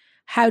you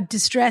how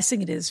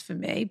distressing it is for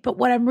me. But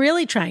what I'm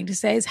really trying to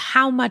say is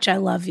how much I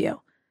love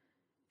you.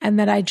 And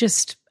that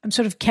I'm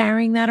sort of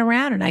carrying that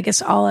around. And I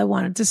guess all I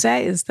wanted to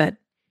say is that,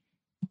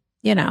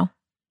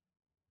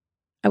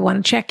 I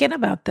want to check in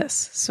about this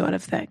sort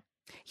of thing.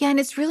 Yeah. And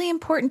it's really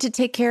important to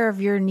take care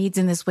of your needs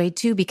in this way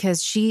too,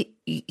 because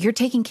you're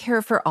taking care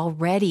of her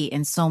already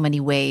in so many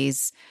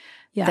ways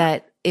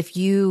that if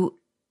you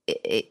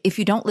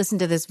don't listen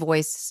to this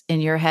voice in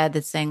your head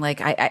that's saying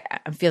like,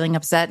 I'm feeling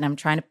upset and I'm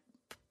trying to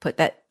put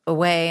that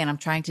away and I'm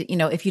trying to,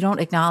 if you don't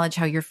acknowledge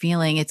how you're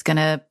feeling, it's going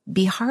to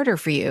be harder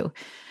for you.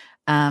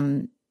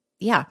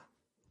 Yeah.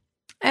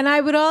 And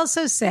I would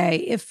also say,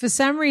 if for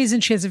some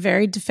reason she has a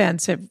very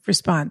defensive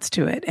response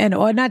to it,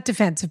 or not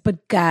defensive,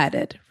 but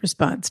guarded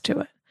response to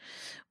it,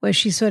 where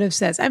she sort of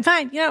says, I'm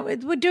fine,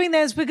 we're doing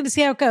this, we're going to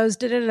see how it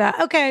goes,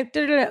 okay,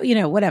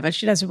 whatever.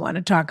 She doesn't want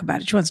to talk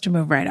about it. She wants to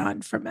move right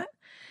on from it.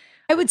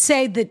 I would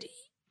say that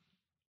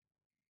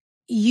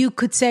you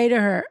could say to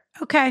her,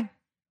 okay,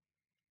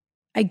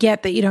 I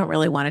get that you don't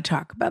really want to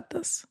talk about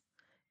this,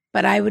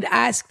 but I would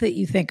ask that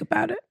you think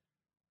about it.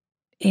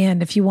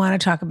 And if you want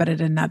to talk about it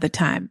another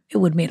time, it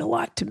would mean a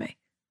lot to me.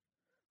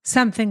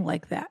 Something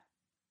like that.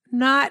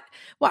 I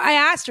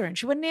asked her and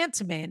she wouldn't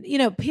answer me.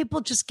 And,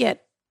 people just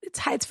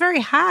it's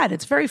very hard.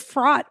 It's very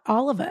fraught,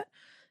 all of it.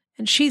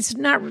 And she's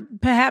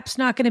perhaps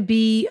not going to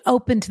be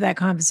open to that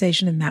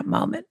conversation in that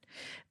moment.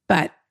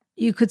 But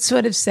you could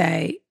sort of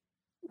say,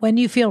 when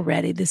you feel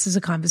ready, this is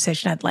a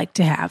conversation I'd like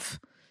to have.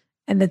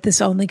 And that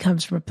this only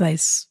comes from a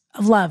place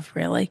of love,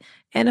 really,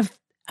 and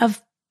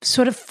of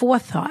sort of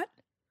forethought.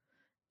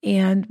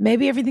 And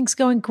maybe everything's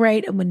going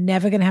great and we're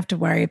never going to have to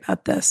worry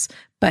about this.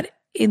 But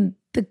in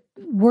the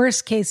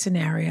worst case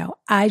scenario,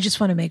 I just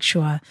want to make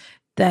sure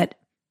that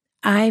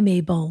I'm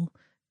able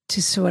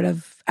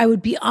to I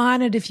would be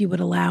honored if you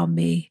would allow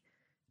me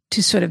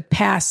to sort of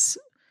pass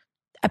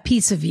a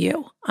piece of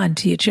you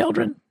onto your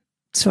children,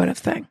 sort of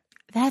thing.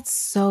 That's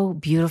so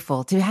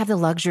beautiful. To have the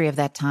luxury of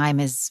that time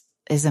is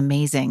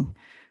amazing.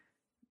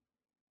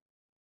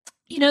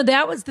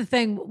 That was the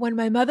thing. When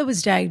my mother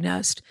was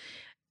diagnosed,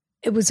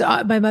 it was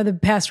my mother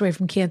passed away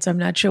from cancer. I'm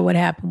not sure what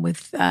happened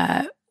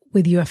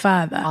with your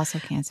father. Also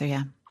cancer,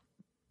 yeah.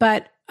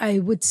 But I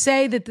would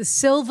say that the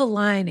silver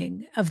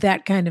lining of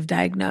that kind of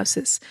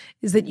diagnosis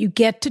is that you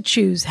get to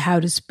choose how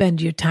to spend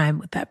your time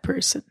with that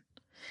person.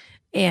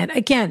 And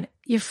again,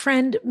 your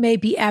friend may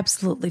be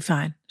absolutely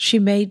fine. She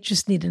may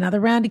just need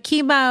another round of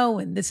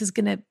chemo and this is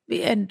going to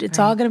be, and it's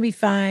all going to be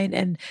fine.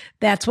 And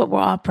that's what we're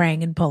all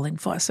praying and pulling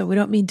for. So we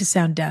don't mean to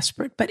sound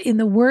desperate, but in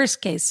the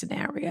worst case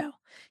scenario,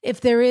 if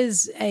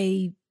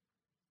the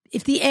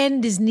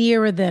end is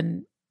nearer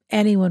than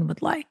anyone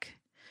would like,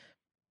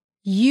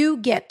 you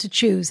get to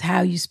choose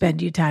how you spend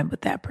your time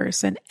with that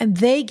person, and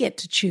they get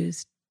to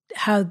choose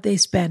how they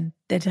spend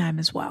their time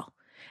as well.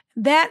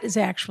 That is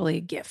actually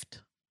a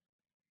gift.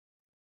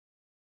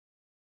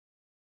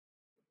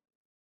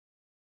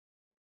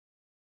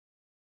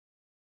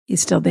 You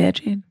still there,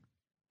 Jane?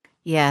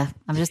 Yeah,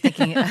 I'm just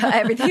thinking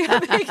everything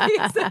I'm thinking.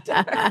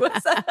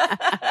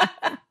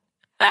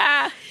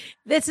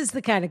 This is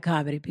the kind of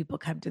comedy people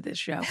come to this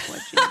show for,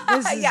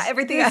 Gene.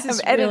 Everything I'm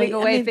editing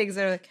away things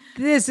are like,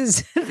 this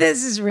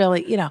is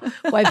really,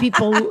 why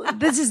people,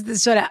 this is the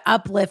sort of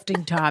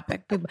uplifting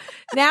topic.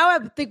 Now I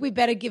think we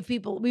better give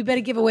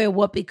away a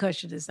whoopee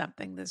cushion or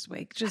something this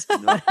week, just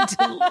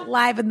to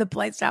liven the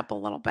place up a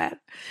little bit.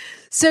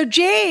 So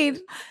Jane,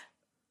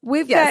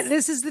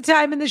 this is the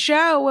time in the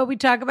show where we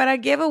talk about our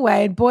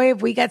giveaway, and boy,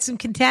 have we got some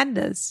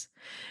contenders.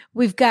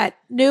 We've got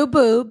new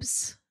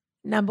boobs,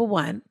 number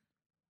one.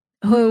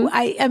 Who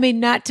I mean,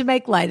 not to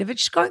make light of it,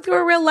 she's going through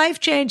a real life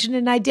change and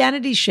an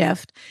identity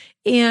shift.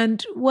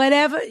 And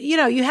whatever,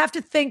 you have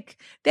to think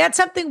that's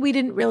something we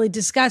didn't really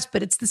discuss,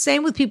 but it's the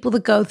same with people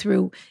that go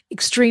through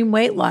extreme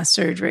weight loss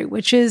surgery,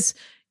 which is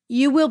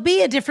you will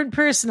be a different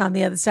person on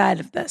the other side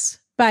of this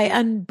by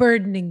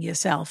unburdening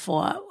yourself,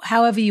 or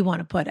however you want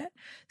to put it.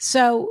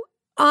 So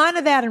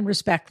honor that and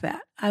respect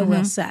that, I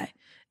will say.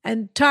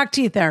 And talk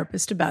to your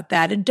therapist about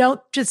that. And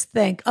don't just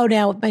think, oh,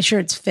 now my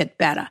shirts fit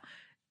better.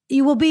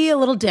 You will be a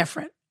little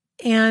different.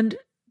 And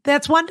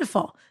that's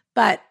wonderful.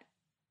 But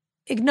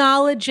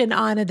acknowledge and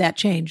honor that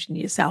change in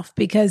yourself,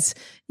 because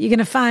you're going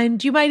to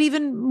find you might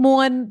even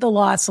mourn the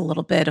loss a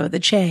little bit, or the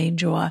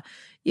change, or,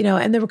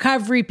 and the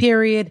recovery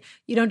period.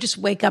 You don't just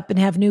wake up and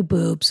have new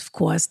boobs. Of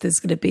course, there's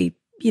going to be,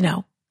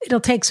 it'll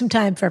take some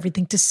time for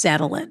everything to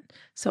settle in.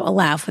 So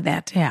allow for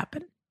that to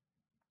happen.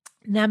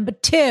 Number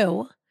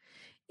 2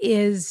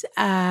 is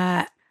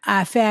a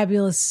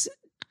fabulous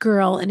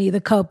girl in either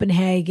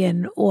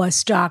Copenhagen or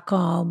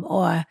Stockholm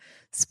or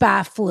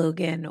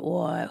Spa-Flugen,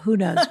 or who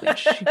knows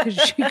which.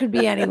 She could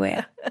be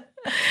anywhere.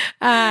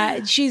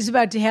 She's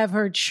about to have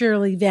her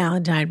Shirley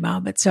Valentine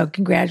moment, so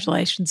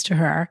congratulations to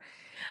her.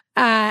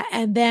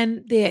 And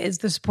then there is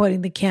the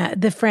supporting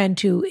the friend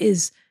who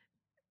is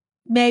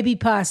maybe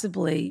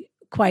possibly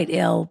quite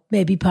ill,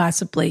 maybe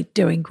possibly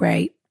doing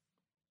great.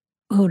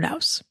 Who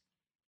knows?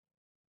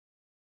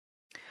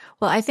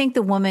 Well, I think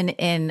the woman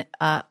in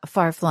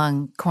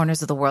far-flung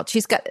corners of the world,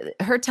 she's got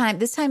her time.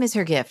 This time is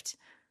her gift.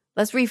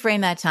 Let's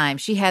reframe that time.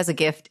 She has a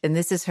gift, and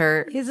this is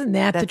her. Isn't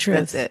that the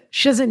truth? That's it.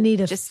 She doesn't need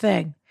a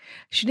thing.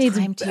 She needs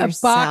a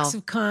yourself. box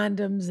of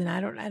condoms, and I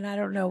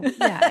don't know.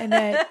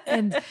 Yeah,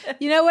 and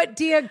you know what,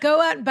 dear?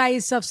 Go out and buy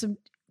yourself some.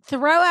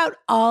 Throw out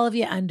all of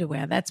your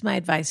underwear. That's my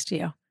advice to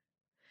you.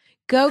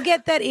 Go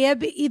get that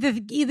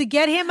either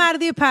get him out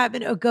of the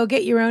apartment, or go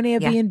get your own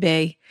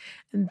Airbnb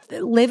and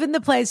live in the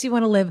place you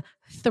want to live.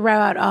 Throw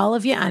out all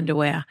of your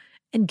underwear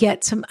and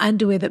get some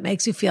underwear that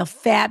makes you feel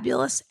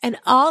fabulous, and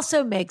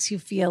also makes you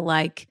feel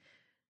like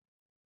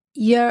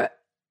you're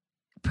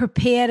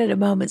prepared at a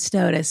moment's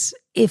notice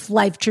if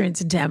life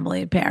turns into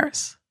Emily in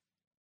Paris.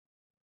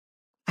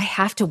 I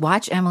have to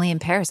watch Emily in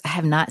Paris. I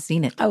have not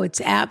seen it. Oh,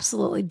 it's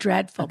absolutely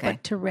dreadful,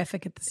 but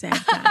terrific at the same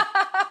time.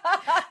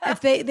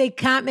 If they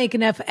can't make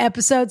enough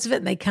episodes of it,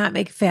 and they can't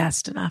make it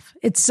fast enough.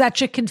 It's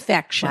such a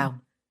confection. Wow.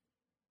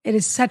 It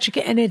is such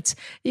a, and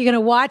you're going to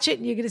watch it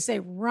and you're going to say,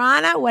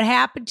 Rana, what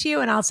happened to you?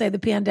 And I'll say the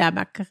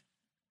pandemic.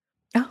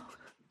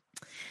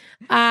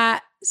 Oh.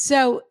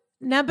 So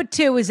number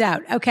 2 is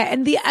out. Okay.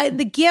 And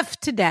the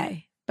gift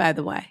today, by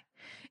the way,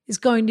 is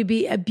going to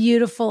be a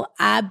beautiful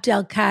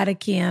Abdelkader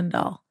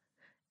candle,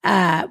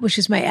 which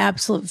is my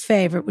absolute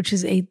favorite, which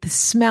is the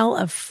smell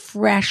of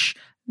fresh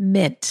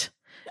mint.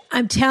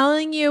 I'm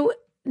telling you,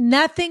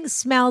 nothing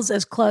smells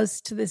as close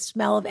to the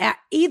smell of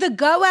either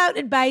go out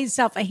and buy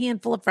yourself a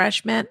handful of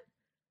fresh mint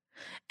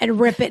and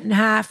rip it in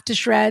half to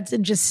shreds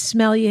and just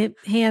smell your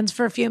hands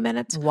for a few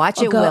minutes.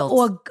 Watch it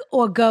wilt.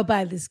 Or go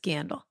buy this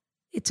candle.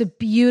 It's a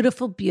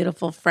beautiful,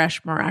 beautiful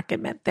fresh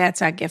Moroccan mint.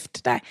 That's our gift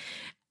today.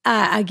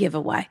 Our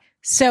giveaway.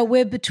 So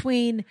we're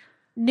between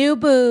new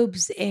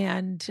boobs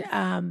and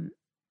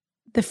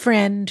the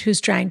friend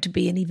who's trying to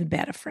be an even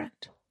better friend.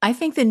 I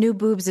think the new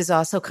boobs is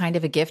also kind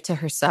of a gift to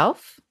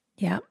herself.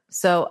 Yeah.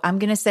 So I'm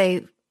going to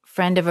say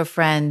friend of a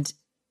friend,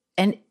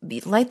 and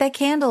light that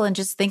candle and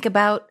just think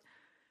about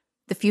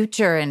the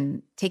future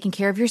and taking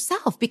care of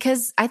yourself,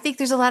 because I think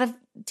there's a lot of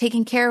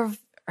taking care of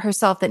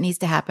herself that needs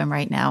to happen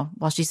right now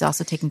while she's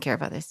also taking care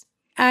of others.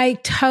 I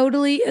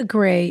totally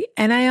agree.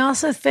 And I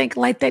also think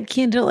light that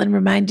candle and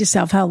remind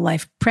yourself how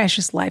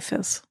precious life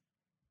is,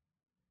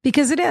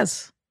 because it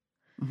is.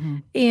 Mm-hmm.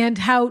 And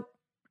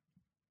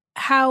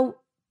how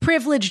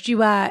privileged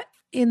you are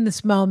in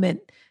this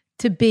moment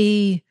to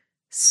be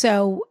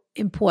so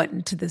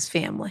important to this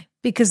family,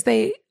 because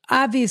they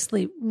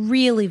obviously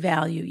really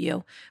value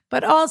you.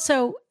 But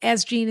also,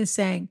 as Jean is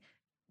saying,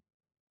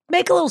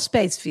 make a little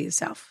space for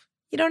yourself.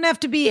 You don't have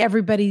to be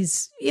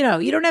everybody's, you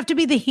don't have to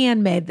be the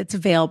handmaid that's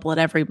available at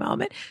every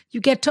moment. You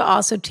get to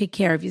also take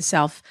care of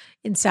yourself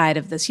inside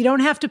of this. You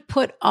don't have to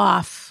put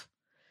off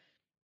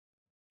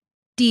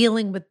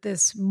dealing with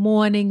this,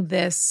 mourning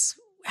this,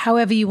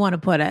 however you want to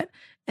put it,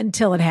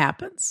 until it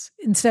happens.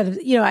 Instead of,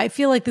 I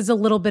feel like there's a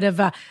little bit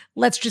of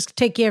let's just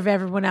take care of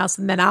everyone else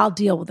and then I'll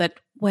deal with it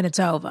when it's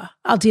over.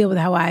 I'll deal with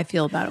how I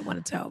feel about it when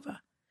it's over.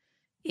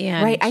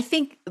 And right. I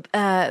think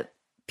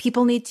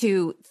people need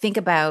to think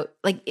about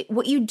like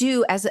what you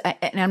do and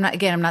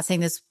I'm not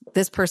saying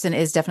this person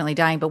is definitely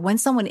dying, but when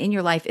someone in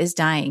your life is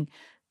dying,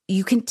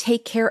 you can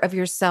take care of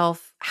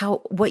yourself,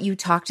 what you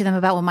talk to them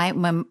about.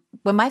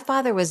 When my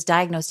father was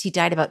diagnosed, he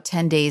died about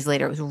 10 days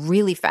later. It was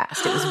really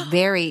fast. It was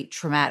very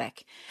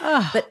traumatic.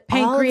 But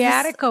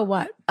pancreatic or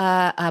what?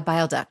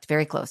 Bile duct,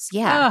 very close.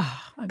 Yeah.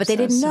 But they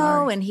didn't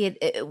know. And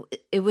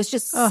it was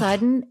just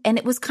sudden. And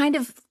it was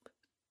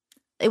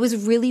it was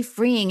really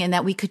freeing in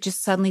that we could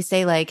just suddenly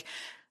say like,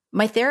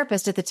 my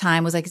therapist at the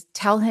time was like,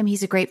 tell him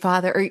he's a great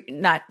father, or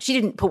not. She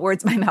didn't put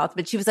words in my mouth,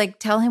 but she was like,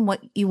 tell him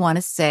what you want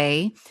to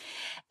say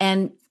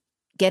and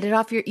get it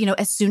off your,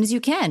 as soon as you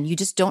can. You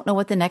just don't know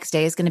what the next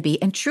day is going to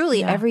be. And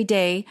truly every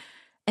day.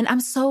 And I'm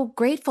so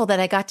grateful that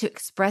I got to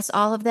express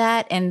all of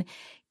that. And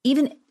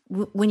even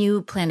when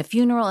you plan a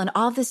funeral and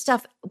all this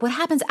stuff, what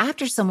happens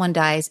after someone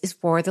dies is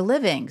for the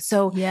living.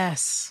 So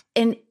yes.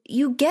 And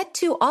you get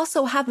to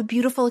also have a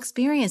beautiful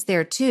experience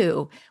there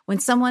too. When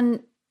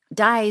someone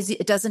dies,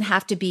 it doesn't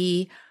have to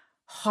be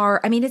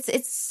hard. I mean,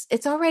 it's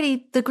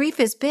already, the grief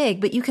is big,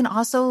 but you can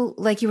also,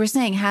 like you were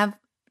saying,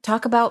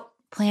 talk about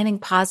planning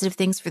positive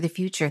things for the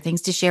future,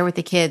 things to share with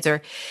the kids,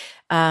 or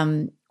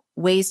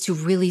ways to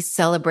really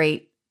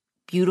celebrate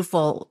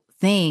beautiful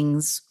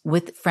things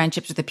with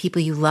friendships with the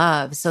people you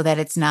love, so that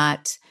it's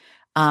not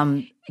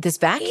this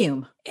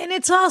vacuum. And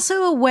it's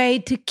also a way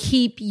to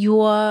keep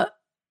your,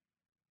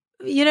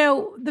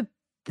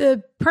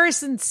 the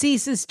person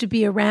ceases to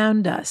be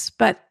around us,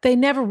 but they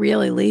never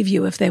really leave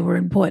you if they were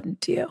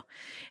important to you.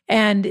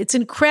 And it's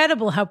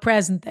incredible how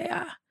present they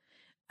are.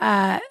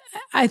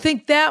 I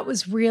think that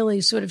was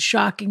really sort of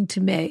shocking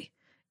to me,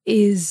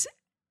 is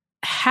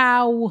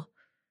how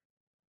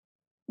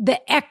the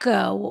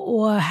echo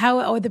or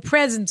the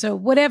presence or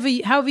whatever,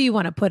 however you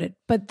want to put it,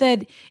 but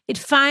that it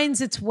finds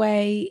its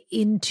way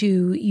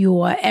into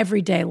your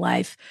everyday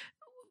life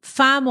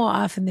far more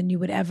often than you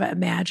would ever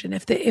imagine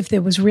if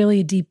there was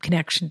really a deep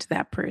connection to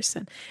that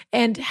person,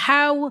 and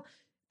how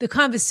the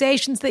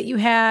conversations that you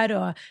had,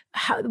 or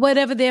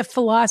whatever their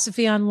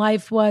philosophy on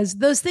life was,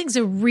 those things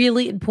are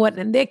really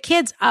important. And their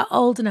kids are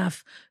old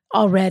enough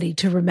already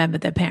to remember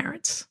their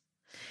parents.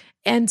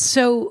 And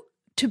so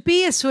to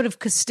be a sort of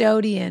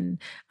custodian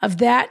of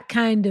that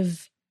kind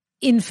of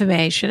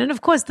information, and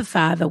of course the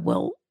father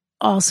will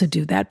also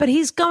do that, but he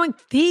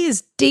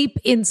is deep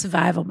in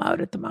survival mode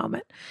at the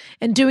moment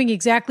and doing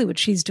exactly what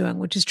she's doing,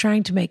 which is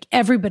trying to make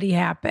everybody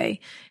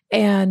happy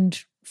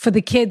and for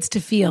the kids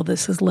to feel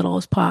this as little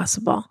as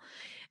possible.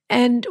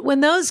 And when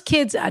those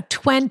kids are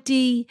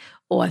 20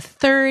 or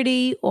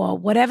 30 or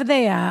whatever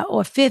they are,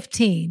 or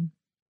 15,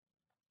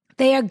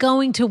 they are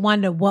going to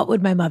wonder, what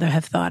would my mother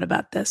have thought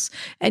about this?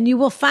 And you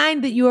will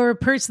find that you are a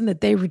person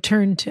that they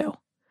return to,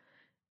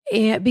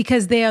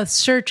 because they are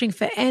searching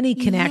for any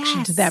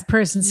connection to that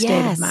person's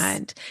state of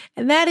mind.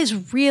 And that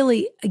is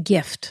really a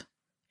gift.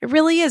 It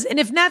really is. And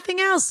if nothing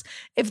else,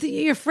 if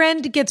your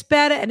friend gets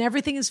better and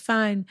everything is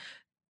fine,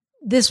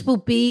 this will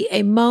be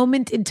a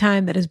moment in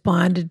time that is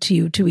bonded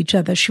to each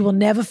other. She will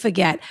never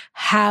forget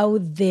how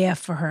there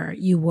for her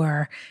you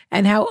were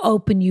and how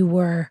open you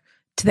were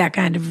to that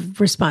kind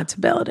of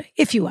responsibility,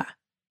 if you are.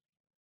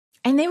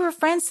 And they were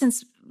friends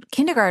since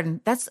kindergarten.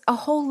 That's a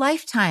whole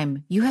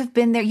lifetime. You have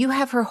been there. You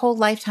have her whole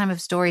lifetime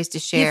of stories to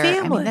share.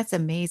 I mean, that's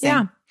amazing.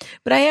 Yeah.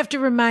 But I have to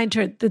remind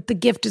her that the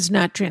gift is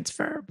not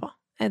transferable.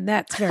 And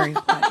that's very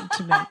important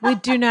to me. We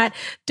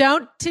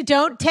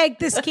don't take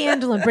this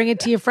candle and bring it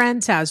to your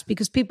friend's house,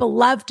 because people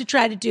love to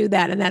try to do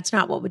that. And that's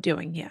not what we're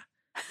doing here.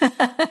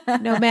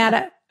 No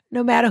matter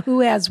who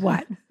has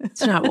what.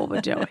 It's not what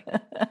we're doing.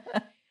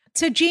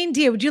 So, Jean,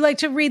 dear, would you like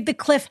to read the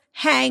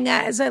cliffhanger,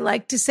 as I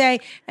like to say?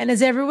 And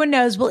as everyone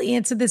knows, we'll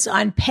answer this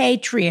on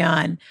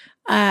Patreon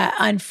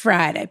on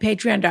Friday,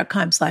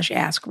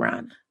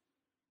 patreon.com/askron.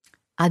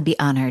 I'd be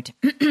honored.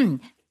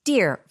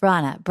 Dear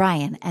Rana,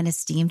 Brian, an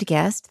esteemed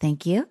guest,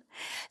 thank you.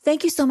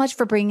 Thank you so much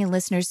for bringing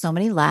listeners so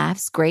many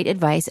laughs, great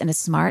advice, and a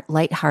smart,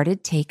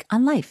 lighthearted take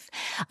on life.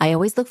 I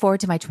always look forward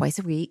to my twice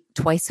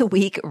a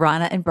week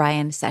Rana and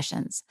Brian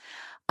sessions.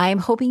 I am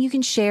hoping you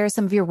can share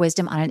some of your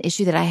wisdom on an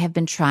issue that I have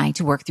been trying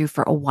to work through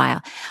for a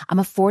while. I'm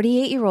a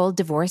 48-year-old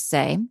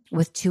divorcee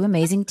with 2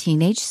 amazing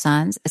teenage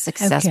sons, a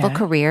successful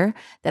career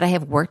that I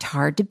have worked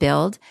hard to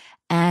build,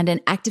 and an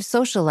active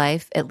social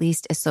life, at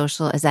least as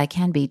social as I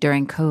can be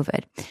during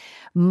COVID.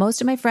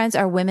 Most of my friends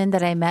are women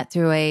that I met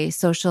through a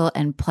social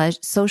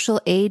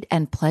aid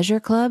and pleasure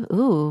club.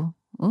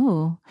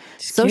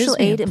 Social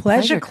aid and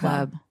pleasure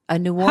club, a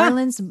New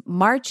Orleans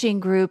marching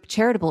group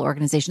charitable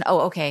organization.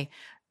 Oh, okay.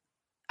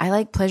 I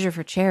like pleasure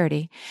for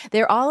charity.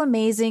 They're all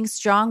amazing,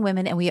 strong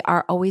women, and we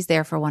are always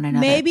there for one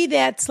another. Maybe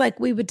that's like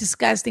we were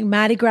discussing.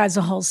 Mardi Gras is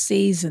a whole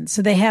season.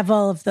 So they have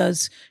all of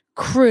those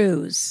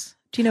crews.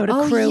 Do you know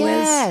what a crew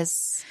is?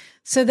 Yes.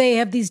 So they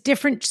have these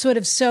different sort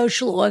of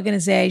social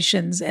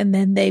organizations, and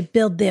then they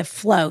build their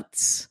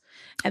floats.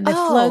 And the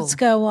floats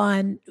go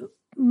on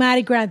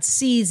Mardi Gras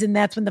season.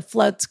 That's when the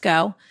floats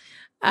go.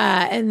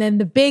 And then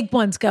the big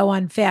ones go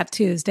on Fat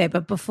Tuesday,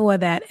 but before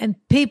that. And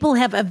people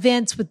have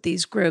events with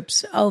these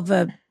groups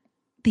over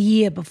the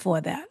year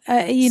before that,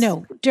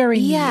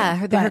 during the year.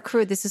 Her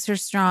crew, this is her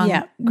strong Yeah,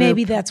 group,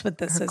 maybe that's what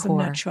this is. core.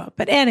 I'm not sure.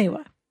 But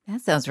anyway. That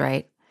sounds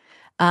right.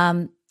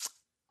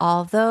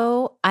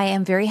 Although I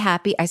am very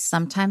happy, I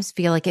sometimes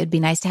feel like it'd be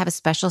nice to have a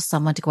special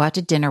someone to go out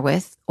to dinner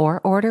with or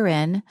order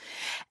in,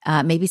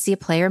 maybe see a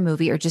play or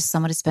movie, or just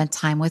someone to spend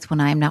time with when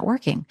I am not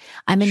working.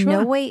 I'm in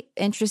no way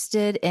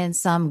interested in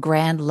some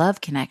grand love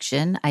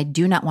connection. I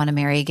do not want to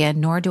marry again,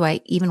 nor do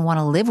I even want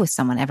to live with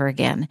someone ever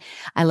again.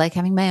 I like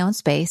having my own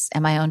space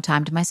and my own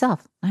time to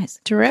myself. Nice.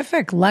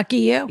 Terrific.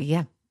 Lucky you.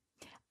 Yeah.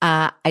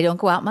 I don't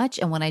go out much,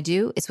 and when I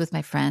do, it's with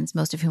my friends,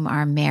 most of whom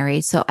are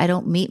married, so I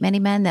don't meet many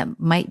men that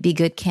might be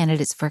good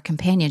candidates for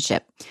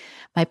companionship.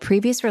 My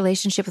previous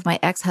relationship with my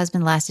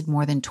ex-husband lasted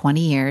more than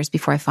 20 years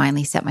before I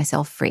finally set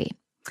myself free.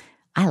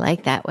 I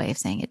like that way of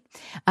saying it.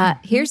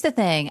 Here's the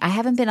thing. I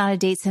haven't been on a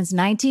date since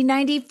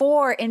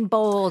 1994 in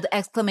bold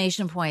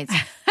exclamation points.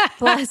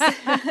 Plus,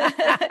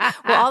 well,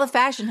 all the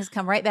fashion has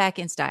come right back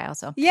in style.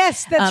 So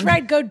yes, that's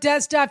right. Go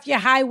dust off your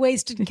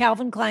high-waisted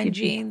Calvin Klein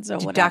jeans or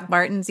whatever. Doc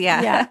Martens,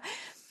 yeah.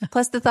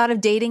 Plus, the thought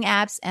of dating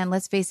apps, and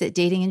let's face it,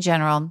 dating in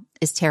general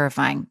is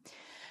terrifying.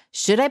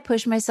 Should I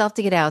push myself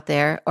to get out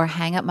there or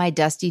hang up my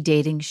dusty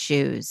dating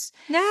shoes?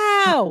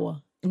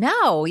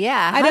 No,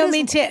 yeah. I don't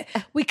mean to.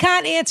 We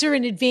can't answer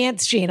in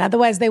advance, Jean.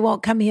 Otherwise, they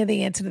won't come hear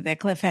the answer to their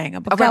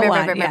cliffhanger. But go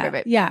on.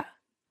 Right. Yeah.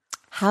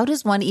 How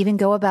does one even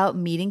go about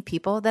meeting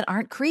people that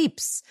aren't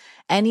creeps?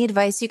 Any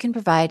advice you can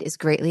provide is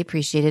greatly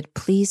appreciated.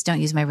 Please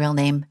don't use my real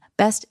name.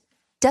 Best,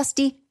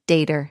 Dusty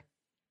Dater.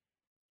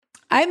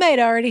 I might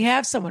already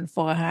have someone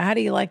for her. How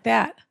do you like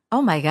that?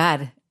 Oh my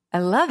God. I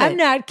love it. I'm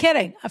not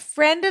kidding. A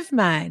friend of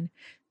mine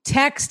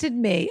texted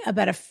me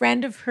about a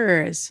friend of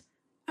hers.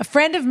 A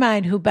friend of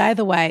mine who, by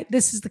the way,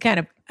 this is the kind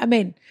of,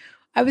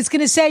 I was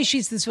going to say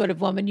she's the sort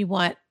of woman you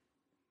want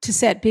to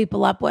set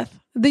people up with,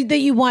 that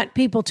you want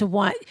people to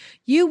want.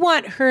 You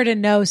want her to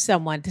know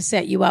someone to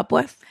set you up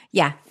with.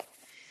 Yeah.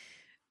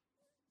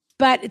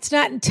 But it's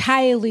not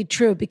entirely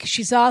true because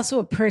she's also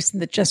a person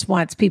that just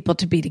wants people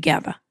to be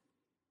together.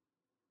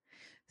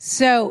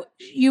 So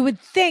you would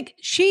think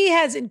she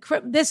has,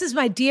 this is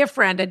my dear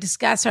friend. I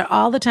discuss her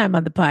all the time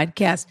on the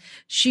podcast.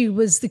 She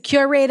was the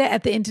curator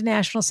at the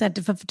International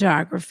Center for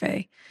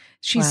Photography.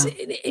 She's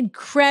an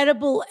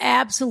incredible,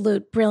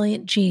 absolute,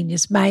 brilliant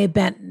genius. Maya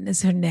Benton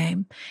is her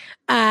name.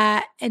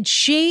 And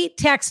she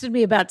texted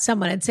me about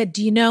someone and said,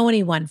 do you know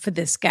anyone for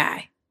this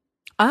guy?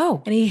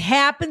 Oh. And he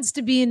happens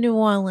to be in New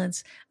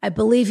Orleans. I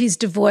believe he's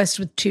divorced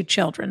with 2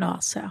 children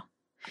also.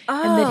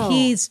 Oh. And that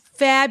he's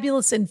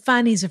fabulous and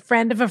fun. He's a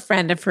friend of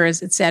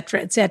hers, et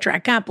cetera, et cetera. I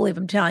can't believe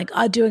I'm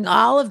doing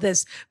all of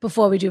this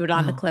before we do it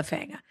on the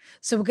cliffhanger.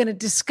 So we're going to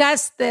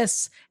discuss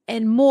this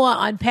and more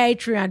on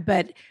Patreon,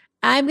 but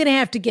I'm going to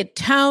have to get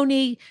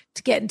Tony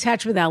to get in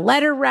touch with our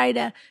letter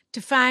writer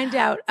to find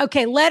out.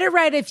 Okay, letter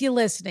writer, if you're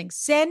listening,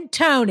 send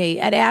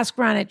Tony at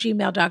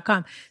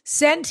askron@gmail.com.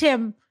 Send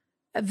him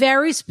a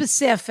very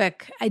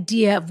specific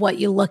idea of what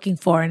you're looking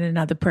for in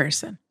another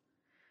person.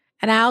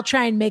 And I'll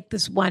try and make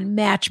this one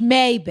match.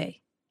 Maybe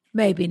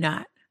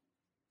not.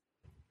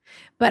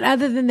 But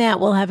other than that,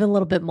 we'll have a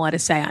little bit more to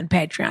say on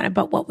Patreon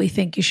about what we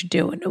think you should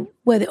do and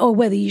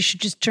whether you should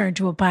just turn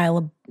to a pile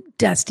of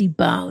dusty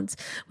bones,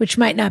 which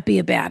might not be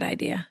a bad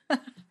idea.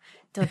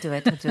 Don't do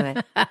it.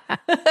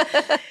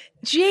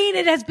 Jean,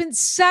 it has been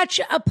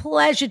such a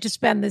pleasure to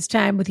spend this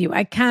time with you.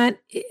 I can't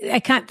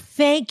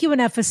thank you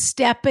enough for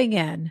stepping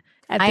in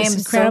at this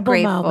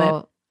incredible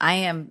moment. I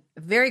am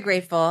very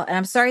grateful. And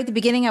I'm sorry at the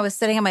beginning I was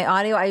setting up my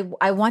audio.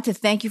 I want to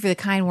thank you for the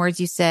kind words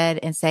you said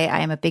and say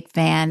I am a big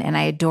fan and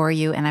I adore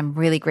you. And I'm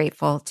really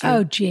grateful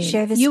to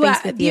share this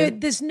space with you.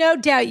 There's no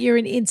doubt you're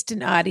an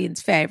instant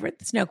audience favorite.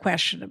 There's no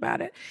question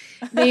about it.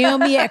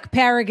 Naomi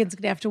Ekperigan's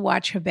going to have to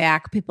watch her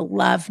back. People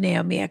love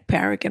Naomi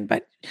Ekperigan,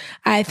 but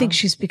I think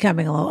she's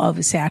becoming a little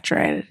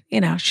oversaturated.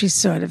 She's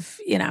sort of,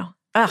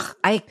 Ugh,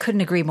 I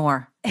couldn't agree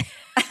more.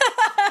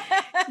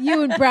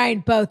 You and Brian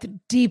both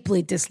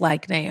deeply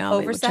dislike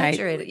Naomi.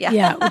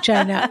 Oversaturated, which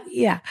I know.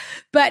 Yeah.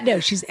 But no,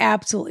 she's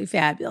absolutely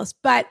fabulous.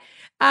 But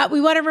we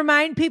want to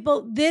remind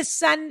people this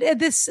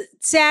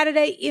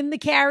Saturday in the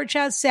Carriage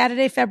House,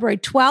 Saturday, February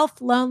 12th,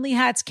 Lonely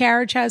Hearts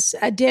Carriage House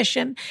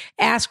edition,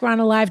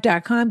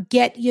 askronalive.com.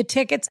 Get your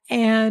tickets.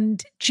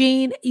 And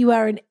Jean, you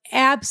are an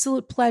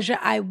absolute pleasure.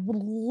 I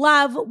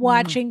love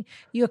watching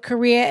your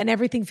career and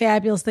everything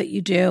fabulous that you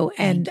do.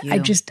 And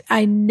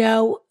I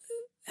know,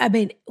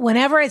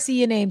 whenever I see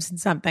your names in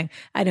something,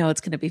 I know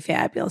it's going to be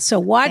fabulous. So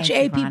watch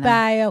AP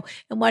Bio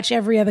and watch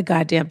every other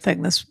goddamn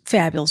thing this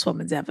fabulous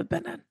woman's ever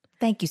been in.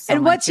 Thank you so much.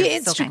 And what's your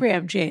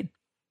Instagram, Jean?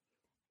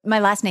 My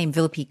last name,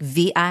 Villepique,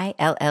 Villeppique.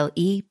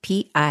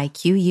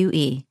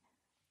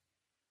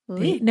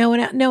 No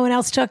one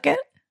else took it?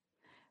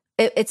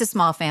 It's a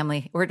small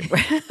family. No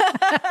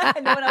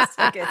one else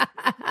took it.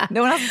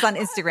 No one else is on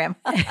Instagram.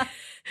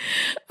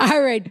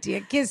 All right,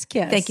 dear. Kiss.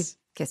 Thank you.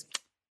 Kiss.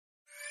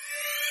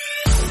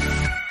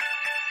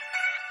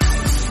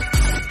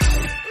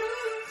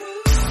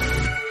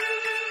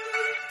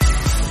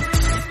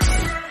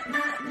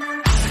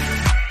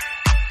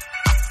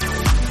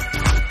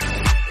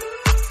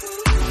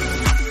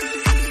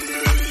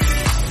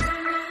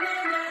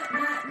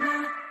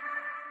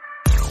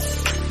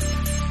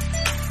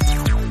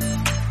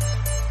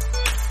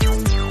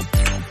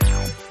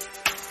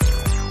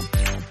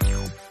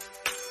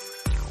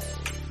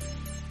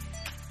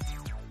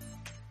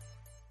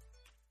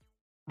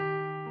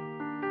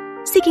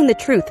 Seeking the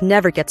truth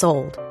never gets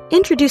old.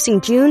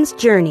 Introducing June's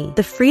Journey,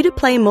 the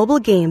free-to-play mobile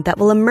game that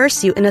will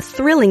immerse you in a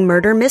thrilling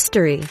murder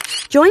mystery.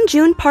 Join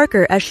June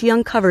Parker as she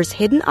uncovers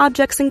hidden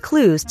objects and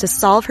clues to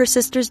solve her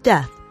sister's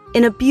death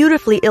in a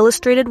beautifully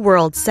illustrated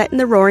world set in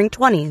the Roaring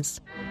 '20s.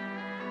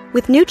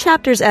 With new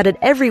chapters added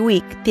every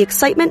week, the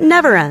excitement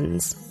never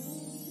ends.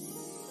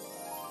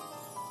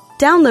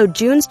 Download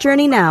June's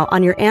Journey now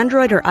on your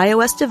Android or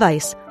iOS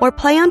device or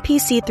play on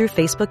PC through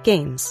Facebook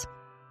Games.